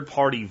on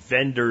third-party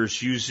vendors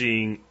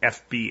using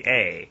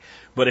FBA.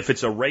 But if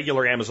it's a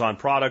regular Amazon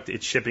product,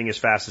 it's shipping as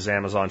fast as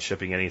Amazon's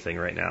shipping anything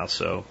right now,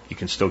 so you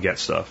can still get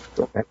stuff.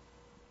 Okay.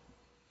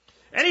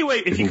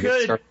 Anyway, if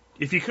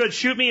you could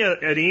shoot me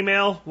an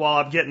email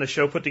while I'm getting the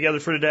show put together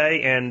for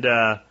today, and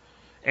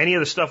any of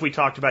the stuff we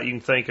talked about you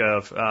can think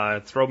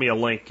of, throw me a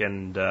link,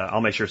 and I'll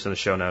make sure it's in the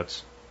show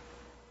notes.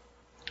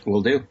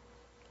 Will do.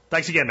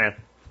 Thanks again, man.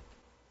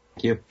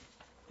 Thank you.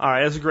 All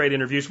right, that's a great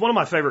interview. It's one of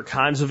my favorite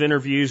kinds of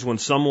interviews when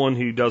someone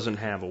who doesn't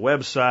have a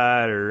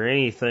website or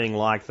anything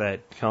like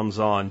that comes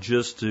on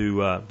just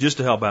to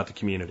help out the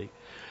community.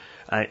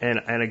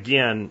 And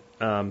again,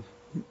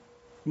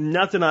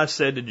 nothing I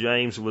said to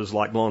James was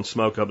like blowing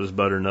smoke up his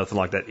butt or nothing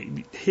like that.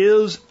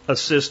 His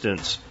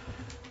assistance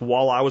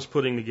while I was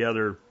putting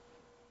together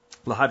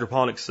the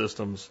hydroponics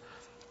systems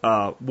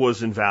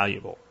was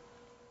invaluable,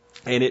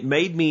 and it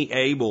made me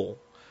able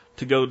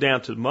to go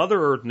down to Mother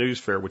Earth News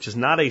Fair, which is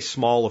not a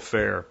small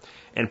affair,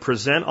 and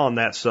present on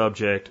that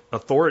subject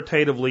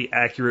authoritatively,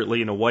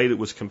 accurately, in a way that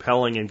was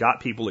compelling and got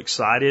people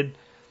excited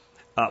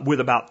with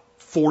about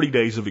 40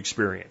 days of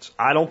experience.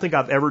 I don't think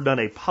I've ever done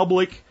a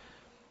public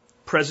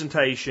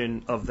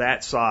presentation of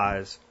that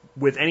size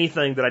with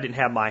anything that I didn't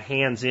have my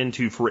hands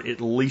into for at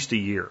least a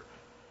year.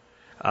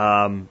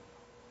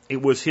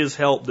 It was his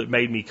help that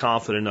made me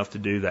confident enough to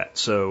do that.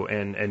 So,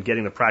 and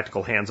getting the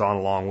practical hands-on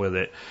along with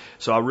it.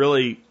 So I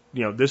really,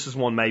 this is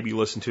one maybe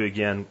listen to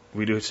again.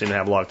 We do seem to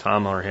have a lot of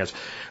time on our hands.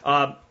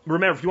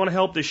 Remember, if you want to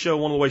help this show,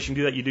 one of the ways you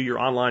can do that, you do your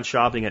online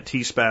shopping at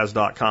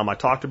tspaz.com. I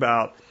talked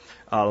about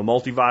the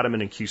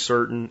multivitamin and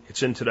Q-Certain.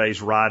 It's in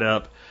today's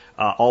write-up.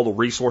 All the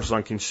resources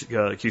on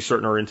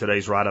Q-Certain are in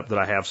today's write-up that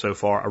I have so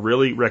far. I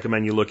really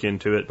recommend you look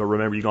into it, but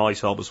remember, you can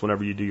always help us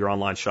whenever you do your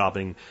online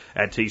shopping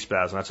at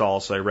T-Spaz, and that's all I'll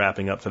say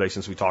wrapping up today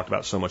since we talked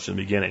about so much in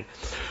the beginning.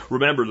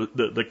 Remember,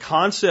 the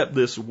concept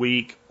this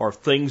week are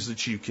things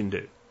that you can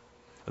do.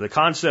 The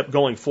concept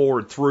going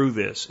forward through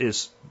this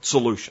is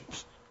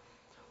solutions.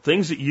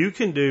 Things that you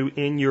can do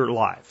in your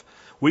life.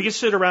 We can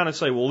sit around and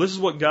say, well, this is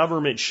what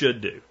government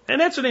should do.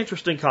 And that's an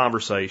interesting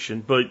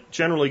conversation, but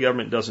generally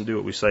government doesn't do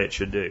what we say it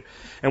should do.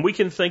 And we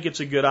can think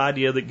it's a good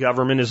idea that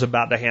government is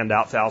about to hand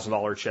out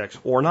 $1,000 checks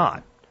or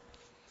not.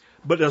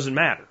 But it doesn't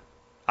matter.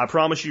 I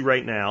promise you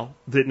right now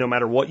that no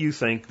matter what you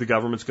think, the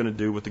government's going to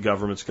do what the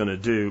government's going to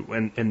do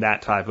and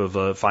that type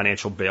of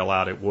financial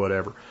bailout at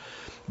whatever.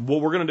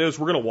 What we're going to do is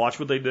we're going to watch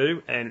what they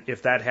do, and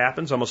if that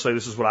happens, I'm going to say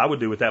this is what I would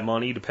do with that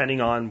money,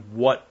 depending on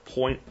what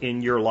point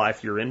in your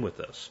life you're in with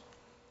this.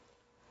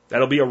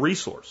 That'll be a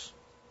resource.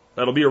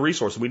 That'll be a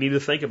resource. We need to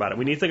think about it.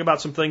 We need to think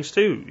about some things,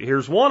 too.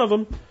 Here's one of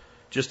them,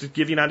 just to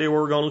give you an idea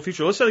where we're going in the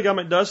future. Let's say the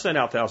government does send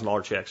out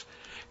 $1,000 checks.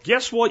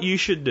 Guess what you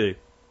should do?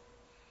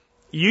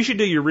 You should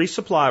do your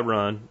resupply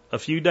run a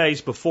few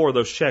days before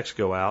those checks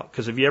go out,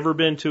 because have you ever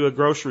been to a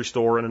grocery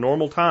store in a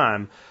normal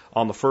time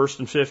on the 1st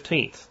and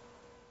 15th?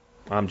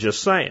 I'm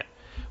just saying.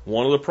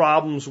 One of the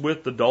problems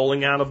with the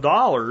doling out of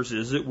dollars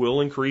is it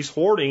will increase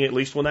hoarding, at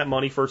least when that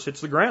money first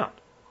hits the ground.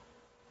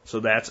 So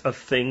that's a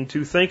thing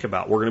to think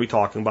about. We're going to be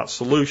talking about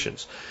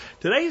solutions.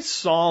 Today's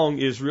song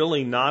is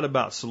really not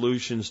about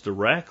solutions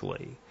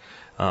directly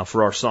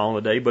for our song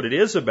today, but it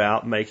is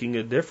about making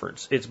a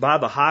difference. It's by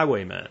the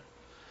Highwaymen.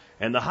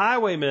 And the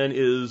Highwaymen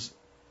is,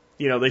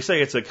 they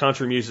say it's a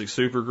country music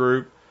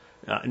supergroup.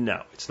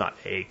 No, it's not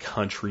a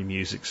country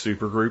music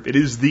supergroup. It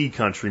is the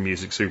country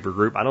music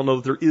supergroup. I don't know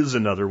that there is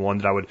another one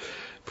that I would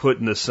put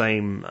in the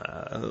same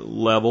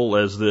level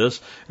as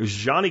this. It was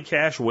Johnny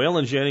Cash,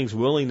 Waylon Jennings,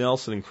 Willie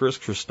Nelson, and Chris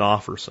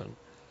Christopherson.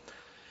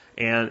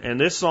 And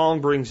this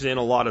song brings in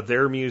a lot of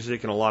their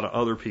music and a lot of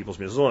other people's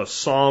music. It's not a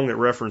song that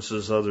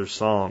references other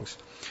songs.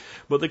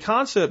 But the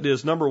concept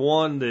is, number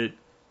one, that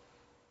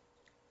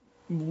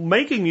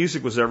making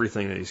music was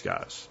everything to these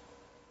guys.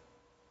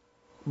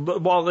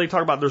 But while they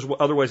talk about there's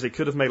other ways they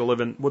could have made a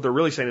living, what they're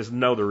really saying is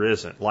no, there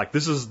isn't. Like,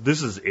 this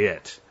is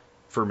it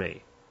for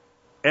me.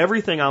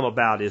 Everything I'm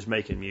about is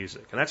making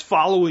music. And that's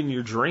following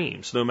your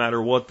dreams, no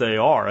matter what they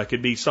are. It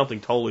could be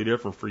something totally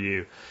different for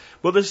you.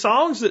 But the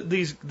songs that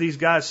these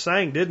guys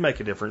sang did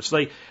make a difference.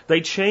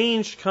 They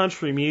changed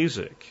country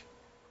music.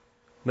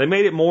 They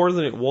made it more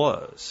than it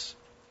was.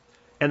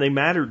 And they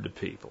mattered to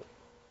people.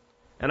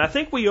 And I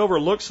think we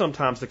overlook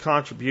sometimes the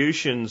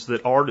contributions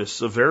that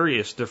artists of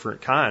various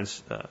different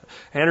kinds,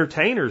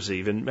 entertainers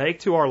even, make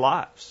to our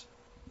lives.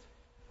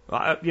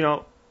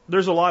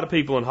 There's a lot of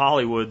people in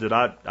Hollywood that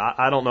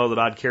I don't know that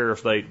I'd care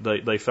if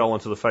they fell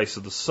into the face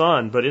of the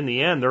sun, but in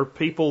the end, they're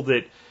people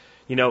that,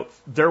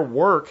 their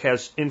work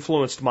has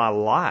influenced my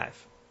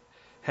life,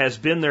 has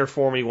been there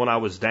for me when I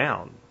was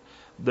down.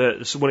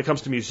 So when it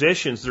comes to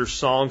musicians, there's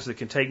songs that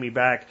can take me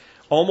back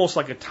almost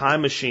like a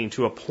time machine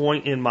to a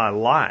point in my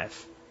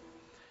life.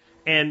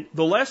 And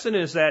the lesson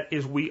is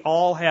we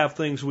all have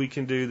things we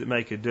can do that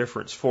make a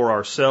difference for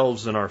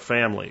ourselves and our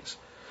families.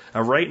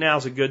 Right now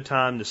is a good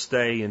time to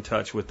stay in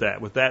touch with that.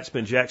 With that, it's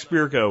been Jack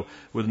Spirko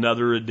with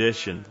another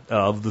edition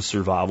of the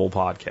Survival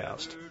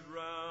Podcast.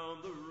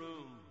 Round the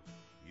room,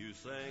 you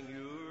sang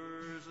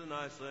yours and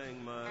I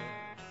sang mine.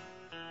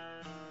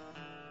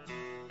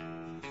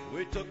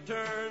 We took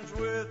turns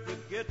with the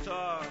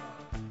guitar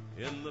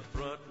in the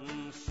front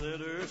and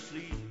center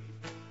seat.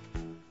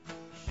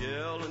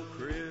 Shell and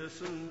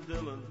Chris and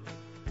Dylan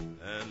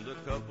and a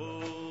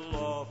couple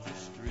off the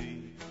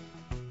street.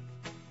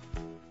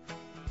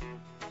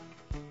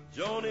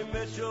 Joni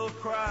Mitchell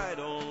cried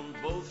on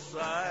both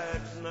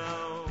sides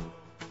now.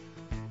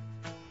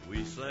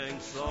 We sang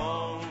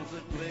songs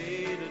that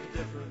made a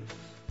difference,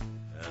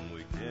 and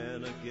we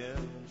can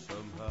again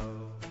somehow.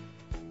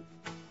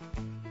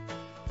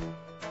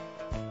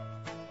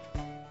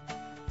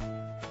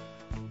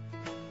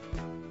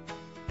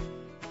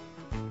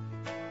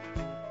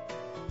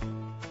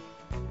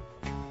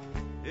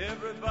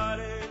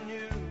 Everybody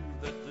knew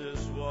that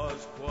this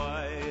was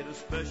quite a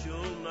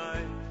special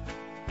night.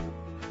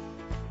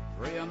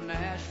 Graham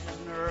Nash was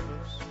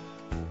nervous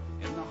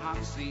in the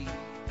hot seat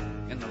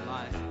in the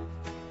light.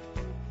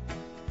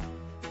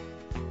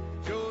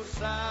 Joe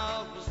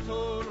South was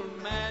total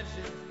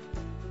magic,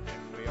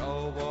 and we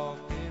all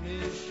walked in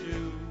his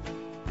shoes.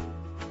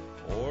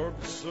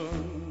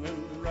 Orbison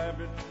and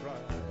Rabbit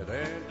cried,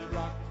 and he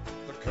rocked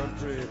the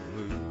country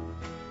blues.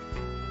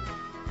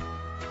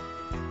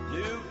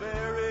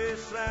 Newberry,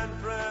 San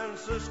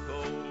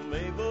Francisco,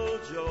 Mabel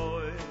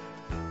Joy.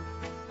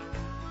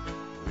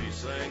 We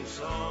sang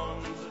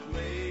songs that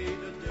made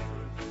a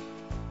difference.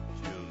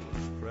 June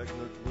was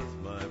pregnant with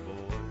my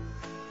boy.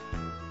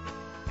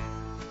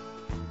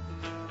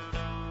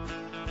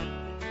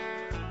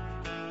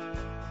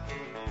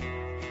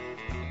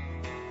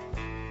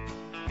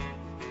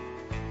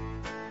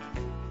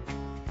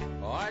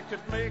 I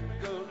could make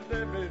a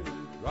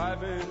living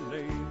driving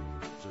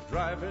names or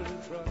driving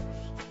trucks.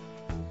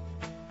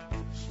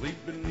 Sleep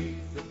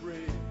beneath the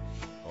bridge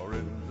or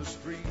in the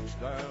streets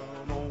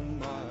down on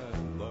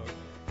my luck.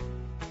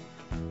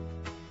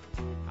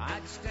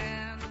 I'd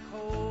stand the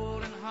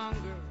cold and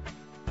hunger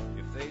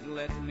if they'd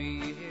let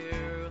me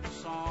hear the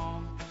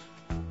songs.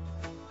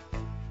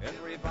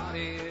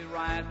 Everybody'd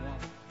write one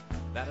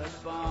that us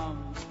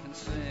bums can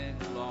sing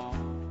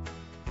along.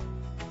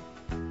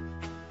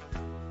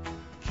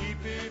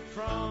 Keep it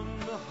from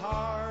the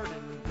heart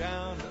and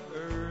down to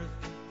earth.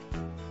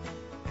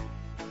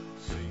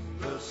 Sing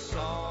the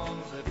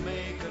songs that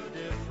make a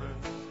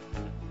difference.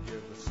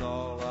 Give us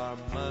all our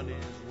money's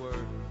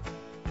worth.